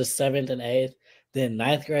 Then it was just 7th and 8th, then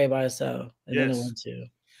 9th grade by itself, and then it Yes. went to.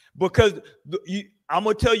 Because I'm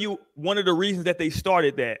gonna tell you one of the reasons that they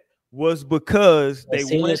started that was because they wanted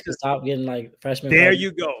seniors to could stop getting like freshmen. There pregnant.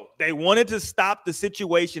 you go. They wanted to stop the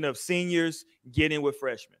situation of seniors getting with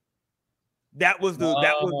freshmen. That was the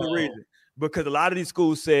reason. Because a lot of these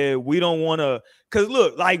schools said we don't want to. Because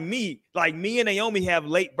look, like me and Naomi have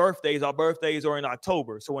late birthdays. Our birthdays are in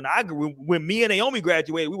October. So when me and Naomi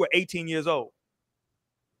graduated, we were 18 years old.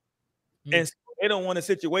 And so they don't want a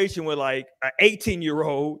situation where like an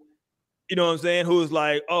 18-year-old, you know what I'm saying, who's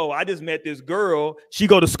like, oh, I just met this girl. She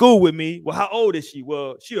go to school with me. Well, how old is she?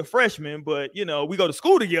 Well, she a freshman, but you know, we go to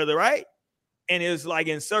school together, right? And it's like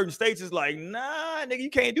in certain states, it's like, nah, nigga, you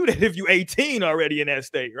can't do that if you 18 already in that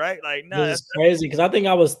state, right? Like, nah, This is crazy because I think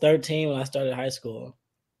I was 13 when I started high school.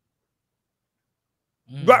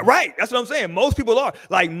 Right. That's what I'm saying. Most people are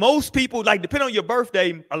like, depending on your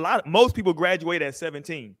birthday, most people graduate at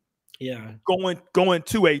 17. Yeah, going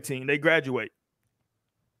to 18, they graduate.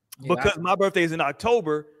 Yeah, Because my birthday is in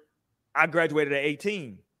October, I graduated at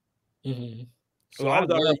 18. mm-hmm. So I I was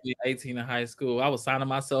was already 18 in high school. I was signing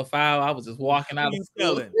myself out. I was just walking out of you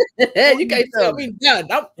school. telling? You can't tell me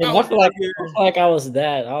nothing. I feel like I was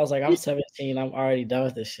that. I was like, I'm 17. I'm already done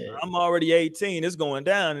with this shit. I'm already 18. It's going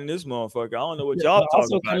down in this motherfucker. I don't know what Yeah, y'all but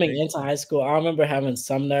also talking about. coming into high school, I remember having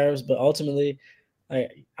some nerves, but ultimately,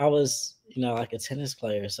 like I was, like a tennis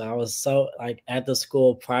player, so I was so like at the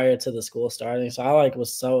school prior to the school starting, so I like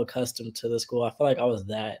was so accustomed to the school. I feel like I was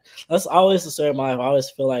that. That's always the story of my life. I always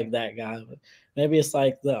feel like that guy, but maybe it's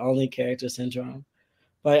like the only character syndrome.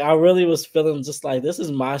 Like I really was feeling just like this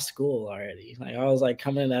is my school already. Like I was like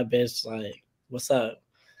coming in that bitch like, what's up?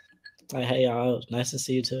 Like, hey y'all, nice to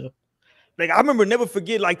see you too. Like I remember never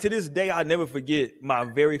forget, like to this day, I never forget my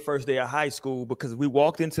very first day of high school because we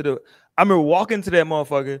walked into I remember walking into that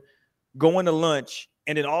motherfucker, going to lunch,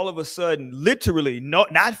 and then all of a sudden, literally,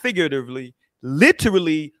 not figuratively,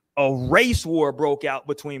 literally a race war broke out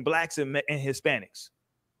between blacks and Hispanics.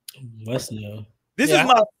 What's new? This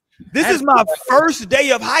is my first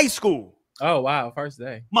day of high school. Oh wow, first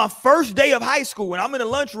day. My first day of high school, and I'm in the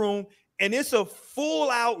lunchroom, and it's a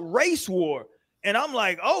full-out race war. And I'm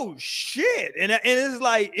like, oh shit. And it's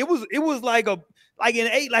like, it was like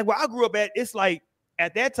where I grew up at, it's like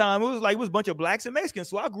at that time, it was a bunch of blacks and Mexicans.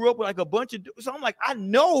 So I grew up with like a bunch of dudes. So I'm like, I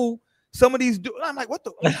know some of these dudes. I'm like, what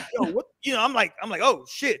the what? I'm like, oh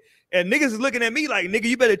shit. And niggas is looking at me like, nigga,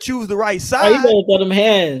 you better choose the right side. Oh, you better throw them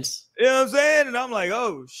hands. You know what I'm saying? And I'm like,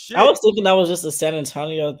 oh shit. I was thinking that was just a San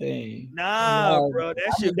Antonio thing. Nah, No. bro.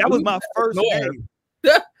 That was my first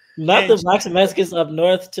day. Not the blacks and Mexicans up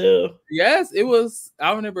north too. Yes, it was.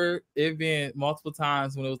 I remember it being multiple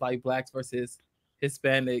times when it was like blacks versus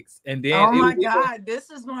Hispanics, and then oh my god,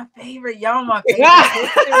 this is my favorite. Y'all, my favorite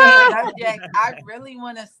history subject. I really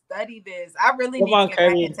want to study this. I really need to get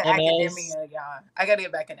back into academia, y'all. I gotta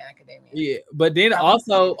get back into academia. Yeah, but then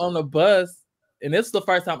also on the bus, and this is the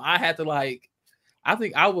first time I had to like. I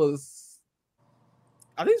think it probably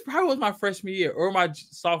was my freshman year or my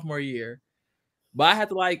sophomore year. But I had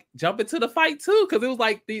to like jump into the fight too because it was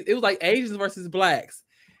like Asians versus blacks,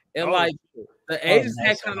 and like the Asians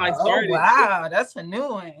had kind of like started. Oh, wow, that's a new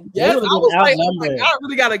one. Yes, I was like, I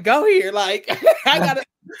really gotta go here. Like I gotta.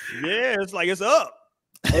 Yeah, it's like it's up.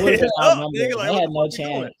 They would have been It's up, outnumbered. nigga, like, They what had the no fuck you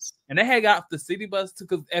doing? chance. And they had got the city bus too,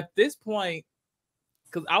 because at this point,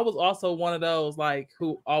 because I was also one of those like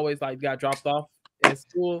who always like got dropped off at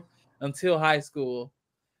school until high school.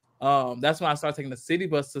 That's when I started taking the city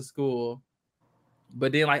bus to school.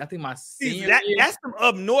 But then, like, I think my senior year, That's some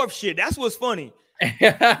up north shit. That's what's funny.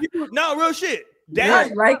 No, real shit. Yeah,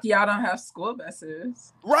 Down, like y'all don't have school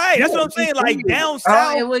buses. right. That's what I'm saying. Like down Oh,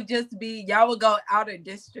 south. it would just be y'all would go outer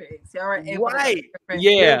districts. Y'all were able Right. to go to different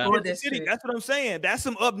Yeah. school Kansas City, districts. that's what I'm saying. That's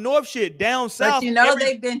some up north shit. Down south. But you know every-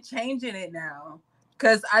 they've been changing it now.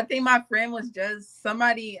 Cause I think my friend was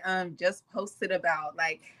somebody just posted about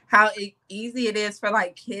like how easy it is for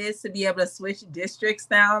like kids to be able to switch districts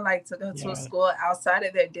now, like to go to a school outside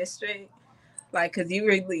of their district. Like, cause you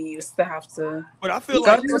really used to have to But I feel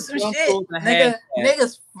go like through some some shit. schools that had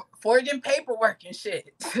Niggas forging paperwork and shit.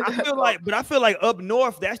 I feel like up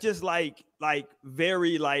north, that's just like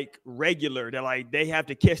very like regular. That like they have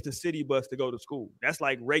to catch the city bus to go to school. That's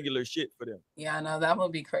like regular shit for them. Yeah, I know that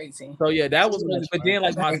would be crazy. so yeah, that was. But then,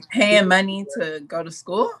 like my Like paying money to go to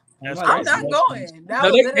school. That's I'm crazy. not going. That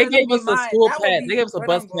no, would they literally gave be us a mine. school That would pass. be They gave us a what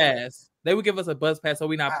bus I'm going. pass. They would give us a bus pass, so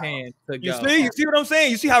we're not Wow. paying to You go. see what I'm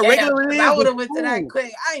saying? You see how Damn, regular it is? I would have with went to that school.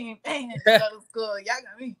 quick. I ain't paying to go to school. Y'all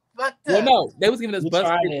got me fucked Well, up. no, they was giving us We bus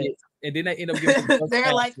tried it. tickets, and then they ended up giving us bus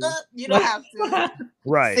They're like, passes. you don't have to.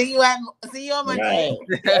 Right. See you on Monday.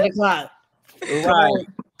 Right. 8 o'clock. Right.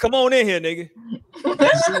 Come on in here, nigga.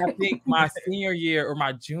 Then I think my senior year or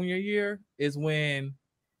my junior year is when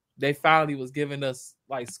they finally was giving us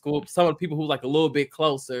like school. Some of the people who was like a little bit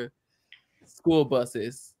closer, school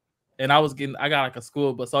buses, and I got like a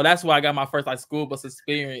school bus. So that's why I got my first like school bus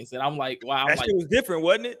experience. And I'm like, wow, I'm That like, shit was different,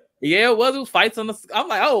 wasn't it? yeah, it was fights on the. I'm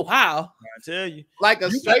like, oh wow, I tell you. like a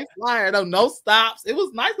You straight flyer, no stops. It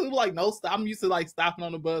was nice. It was like no stop. I'm used to like stopping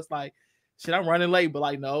on the bus, like shit. I'm running late, but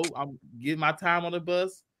like no, I'm getting my time on the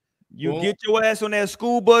bus. You Boom. get your ass on that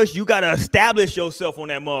school bus, you gotta establish yourself on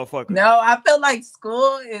that motherfucker. No, I feel like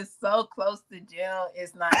school is so close to jail.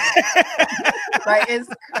 It's not like it's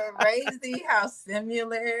crazy how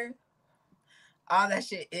similar all that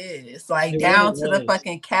shit is. Like It down really to the is.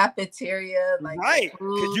 fucking cafeteria, like Right.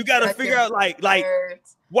 Because you gotta figure out like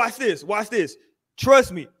words. watch this.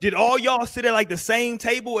 Trust me. Did all y'all sit at like the same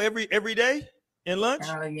table every day in lunch?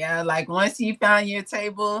 Oh yeah, like once you found your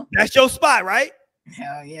table, That's your spot, right?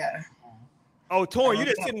 hell yeah. Oh, Torrin, you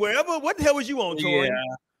just sitting wherever. What the hell was you on, Torrin?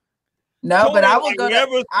 Yeah. No, but I Torrin, would like, go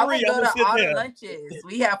wherever to it's I would free, go I'ma to sit all the there. lunches.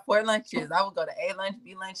 We have 4 lunches. I would go to A lunch,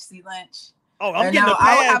 B lunch, C lunch. Oh, Or I'm getting no, a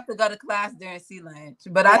I would pass. have to go to class during C lunch.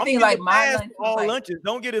 But Oh, I I'm think getting like a my pass lunch for was all like lunches.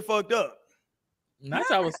 Don't get it fucked up. Not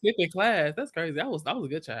I was skipping class. That's crazy. I was a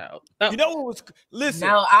good child. You know what was listen?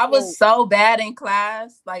 no, I was so bad in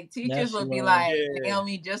class. Like teachers Yes, would you be were. like, Yeah.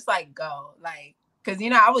 Naomi, just like go. Like, cause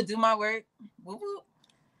I would do my work, whoop, whoop,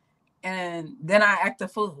 and then I act a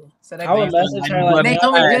fool. So they I would be message her like, Naomi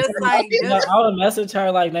Naomi, just like just I would message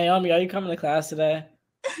her like, Naomi, are you coming to class today?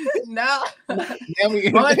 no. And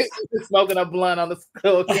we smoking a blunt on the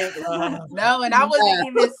school campus. No, and I wasn't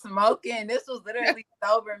even smoking. This was literally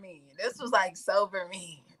sober me. This was like sober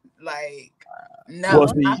me. Like, no, Well,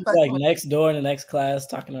 see, I She's fuck like with- next door in the next class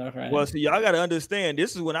talking to her friend. Well, see, y'all gotta understand.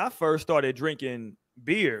 This is when I first started drinking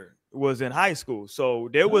beer. Was in high school, so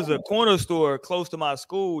there was a corner store close to my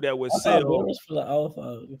school that would I thought beer sell. was for the old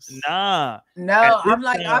folks. Nah, no, At this I'm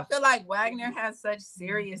like, I time- feel like Wagner has such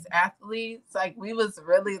serious athletes. Like, we was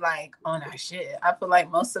really like on our shit. I feel like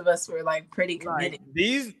most of us were like pretty committed.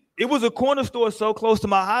 like it was a corner store so close to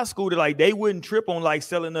my high school that like they wouldn't trip on like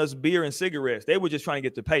selling us beer and cigarets. They were just trying to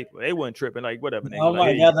get the paper. They weren't tripping like whatever. Nigga. Oh Like,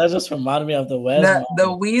 my hey, god, that just reminded me of the West. The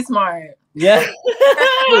Weesmart. Yeah.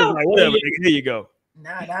 like, whatever. Nigga, here you go.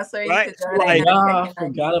 Nah, that's where Right, you could go. so, like- Nah, I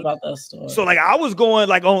forgot about that story. So like I was going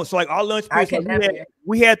like on so like our lunch I period, could never.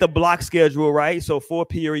 we had the block schedule, right? So 4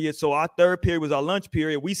 periods. So our third period was our lunch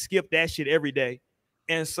period. We skipped that shit every day.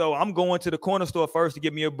 And so I'm going to the corner store first to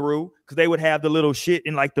get me a brew because they would have the little shit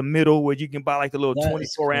in like the middle where you can buy like the little That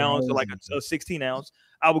is 24 ounce or like crazy. a 16 ounce.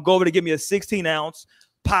 I would go over to get me a 16 ounce,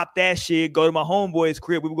 pop that shit, go to my homeboy's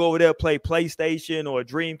crib. We would go over there, play PlayStation or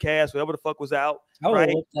Dreamcast, whatever the fuck was out. I would right?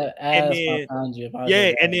 whip that And ass then- if I found you. If I was Yeah,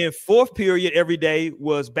 your and dad. then fourth period every day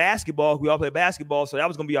was basketball. We all played basketball, so that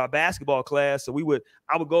was gonna be our basketball class. So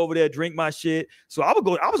I would go over there, drink my shit. So I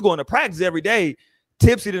was going to practice every day,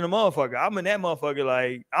 tipsy than a motherfucker. I'm in that motherfucker,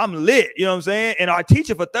 like I'm lit, you know what I'm saying? And our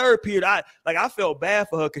teacher for third period, I felt bad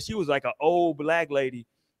for her because she was like an old black lady,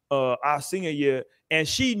 our senior year, and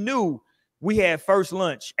she knew we had first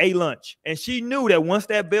lunch, A lunch, and she knew that once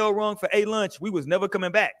that bell rung for A lunch, we was never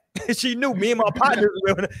coming back. She knew me and my partners.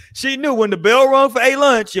 She knew when the bell rung for A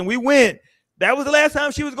lunch and we went, that was the last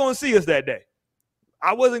time she was going to see us that day.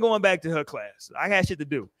 I wasn't going back to her class. I had shit to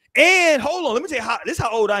do. And hold on, let me tell you this is how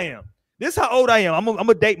old I am. I'm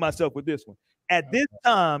gonna date myself with this one. At this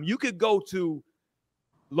time, you could go to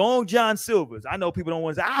Long John Silver's. I know people don't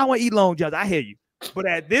want to say, I want to eat Long John's. I hear you. But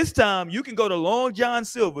at this time, you can go to Long John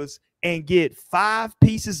Silver's and get 5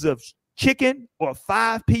 pieces of chicken or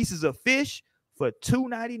 5 pieces of fish for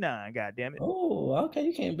 $2.99. God damn it. Oh, okay.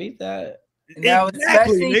 You can't beat that. No,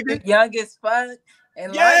 Exactly, especially nigga. if young as fuck.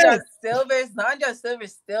 And Yes. Long John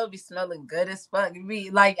Silver's still be smelling good as fuck.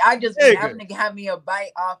 I just be having to have me a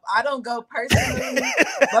bite off. I don't go personally,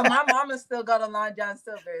 but my mama still go to Long John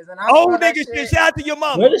Silver's. And nigga, shit, shout out to your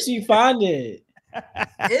mama. Where did she find it?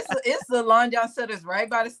 It's the Long John Silver's right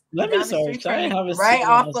by the Let me search. right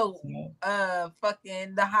off of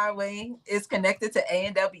fucking the highway. It's connected to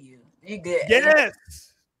A&W. You good?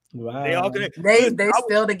 Yes. Wow. They all connected. They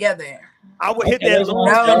still together. I would hit Okay, that.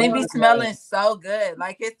 No, and it be smelling so good.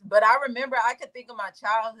 But I remember I could think of my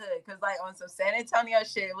childhood because on some San Antonio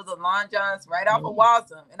shit, it was a Long John's right off of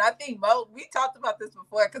Waltham. And I think we talked about this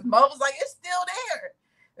before because Mo was like, it's still there.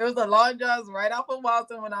 It was a Long John's right off of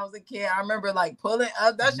Waltham when I was a kid. I remember pulling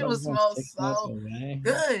up. That shit would smell so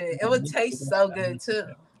good. It would taste so good too.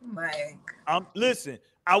 Listen,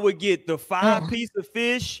 I would get the 5 piece of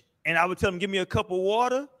fish and I would tell them, give me a cup of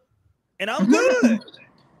water and I'm good.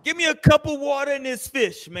 Give me a cup of water and this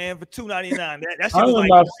fish, man, for $2.99. That shit I was remember like,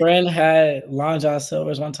 my friend had Long John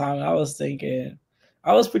Silver's one time, and I was thinking,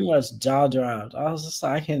 I was pretty much jaw dropped. I was just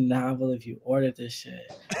like, I cannot believe you ordered this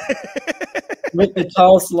shit. With the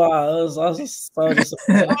coleslaw, I was just so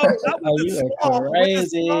disappointed. You are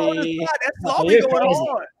crazy. That's all going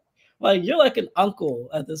on. Like, you're like an uncle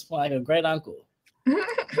at this point, like a great uncle.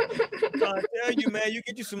 I tell you, man, you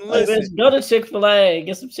get you some listen. Go to Chick-fil-A,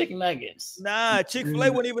 get some chicken nuggets. Nah,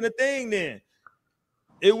 Chick-fil-A wasn't even a thing then.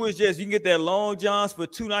 It was just you can get that Long John's for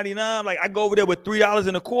 $2.99. Like I go over there with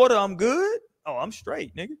 $3.25, I'm good. Oh, I'm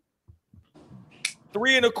straight, nigga.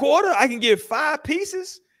 $3.25, I can get 5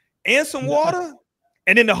 pieces and some water,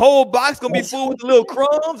 and then the whole box gonna be full with the little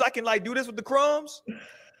crumbs. I can do this with the crumbs.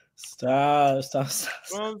 Stop. You know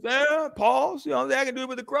what I'm saying? Pause. You know what I'm saying? I can do it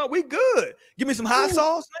with the crowd. We good. Give me some hot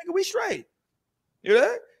sauce, nigga. We straight. You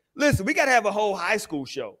know? Listen, we got to have a whole high school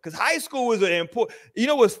show because high school is an important. You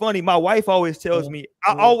know what's funny? My wife always tells me,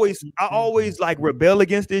 I always rebel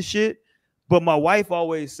against this shit. But my wife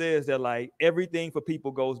always says that everything for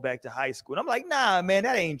people goes back to high school. And I'm like, nah, man,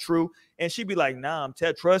 that ain't true. And she'd be like, nah,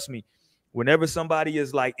 trust me. Whenever somebody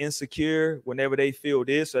is insecure, whenever they feel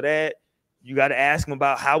this or that, you got to ask them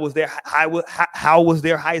about how was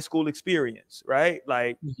their high school experience, right?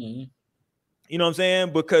 You know what I'm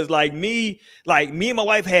saying? Because me and my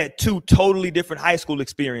wife had 2 totally different high school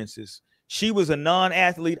experiences. She was a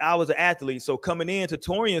non-athlete, I was an athlete. So coming into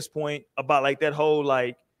Torian's point about that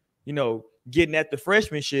whole getting at the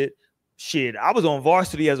freshman shit, I was on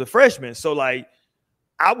varsity as a freshman. So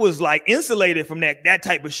I was insulated from that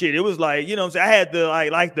type of shit. It was you know what I'm saying? I had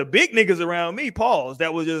the the big niggas around me, pause.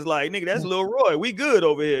 That was just nigga, that's Lil Roy. We good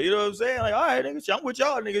over here. You know what I'm saying? All right, nigga, I'm with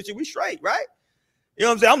y'all, niggas. We straight, right? You know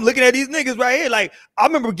what I'm saying? I'm looking at these niggas right here. I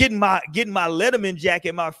remember getting my Letterman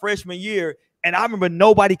jacket my freshman year, and I remember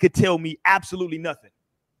nobody could tell me absolutely nothing.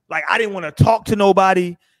 I didn't want to talk to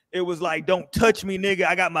nobody. It was don't touch me, nigga.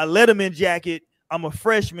 I got my Letterman jacket. I'm a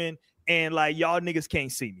freshman, and y'all niggas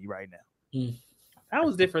can't see me right now. That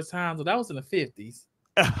was different times, but that was in the 50s.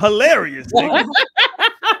 Hilarious, nigga.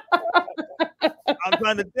 I'm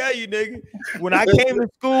trying to tell you, nigga. When I came to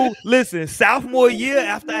school, listen, sophomore year,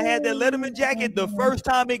 after I had that Letterman jacket, the first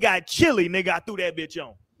time it got chilly, nigga, I threw that bitch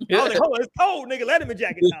on. I was like, hold on, it's cold, nigga. Letterman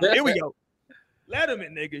jacket time. Here we go.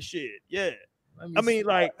 Letterman, nigga, shit. Yeah. I mean,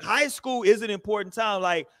 high school is an important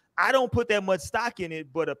time. I don't put that much stock in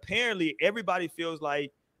it, but apparently everybody feels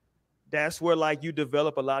like that's where you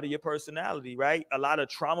develop a lot of your personality, right? A lot of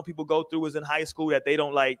trauma people go through is in high school that they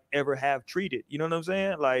don't ever have treated. You know what I'm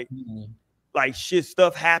saying? Shit,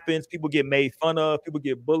 stuff happens. People get made fun of. People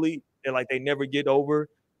get bullied. They're they never get over.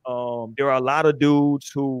 There are a lot of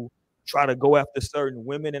dudes who try to go after certain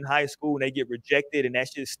women in high school and they get rejected, and that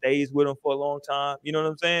shit stays with them for a long time. You know what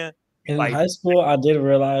I'm saying? In high school, I did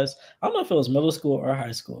realize, I don't know if it was middle school or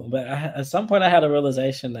high school, but at some point I had a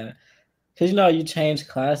realization that, because you change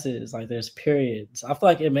classes, there's periods. I feel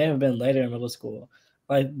like it may have been later in middle school.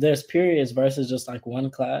 There's periods versus just one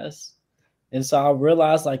class. And so I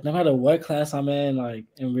realized no matter what class I'm in,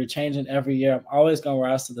 and we're changing every year, I'm always gonna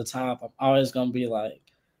rise to the top. I'm always gonna be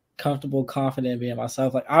comfortable, confident being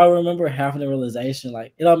myself. I remember having the realization,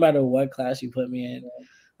 it don't matter what class you put me in,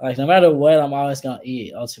 no matter what, I'm always gonna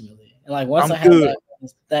eat ultimately. And once I had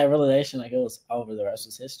that realization, it was over. The rest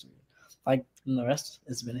was history. And the rest,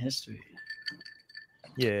 it's been history.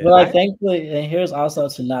 Yeah. But like, thankfully, and here's also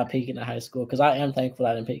to not peaking in high school, because I am thankful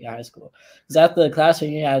I didn't peak in high school. Because after the class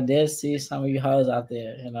reunion, I did see some of you hoes out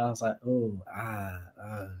there, and I was like, "Ooh,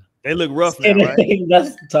 They look rough now, right?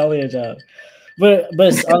 That's totally a joke. But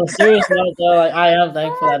on a serious note, though, like I am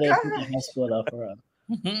thankful I didn't peak in high school, though, for real.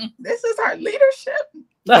 This is our leadership.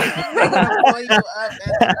 They're gonna pull you up at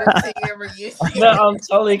the 15-year reunion. No, I'm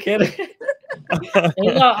totally kidding. And,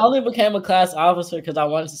 you know, I only became a class officer because I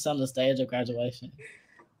wanted to sit on the stage at graduation.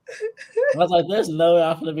 I was like, there's no way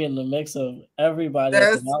I'm going to be in the mix of everybody.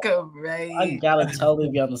 That's great. I gotta totally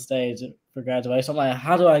be on the stage for graduation. I'm like,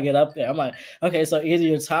 how do I get up there? I'm like, okay, so either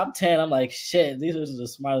you're top 10. I'm like, shit, these are the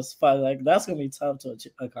smartest fuck. Like, that's gonna be tough to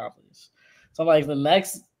accomplish. So I'm like, the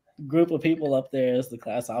next group of people up there is the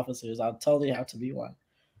class officers. I'll totally have to be one.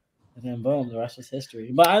 And then boom, the rest is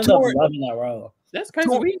history. But I ended up loving that role. That's crazy.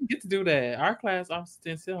 We didn't get to do that. Our class officers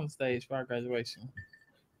didn't sit on the stage for our graduation.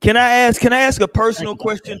 Can I ask a personal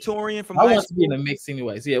question, Torian? From I want to be in the mix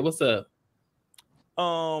anyways. Yeah, what's up?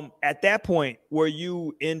 At that point, were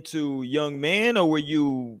you into young men or were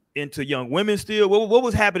you into young women still? What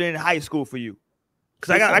was happening in high school for you?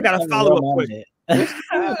 Because I got a follow-up question.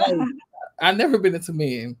 I've never been into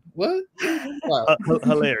men. What? Wow.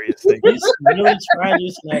 Hilarious. What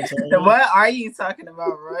are you talking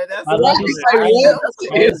about, Roy? That's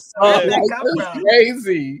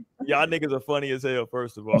crazy. Y'all niggas are funny as hell,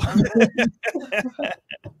 first of all.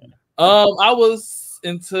 I was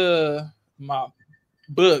into my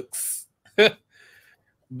books.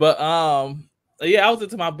 But yeah, I was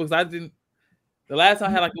into my books. The last time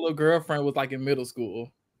I had like a little girlfriend was like in middle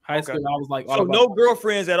school. High school, I was like, so no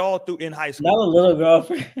girlfriends at all in high school. Not a little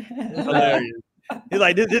girlfriend. Hilarious. He's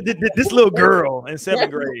like this little girl in 7th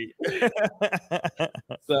grade.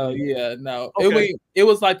 So yeah, no, okay. it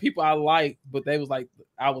was like people I liked, but they was like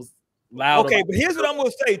I was loud. Okay, but here's what I'm gonna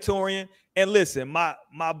say, Torian. And listen, my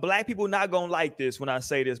black people not gonna like this when I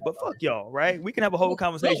say this, but fuck y'all, right? We can have a whole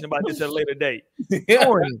conversation about this at a later date.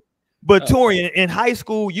 Torian. But Torian, in high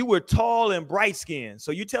school, you were tall and bright skinned.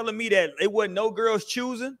 So you telling me that it wasn't no girls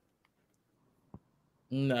choosing?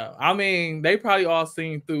 No, I mean they probably all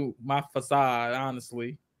seen through my facade,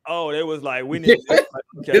 honestly. Oh, they was like, we need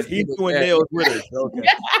okay. He's doing nails with us. Okay.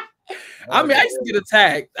 I mean, I used to get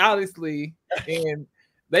attacked, honestly, and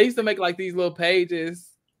they used to make like these little pages.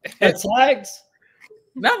 Attacked?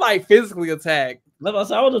 Not like physically attacked. I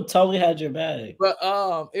would have totally had your back. But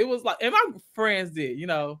it was like, and my friends did, you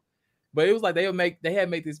know. But it was like they had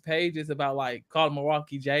made these pages about like called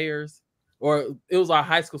Milwaukee Jayers, or it was our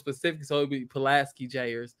high school specific, so it'd be Pulaski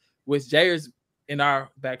Jayers, which Jayers in our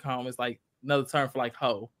back home is like another term for like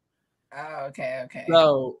hoe. Oh, okay.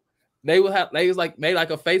 So they was like made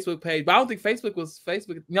like a Facebook page, but I don't think Facebook was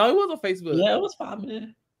Facebook. No, it was on Facebook. Yeah, it was 5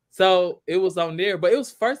 minutes. So it was on there, but it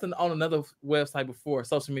was first on another website before,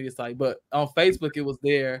 social media site. But on Facebook, it was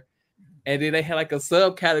there, and then they had like a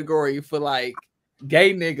subcategory for like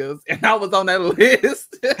gay niggas, and I was on that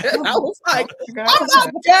list. And I was like, I'm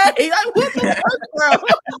not gay. Like, what the fuck, bro?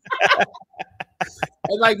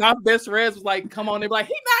 And like my best friends was like, come on, they're like,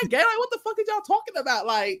 he's not gay. Like, what the fuck are y'all talking about?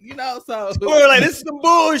 Like, you know, so we're like, this is some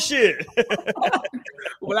bullshit.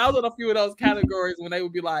 When I was on a few of those categories, when they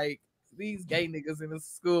would be like, these gay niggas in the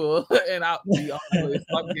school, and I'll be always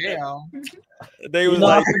fuck down. They was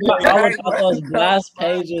like, those blast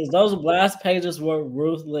pages. Those blast pages were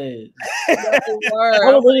ruthless. I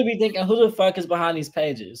would really be thinking, who the fuck is behind these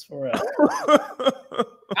pages? For real.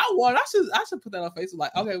 I should put that on Facebook.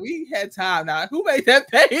 Like, okay, we had time now. Who made that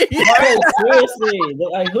page? Seriously,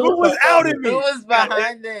 like, who was out of me? Who was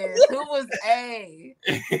behind this? Who was A?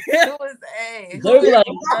 Who was A? They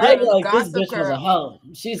were like, this bitch was a hoe.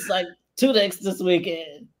 She's like 2 dicks this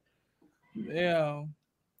weekend. Yeah.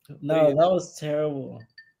 No, that was terrible.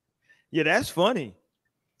 Yeah, that's funny.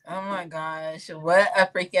 Oh my gosh, what a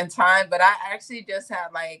freaking time. But I actually just had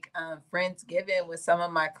like Friendsgiving with some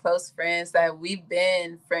of my close friends that we've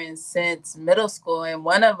been friends since middle school. And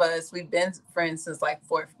one of us, we've been friends since like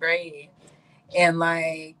 4th grade. And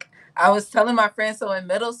like, I was telling my friends, so in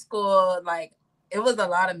middle school, like, it was a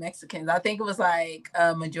lot of Mexicans. I think it was like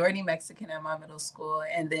a majority Mexican in my middle school,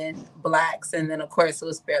 and then blacks. And then of course it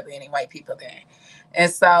was barely any white people there.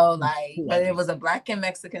 And so like, but it was a black and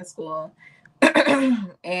Mexican school.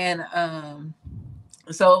 And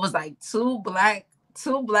so it was like two black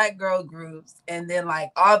girl groups, and then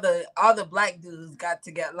like all the black dudes got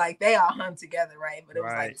together, like they all hung together, right? But it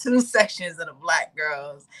was like 2 sections of the black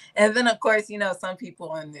girls. And then of course, you know, some people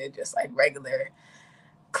on there just like regular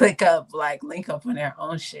click up, like link up on their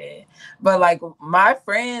own shit. But like my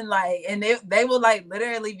friend, like, and they would like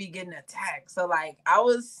literally be getting attacked. So like I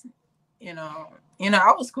was, you know,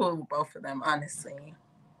 I was cool with both of them, honestly.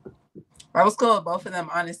 I was cool with both of them,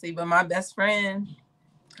 honestly. But my best friend,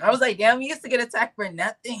 I was like, damn, we used to get attacked for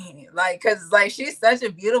nothing. Like, cause like she's such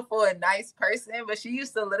a beautiful and nice person, but she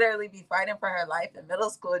used to literally be fighting for her life in middle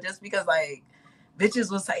school just because like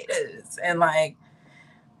bitches was haters and like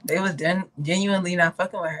they was genuinely not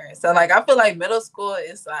fucking with her. So like I feel like middle school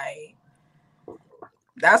is like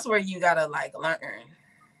that's where you gotta like learn.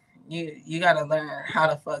 You gotta learn how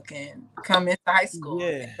to fucking come into high school.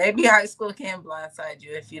 Yeah. Maybe high school can blindside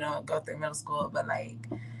you if you don't go through middle school, but like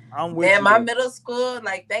I'm with man, my you. middle school,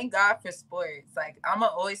 like thank God for sports. Like I'ma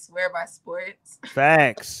always swear by sports.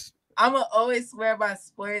 Facts. I'ma always swear by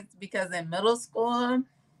sports because in middle school,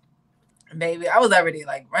 baby, I was already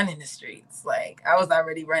like running the streets. Like I was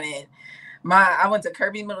already running I went to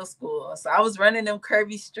Kirby Middle School. So I was running them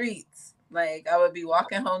Kirby streets. Like I would be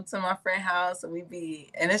walking home to my friend's house and we'd be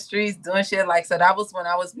in the streets doing shit. Like, so that was when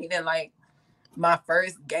I was meeting like my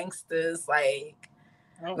first gangsters, like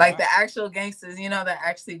the actual gangsters, you know, that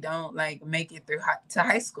actually don't like make it through to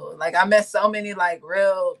high school. Like I met so many like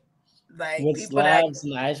real like with people slabs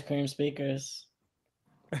and ice cream speakers.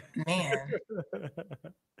 Man.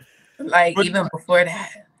 Like but, even before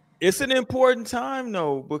that. It's an important time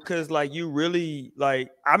though, because like you really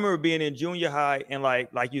like I remember being in junior high and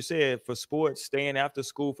like you said, for sports, staying after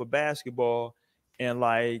school for basketball and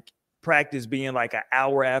like practice being like an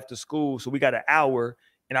hour after school. So we got an hour.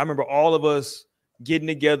 And I remember all of us getting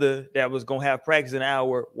together that was gonna have practice an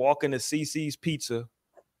hour, walking to CC's Pizza,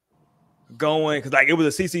 going because like it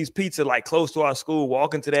was a CC's Pizza like close to our school,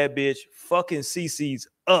 walking to that bitch, fucking CC's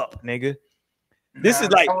up, nigga. This is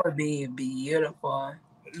like that would be beautiful.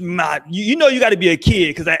 You know you got to be a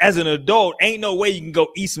kid because as an adult, ain't no way you can go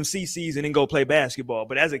eat some CC's and then go play basketball.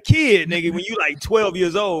 But as a kid, nigga, when you like 12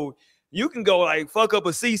 years old, you can go like fuck up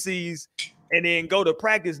a CC's and then go to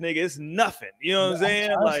practice, nigga. It's nothing. You know what I'm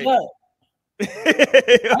saying? Like,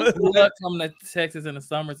 I love coming to Texas in the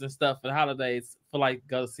summers and stuff for the holidays for like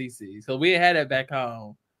go to CC's. So we had that back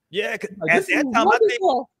home. Yeah, like, at that time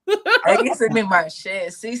I used to think my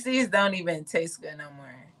shit. CC's don't even taste good no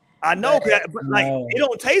more. I know, but like it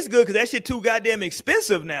don't taste good because that shit too goddamn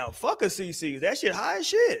expensive now. Fuck a CC's. That shit high as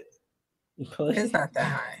shit. It's not that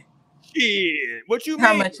high. Shit. What you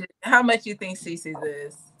mean? How much you think CC's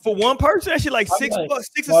is? For one person, that shit like $6, $6 or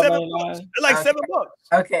 $7. Like $7.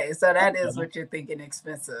 Okay, so that is what you're thinking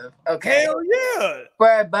expensive. Okay. Hell yeah.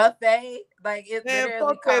 For a buffet, like it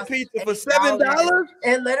literally costs pizza for $7.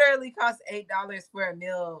 It literally costs $8 for a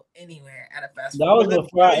meal anywhere at a fast food. That was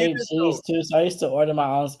before I ate cheese too, so I used to order my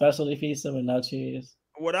own specialty pizza with no cheese.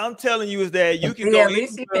 What I'm telling you is that you can go. At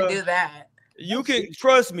least you can do that. You can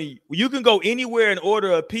trust me. You can go anywhere and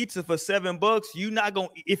order a pizza for $7. You not gonna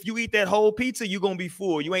if you eat that whole pizza, you're gonna be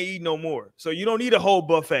full. You ain't eating no more. So you don't need a whole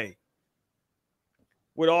buffet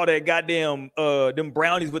with all that goddamn them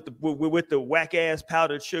brownies with the whack ass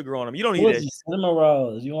powdered sugar on them. You don't need that. Cinnamon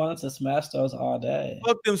rolls. You wanted to smash those all day.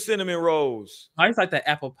 Fuck them cinnamon rolls. I used to like that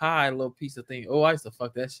apple pie little piece of thing. Oh, I used to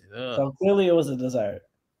fuck that shit up. So clearly it was a dessert.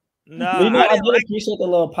 Nah, I did appreciate the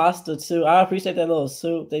little pasta too. I appreciate that little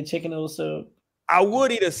soup, they chicken noodle soup. I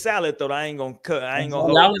would eat a salad though. I ain't gonna cut. I ain't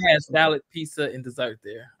gonna. I only had salad, pizza, and dessert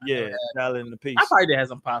there. Yeah, salad and the pizza. I probably did have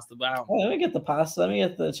some pasta, but I don't. Let me get the pasta. Let me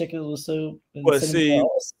get the chicken noodle soup. But see,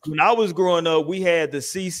 when I was growing up, we had the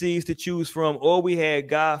CC's to choose from, or we had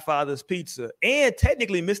Godfather's Pizza, and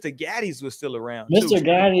technically Mr. Gaddy's was still around. Mr.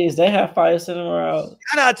 Gaddy's, they have fire cinnamon rolls.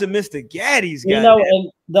 Shout out to Mr. Gaddy's. You know,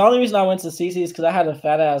 and the only reason I went to CC's because I had a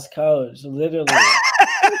fat ass coach, literally.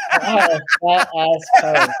 I had a fat ass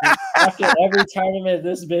coach. After every tournament,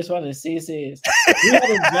 this bitch wanted CC's. We had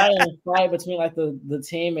a giant fight between like the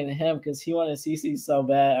team and him because he wanted CC's so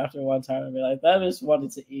bad after one tournament. Like that bitch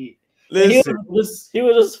wanted to eat. Listen, he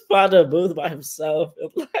would just find a booth by himself.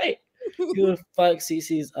 Like he would fuck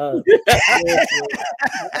CC's up. It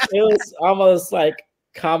was almost like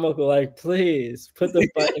comical. Like, please put the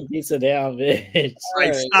fucking pizza down, bitch.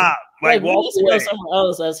 Like, stop. Like walk away. Someone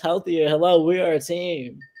else that's healthier. Hello, we are a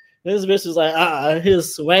team. This bitch was like, he'll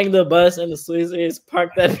swang the bus in the CC's,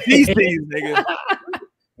 park that CC's, nigga.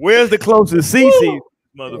 Where's the closest CC's,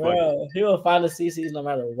 motherfucker? Bro, he will find the CC's no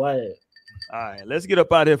matter what. All right, let's get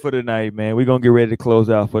up out here for tonight, man. We're gonna get ready to close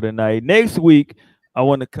out for the night. Next week, I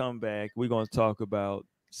want to come back. We're gonna talk about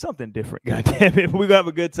something different. God damn it. We're gonna have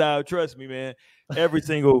a good time. Trust me, man. Every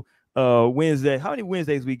single Wednesday. How many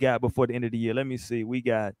Wednesdays we got before the end of the year? Let me see. We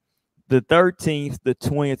got the 13th, the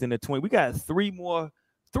 20th, and the 20th. We got three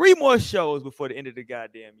more shows before the end of the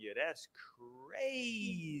goddamn year. That's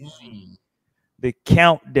crazy. The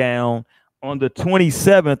countdown on the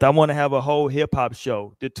 27th. I want to have a whole hip hop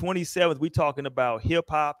show. The 27th, we talking about hip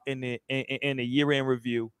hop in the year-end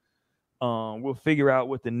review. We'll figure out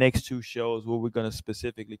what the next 2 shows what we're gonna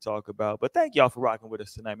specifically talk about. But thank y'all for rocking with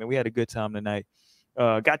us tonight, man. We had a good time tonight.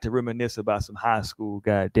 Got to reminisce about some high school.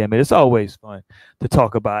 God damn it, it's always fun to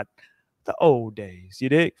talk about the old days. You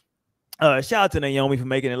dig? Shout out to Naomi for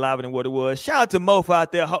making it live than what it was. Shout out to Mo for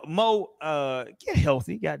out there. Mo, get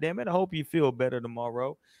healthy. God damn it. I hope you feel better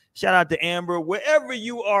tomorrow. Shout out to Amber, wherever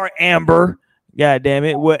you are, Amber. God damn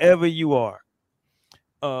it, wherever you are.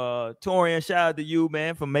 Torian, shout out to you,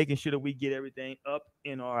 man, for making sure that we get everything up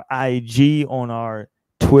in our IG on our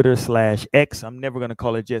Twitter/X. I'm never gonna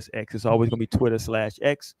call it just X. It's always gonna be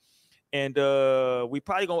Twitter/X. And we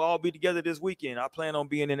probably gonna all be together this weekend. I plan on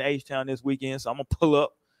being in H-Town this weekend, so I'm gonna pull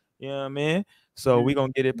up. You know what I mean? So we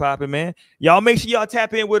gonna get it popping, man. Y'all make sure y'all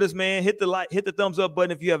tap in with us, man. Hit the like, hit the thumbs up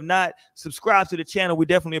button if you have not. Subscribe to the channel. We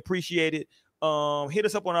definitely appreciate it. Hit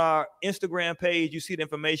us up on our Instagram page. You see the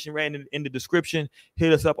information right in the description.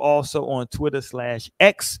 Hit us up also on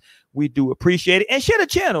Twitter/X. We do appreciate it. And share the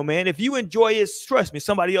channel, man. If you enjoy it, trust me,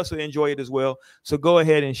 somebody else will enjoy it as well. So go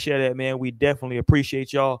ahead and share that, man. We definitely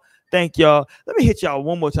appreciate y'all. Thank y'all. Let me hit y'all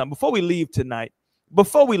one more time before we leave tonight.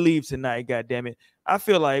 God damn it. I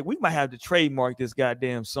feel like we might have to trademark this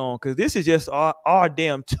goddamn song because this is just our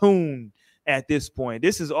damn tune at this point.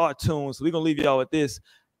 This is our tune. So we're going to leave y'all with this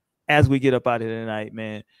as we get up out of here tonight,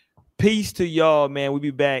 man. Peace to y'all, man. We'll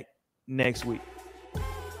be back next week.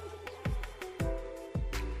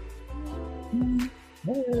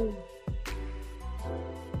 Hey.